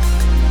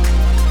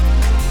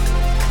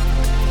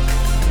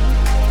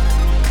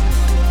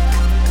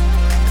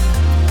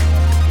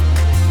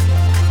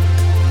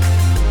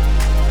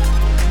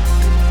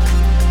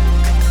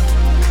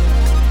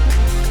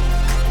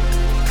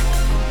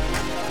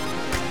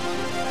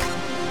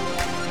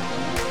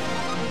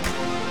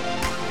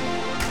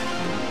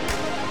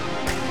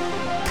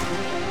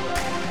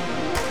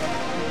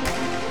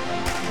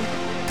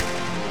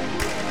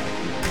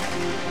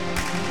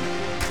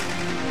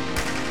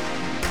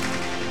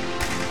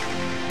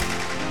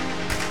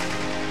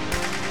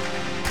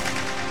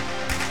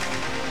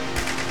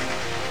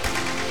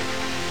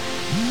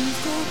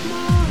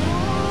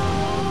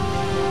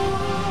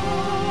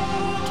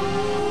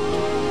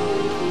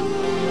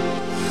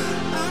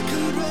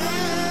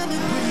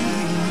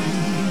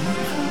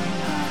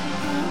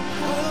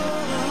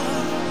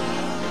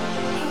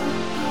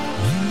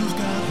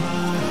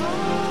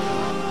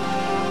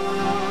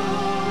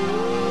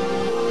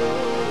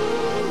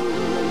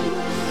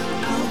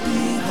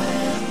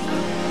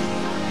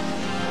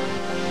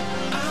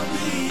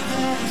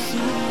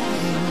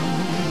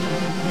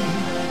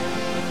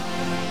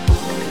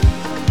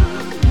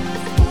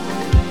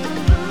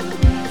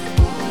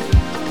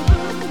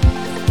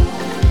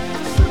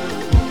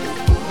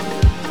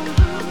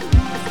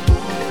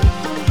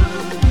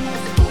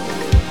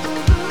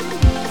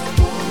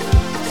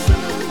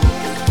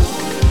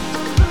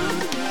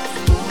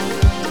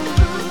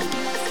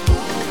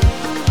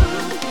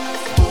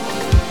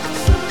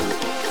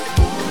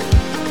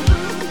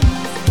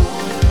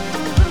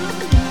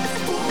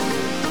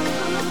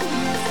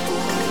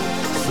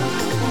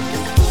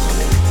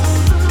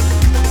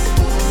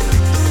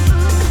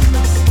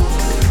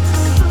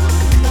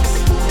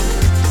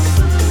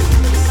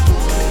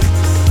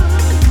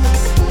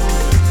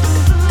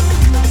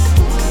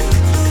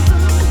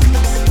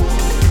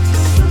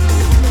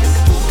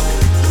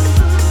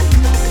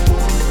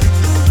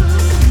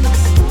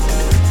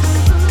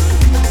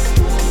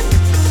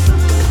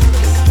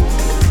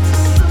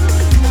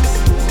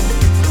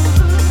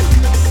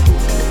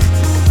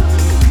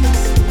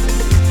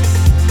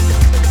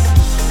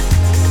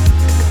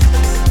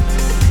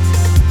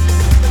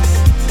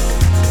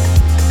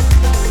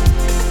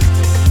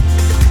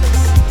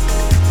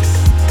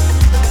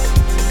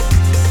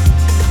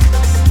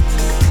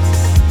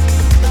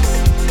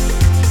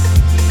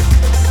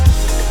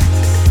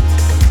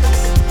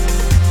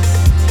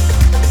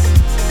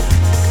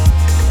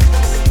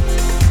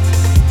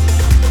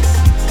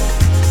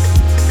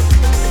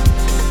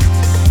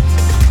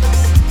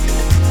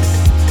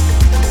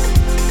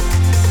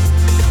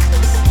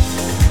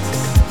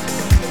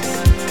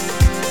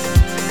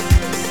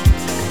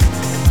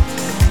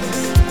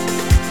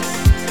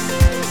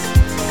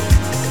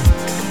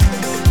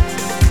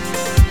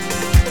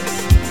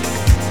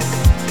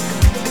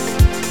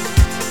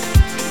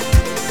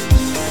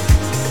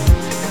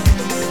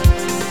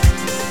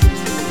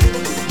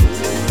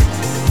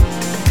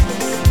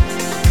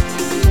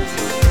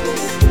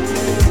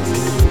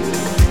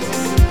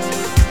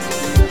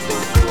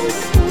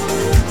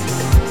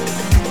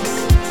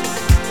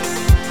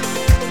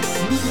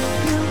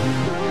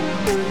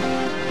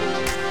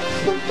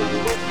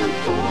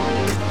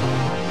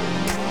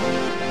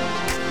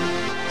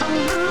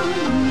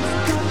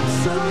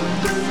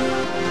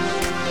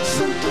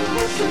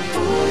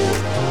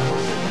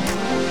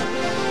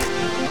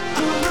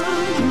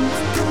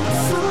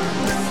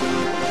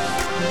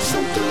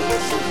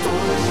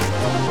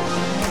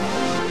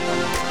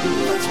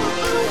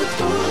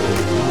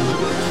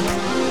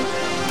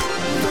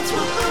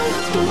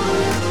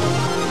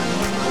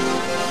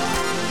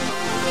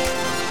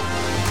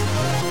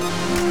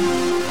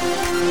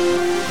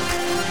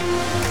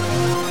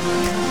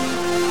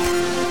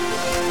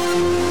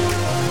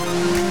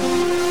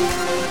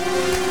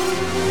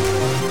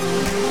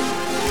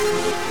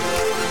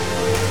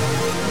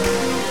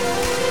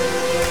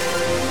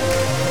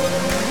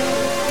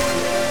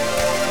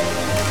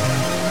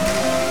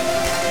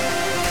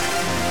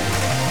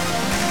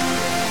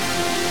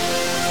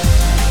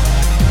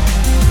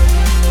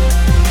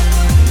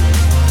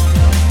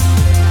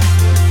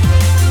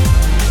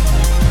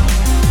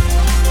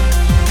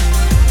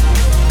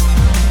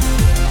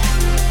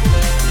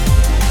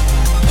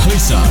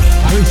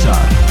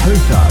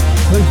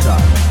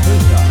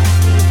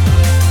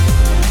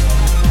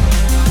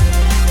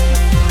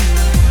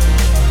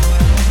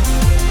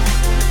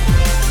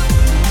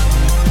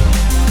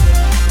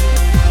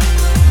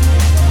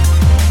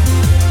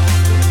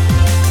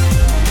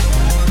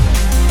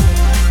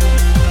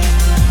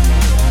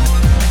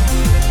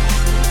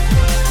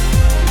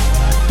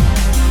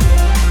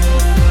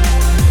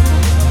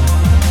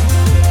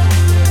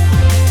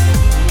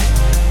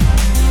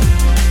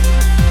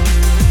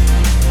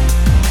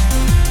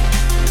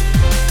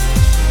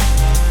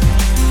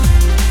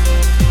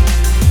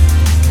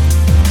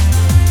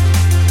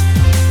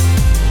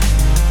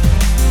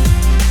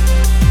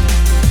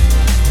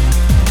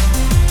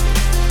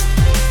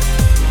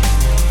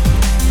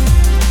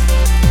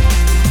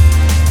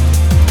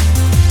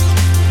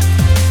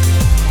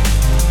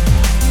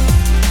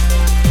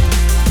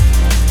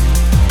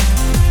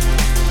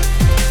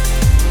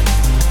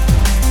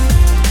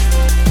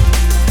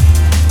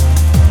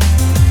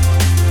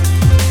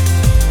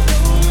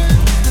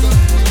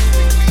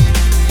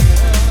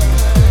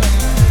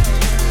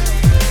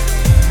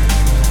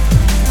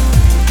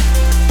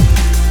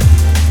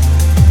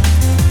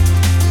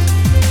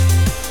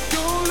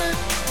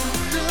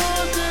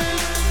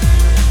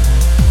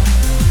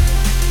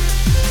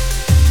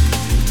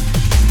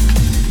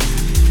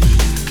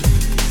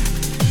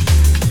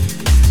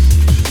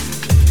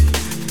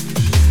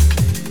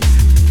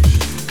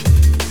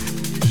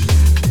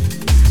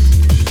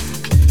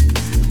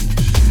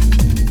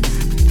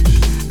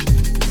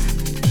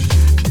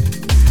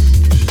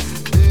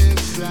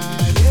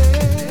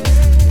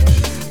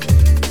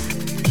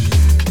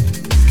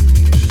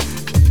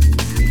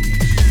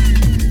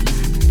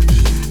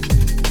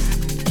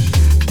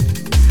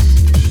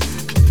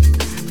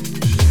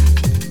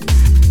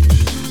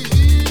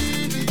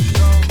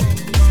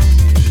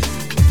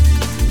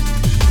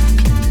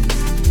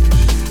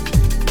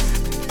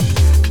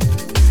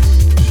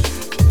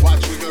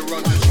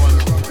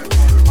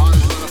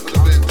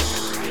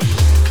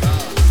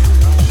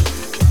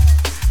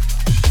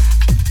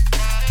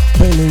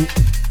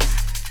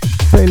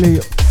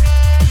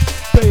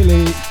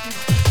 Bailey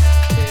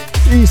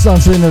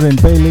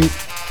Íslandsvinnurinn Bailey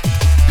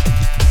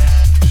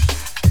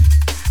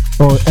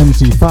og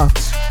MC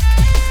Fats.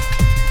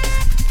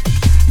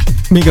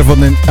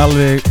 Mikrofónin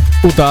alveg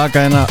út að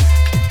aka hérna,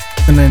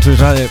 en eins og ég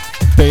sagði,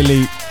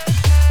 Bailey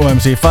og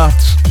MC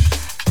Fats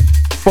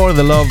For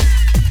the Love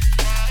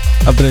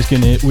af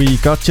breiðskjunni We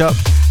Gotcha,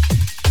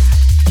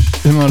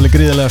 sem var alveg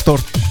gríðarlega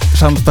stórt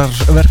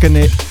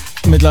samstarfsverkefni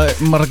milli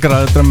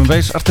margra drum and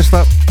bass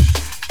artista.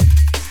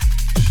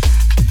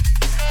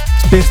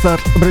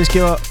 Spyrstar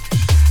breiðskjöfa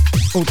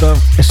út af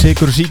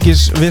Sigur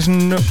Síkis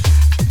visninu.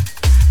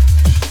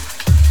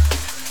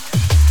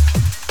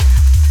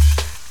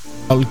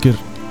 Algjör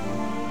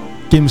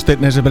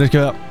gimsteinn þessi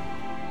breiðskjöfa,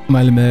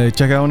 mæli með að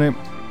checka á henni,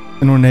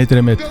 en hún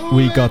heitir einmitt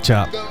We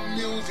Gotcha.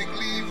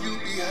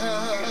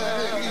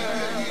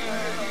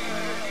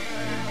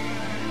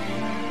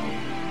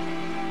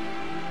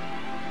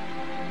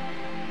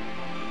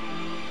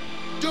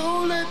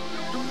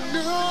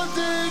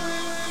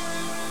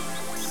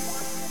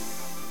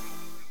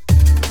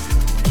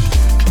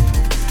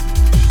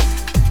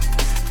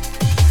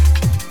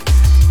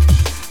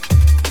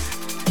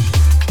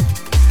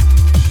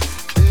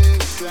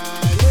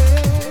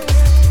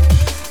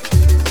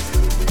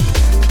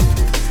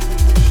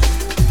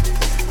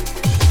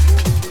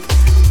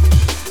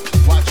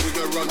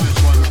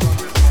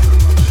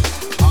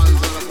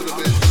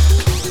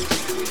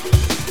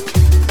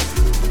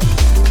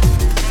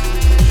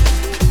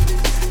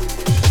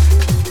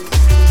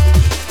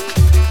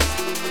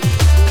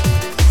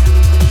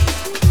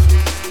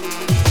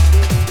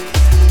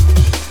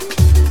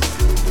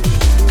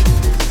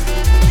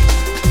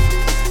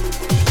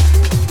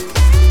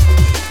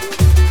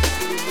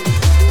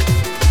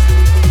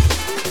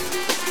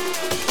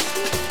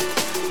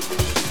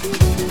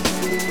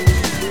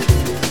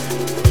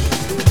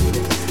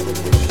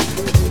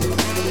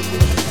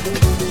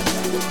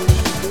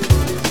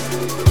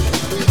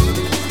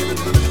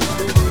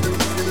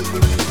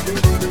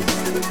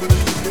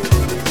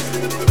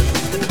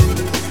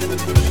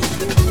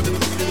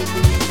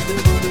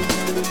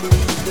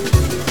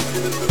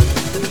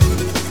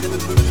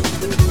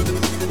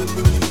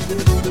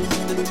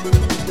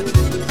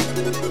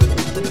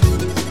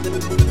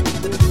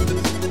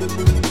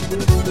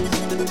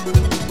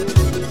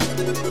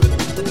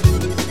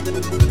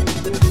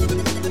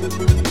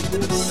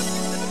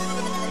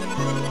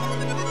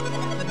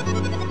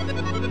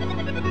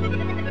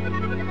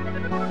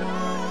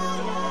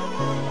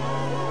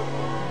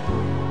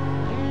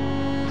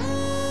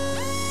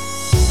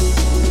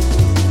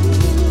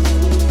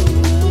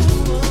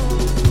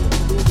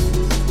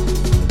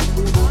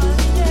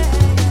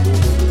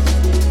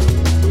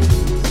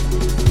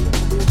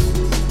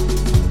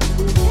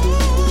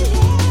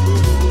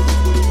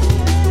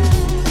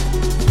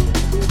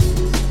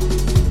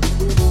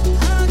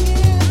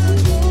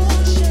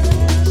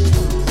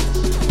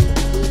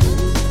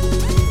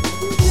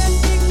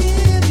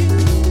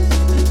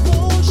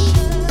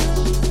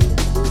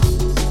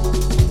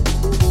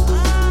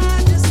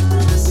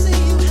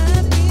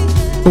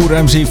 Úr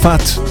MC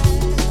Fat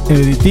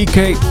yfir í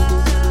DK.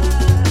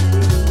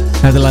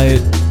 Þetta er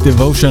lagið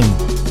Devotion.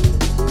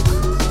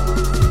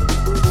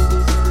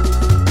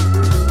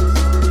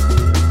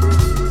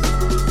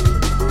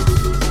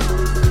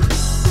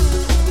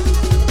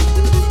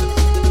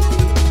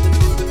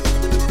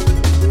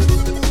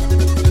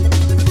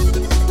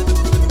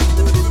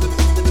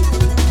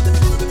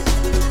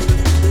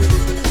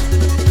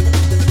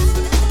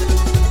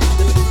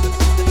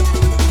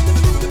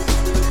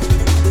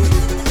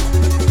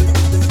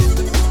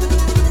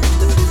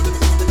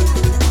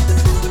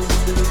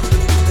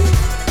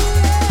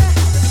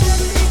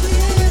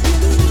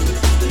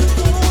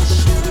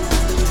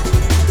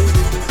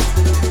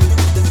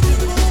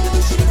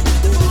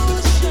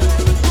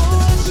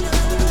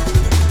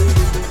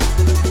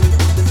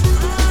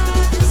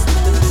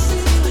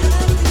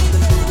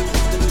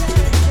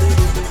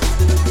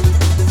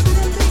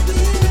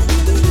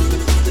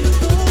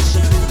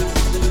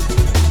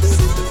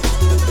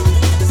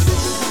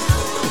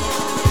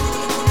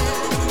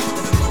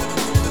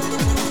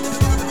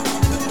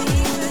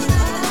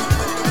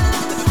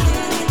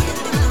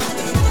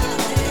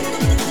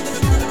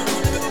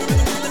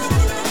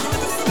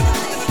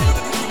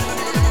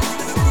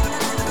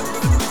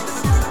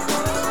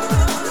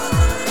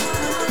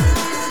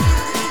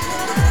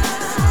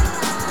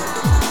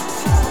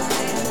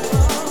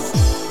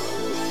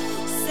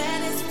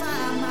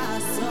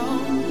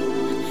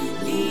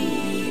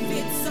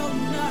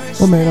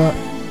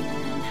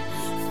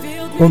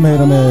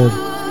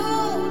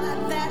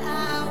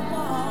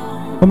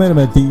 Og meira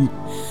með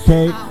DK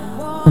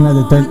en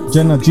þetta er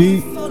Jenna G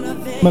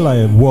með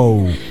lagið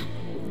Wow.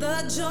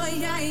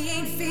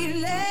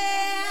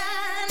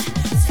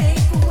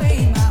 Take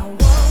away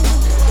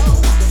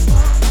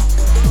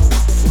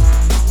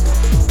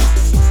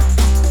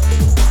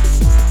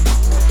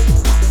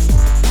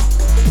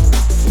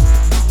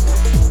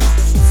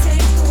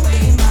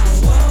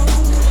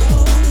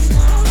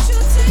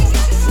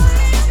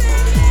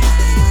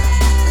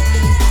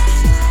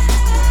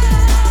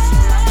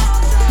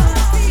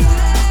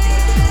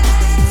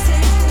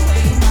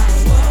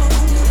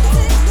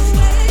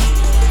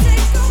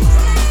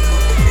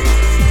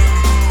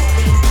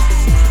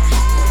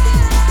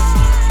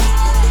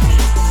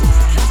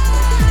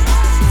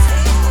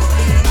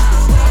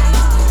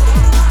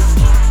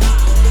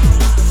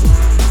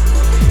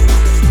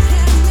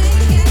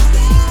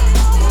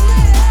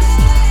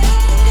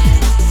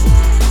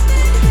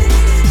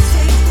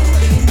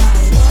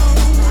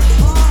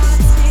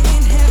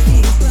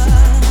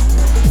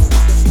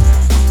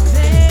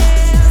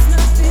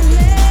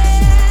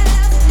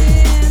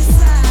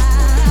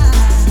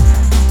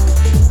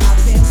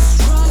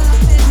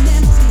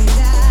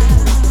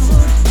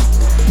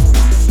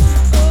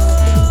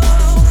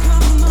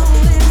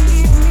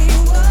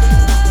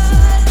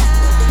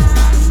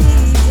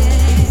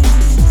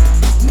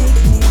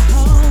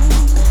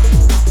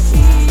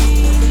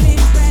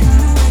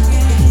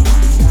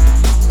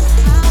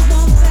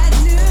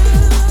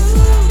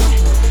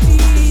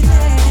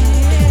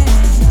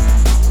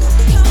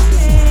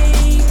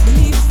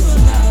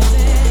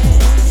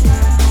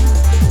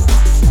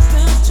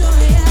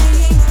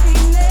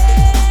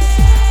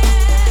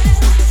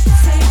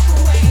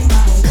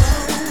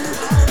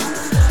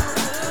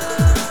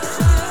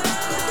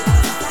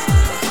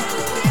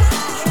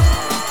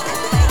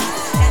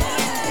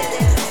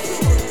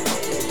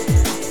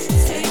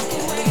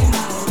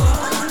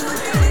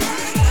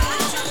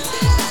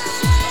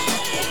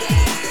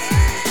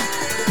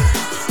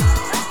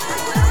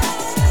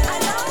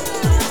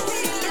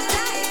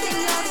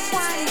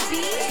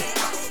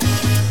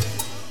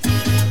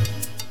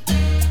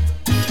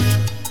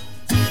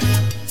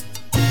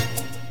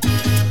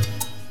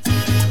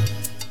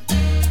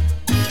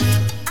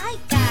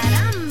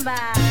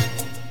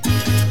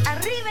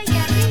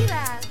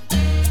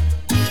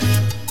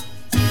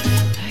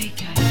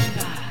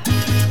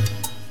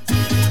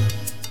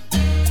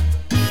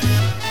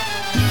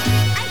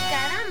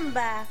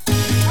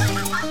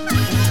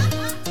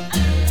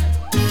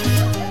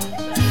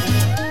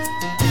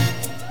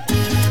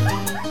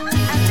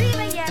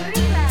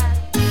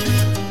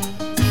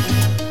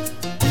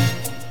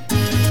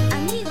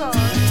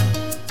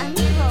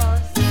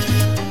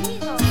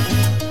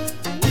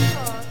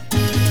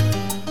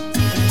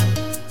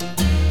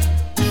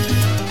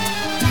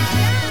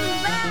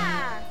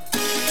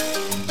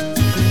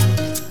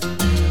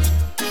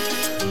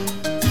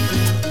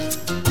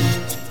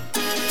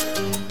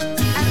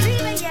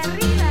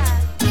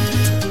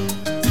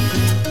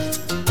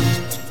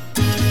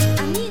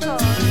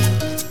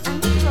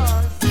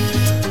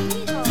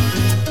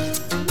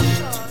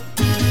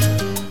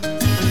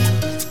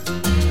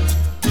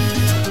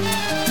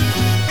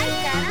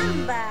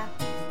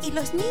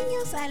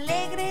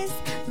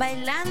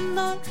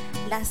bailando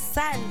la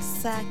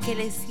salsa que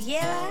les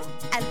lleva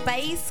al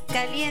país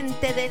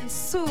caliente del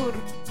sur.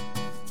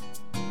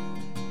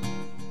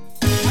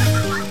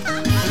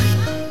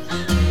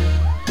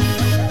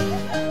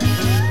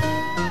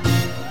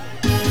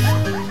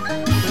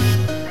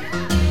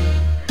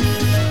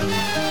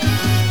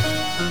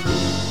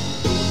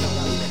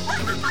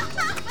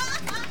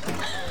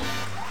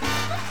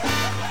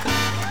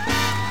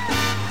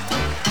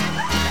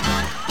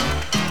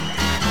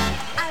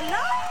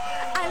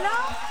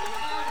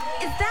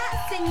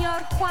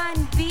 Señor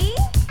Juan B.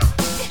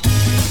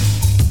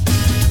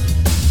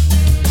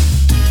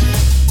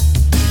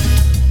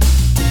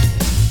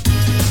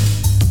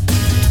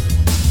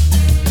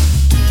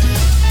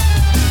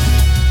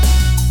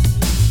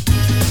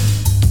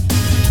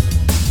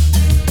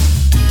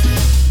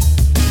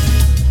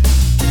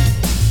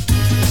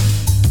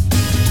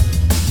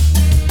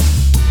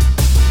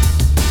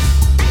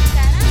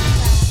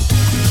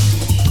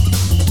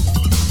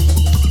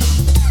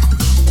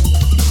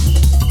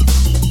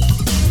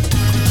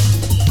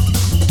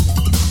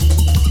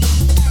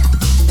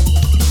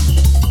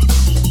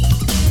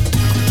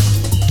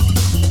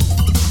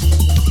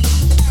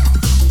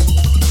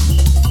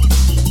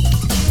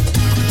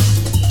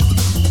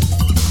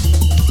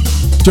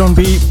 John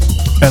B.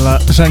 eða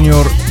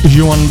Senior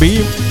Juan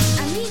B.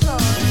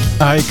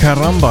 Ay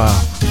caramba.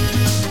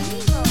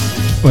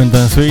 Og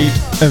undan því,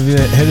 ef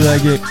við heyrðu það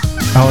ekki,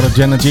 ára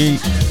Jenna G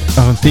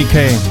ára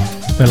DK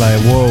með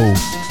lagi Wow.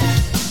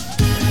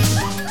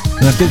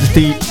 Það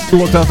styttist í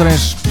lok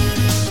þáttarins,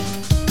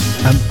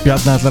 en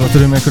Bjarni ætlar að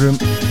dröma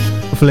einhverjum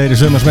fleiri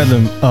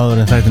sumarsmellum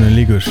áður en þættinum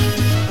lýkur.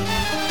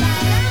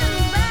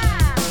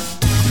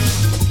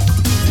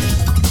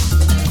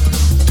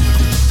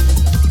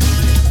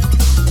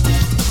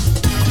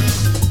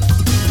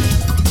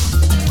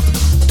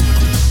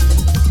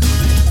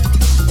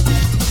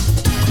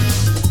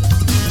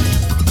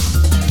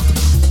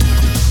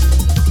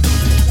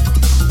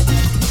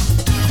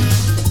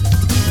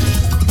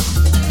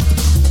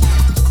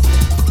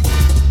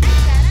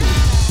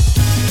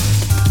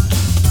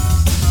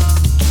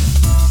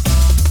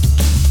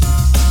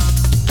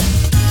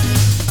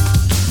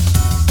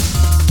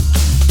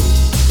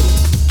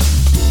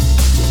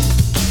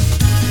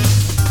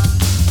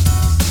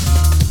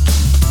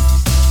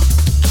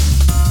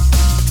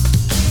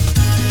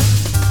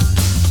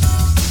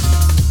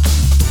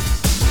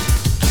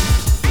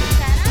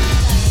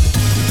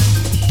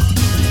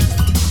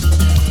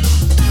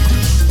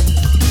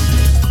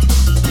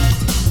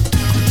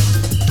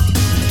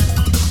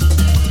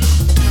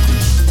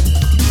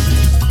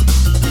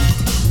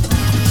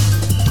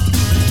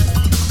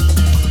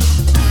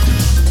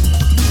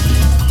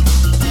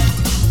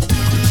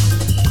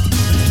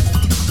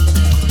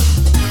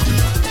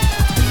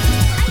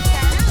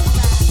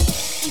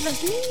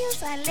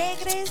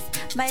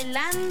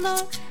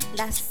 Bailando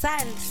la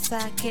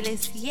salsa que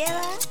les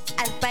lleva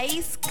al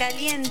país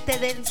caliente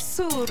del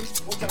sur.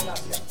 Muchas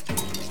gracias.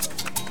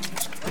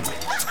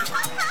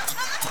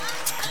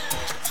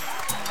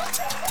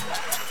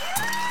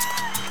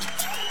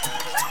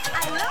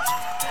 ¿Aló?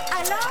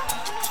 ¿Aló?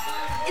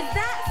 ¿Es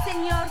that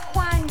señor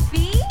Juan B?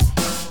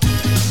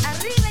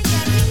 Arriba y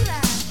arriba.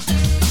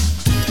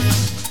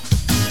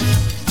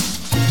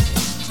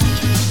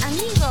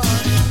 Amigos,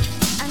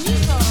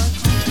 amigos,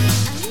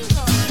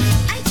 amigos.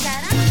 ¡Ay,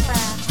 caramba!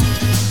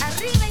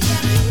 Arriba y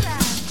arriba.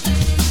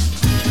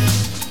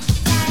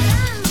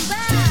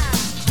 ¡Caramba!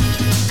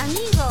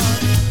 Amigos,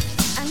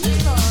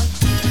 amigos,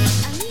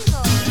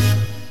 amigos,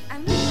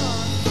 amigos.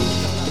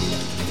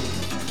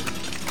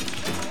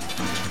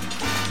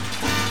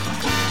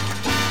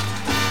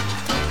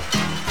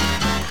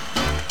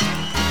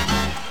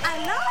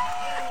 ¿Aló?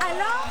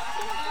 ¿Aló?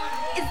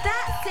 ¿Es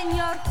that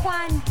señor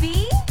Juan B?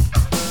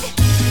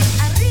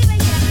 Arriba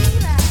y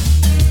arriba.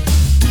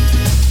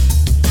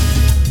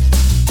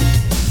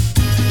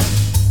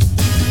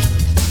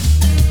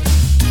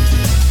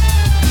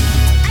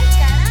 ¡Ay,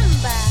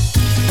 caramba!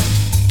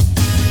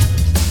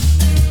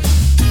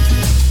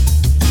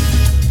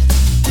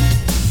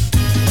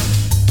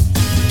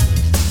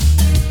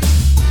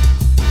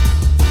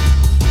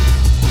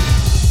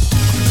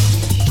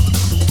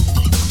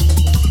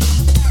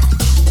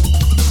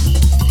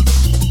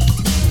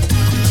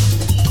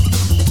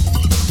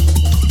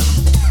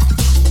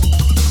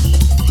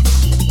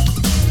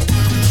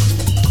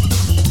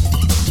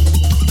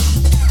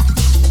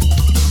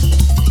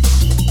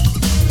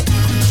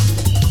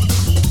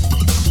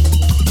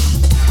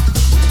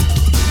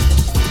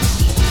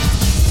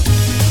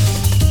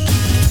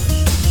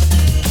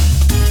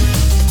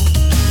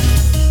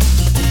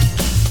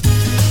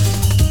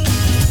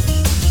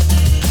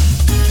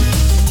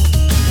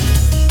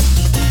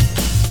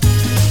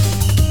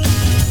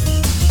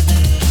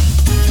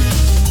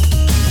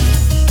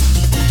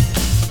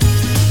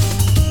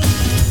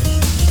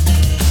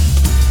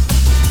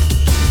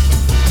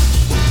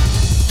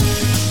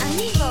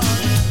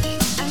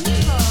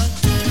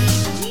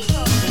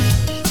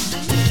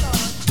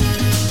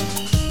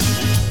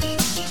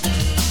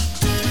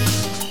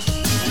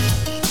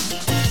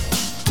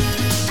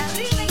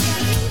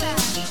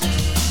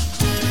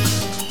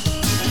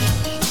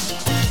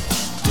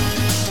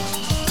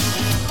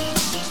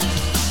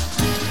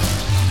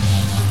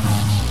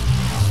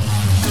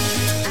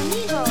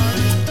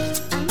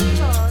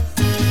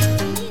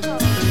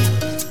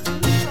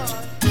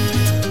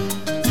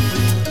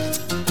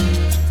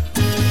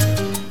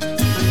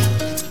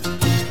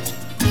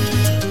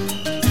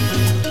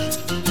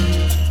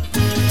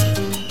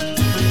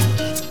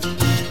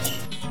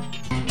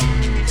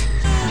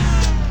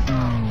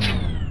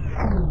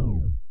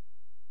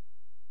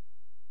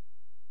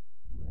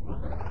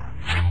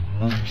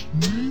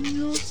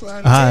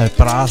 Það er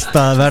bara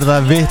alltaf að verða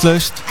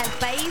vitlaust. al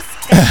país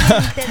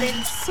caliente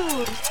del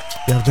sur.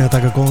 Ég ætla að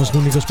taka góðan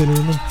snúning á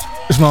spilinu.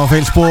 Smá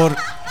feilspor.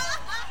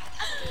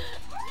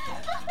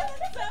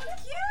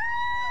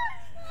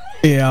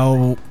 Já.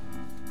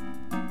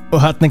 Og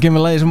hérna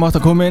kemur lagi sem átt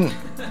að koma inn.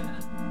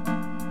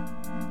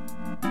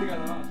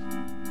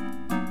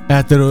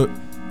 Þetta eru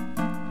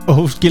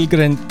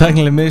óskilgreind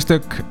tæknileg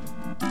mistök.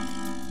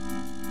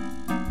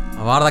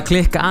 Það var það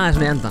klikka aðeins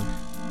með endan.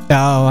 Já,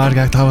 það er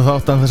ekki hægt að hafa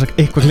þátt af þess að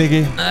eitthvað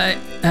kliki. Nei,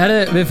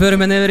 herðu, við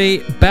förum hérna yfir í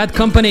Bad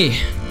Company.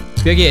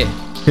 Björki,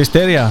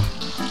 Hysteria.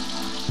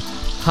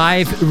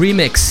 Hive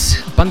Remix,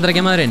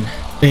 bandarækjamaðurinn.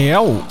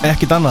 Já,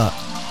 ekkert annað.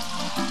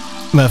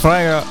 Með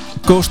fræga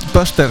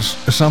Ghostbusters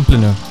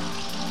samplinu.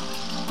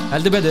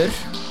 Heldur betur.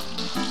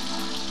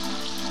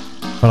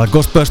 Var það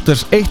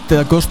Ghostbusters 1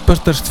 eða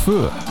Ghostbusters 2?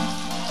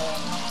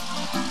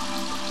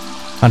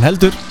 Hann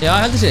heldur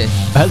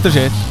Heldur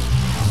sér.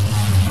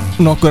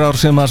 Nokkur ár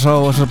sem maður sá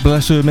þessar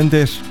blessuðu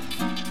myndir.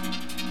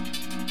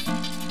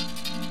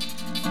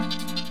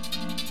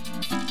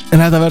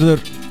 En þetta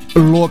verður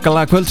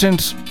lokalag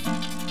kvöldsins.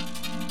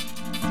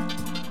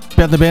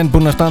 Bjarni Ben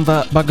búinn að standa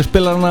bak við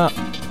spilarana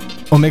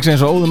og mixa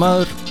eins og óður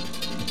maður.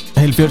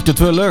 Heil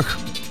 42 lög.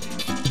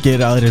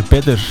 Gerir aðrir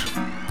betur.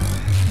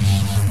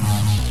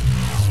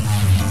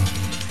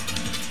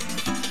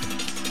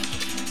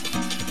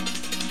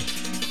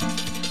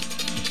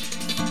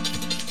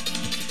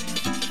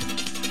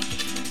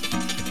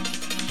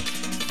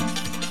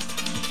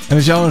 En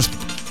við sjáumst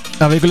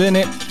að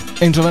vikuliðinni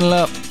eins og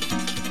vennilega.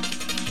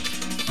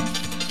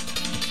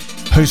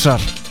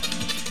 Hausar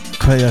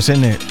kveðja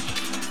sinni.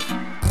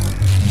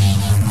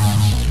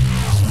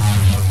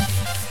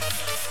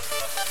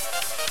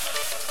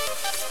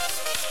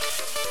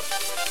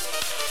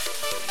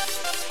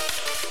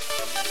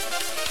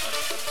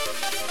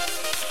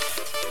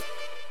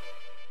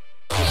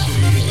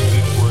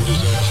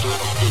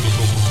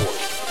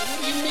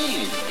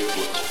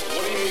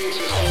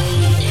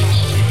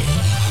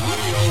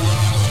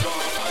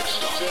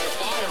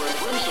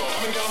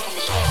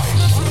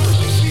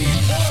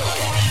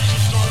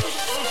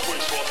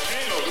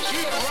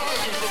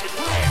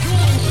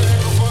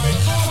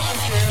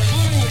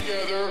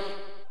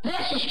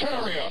 Mass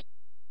hysteria!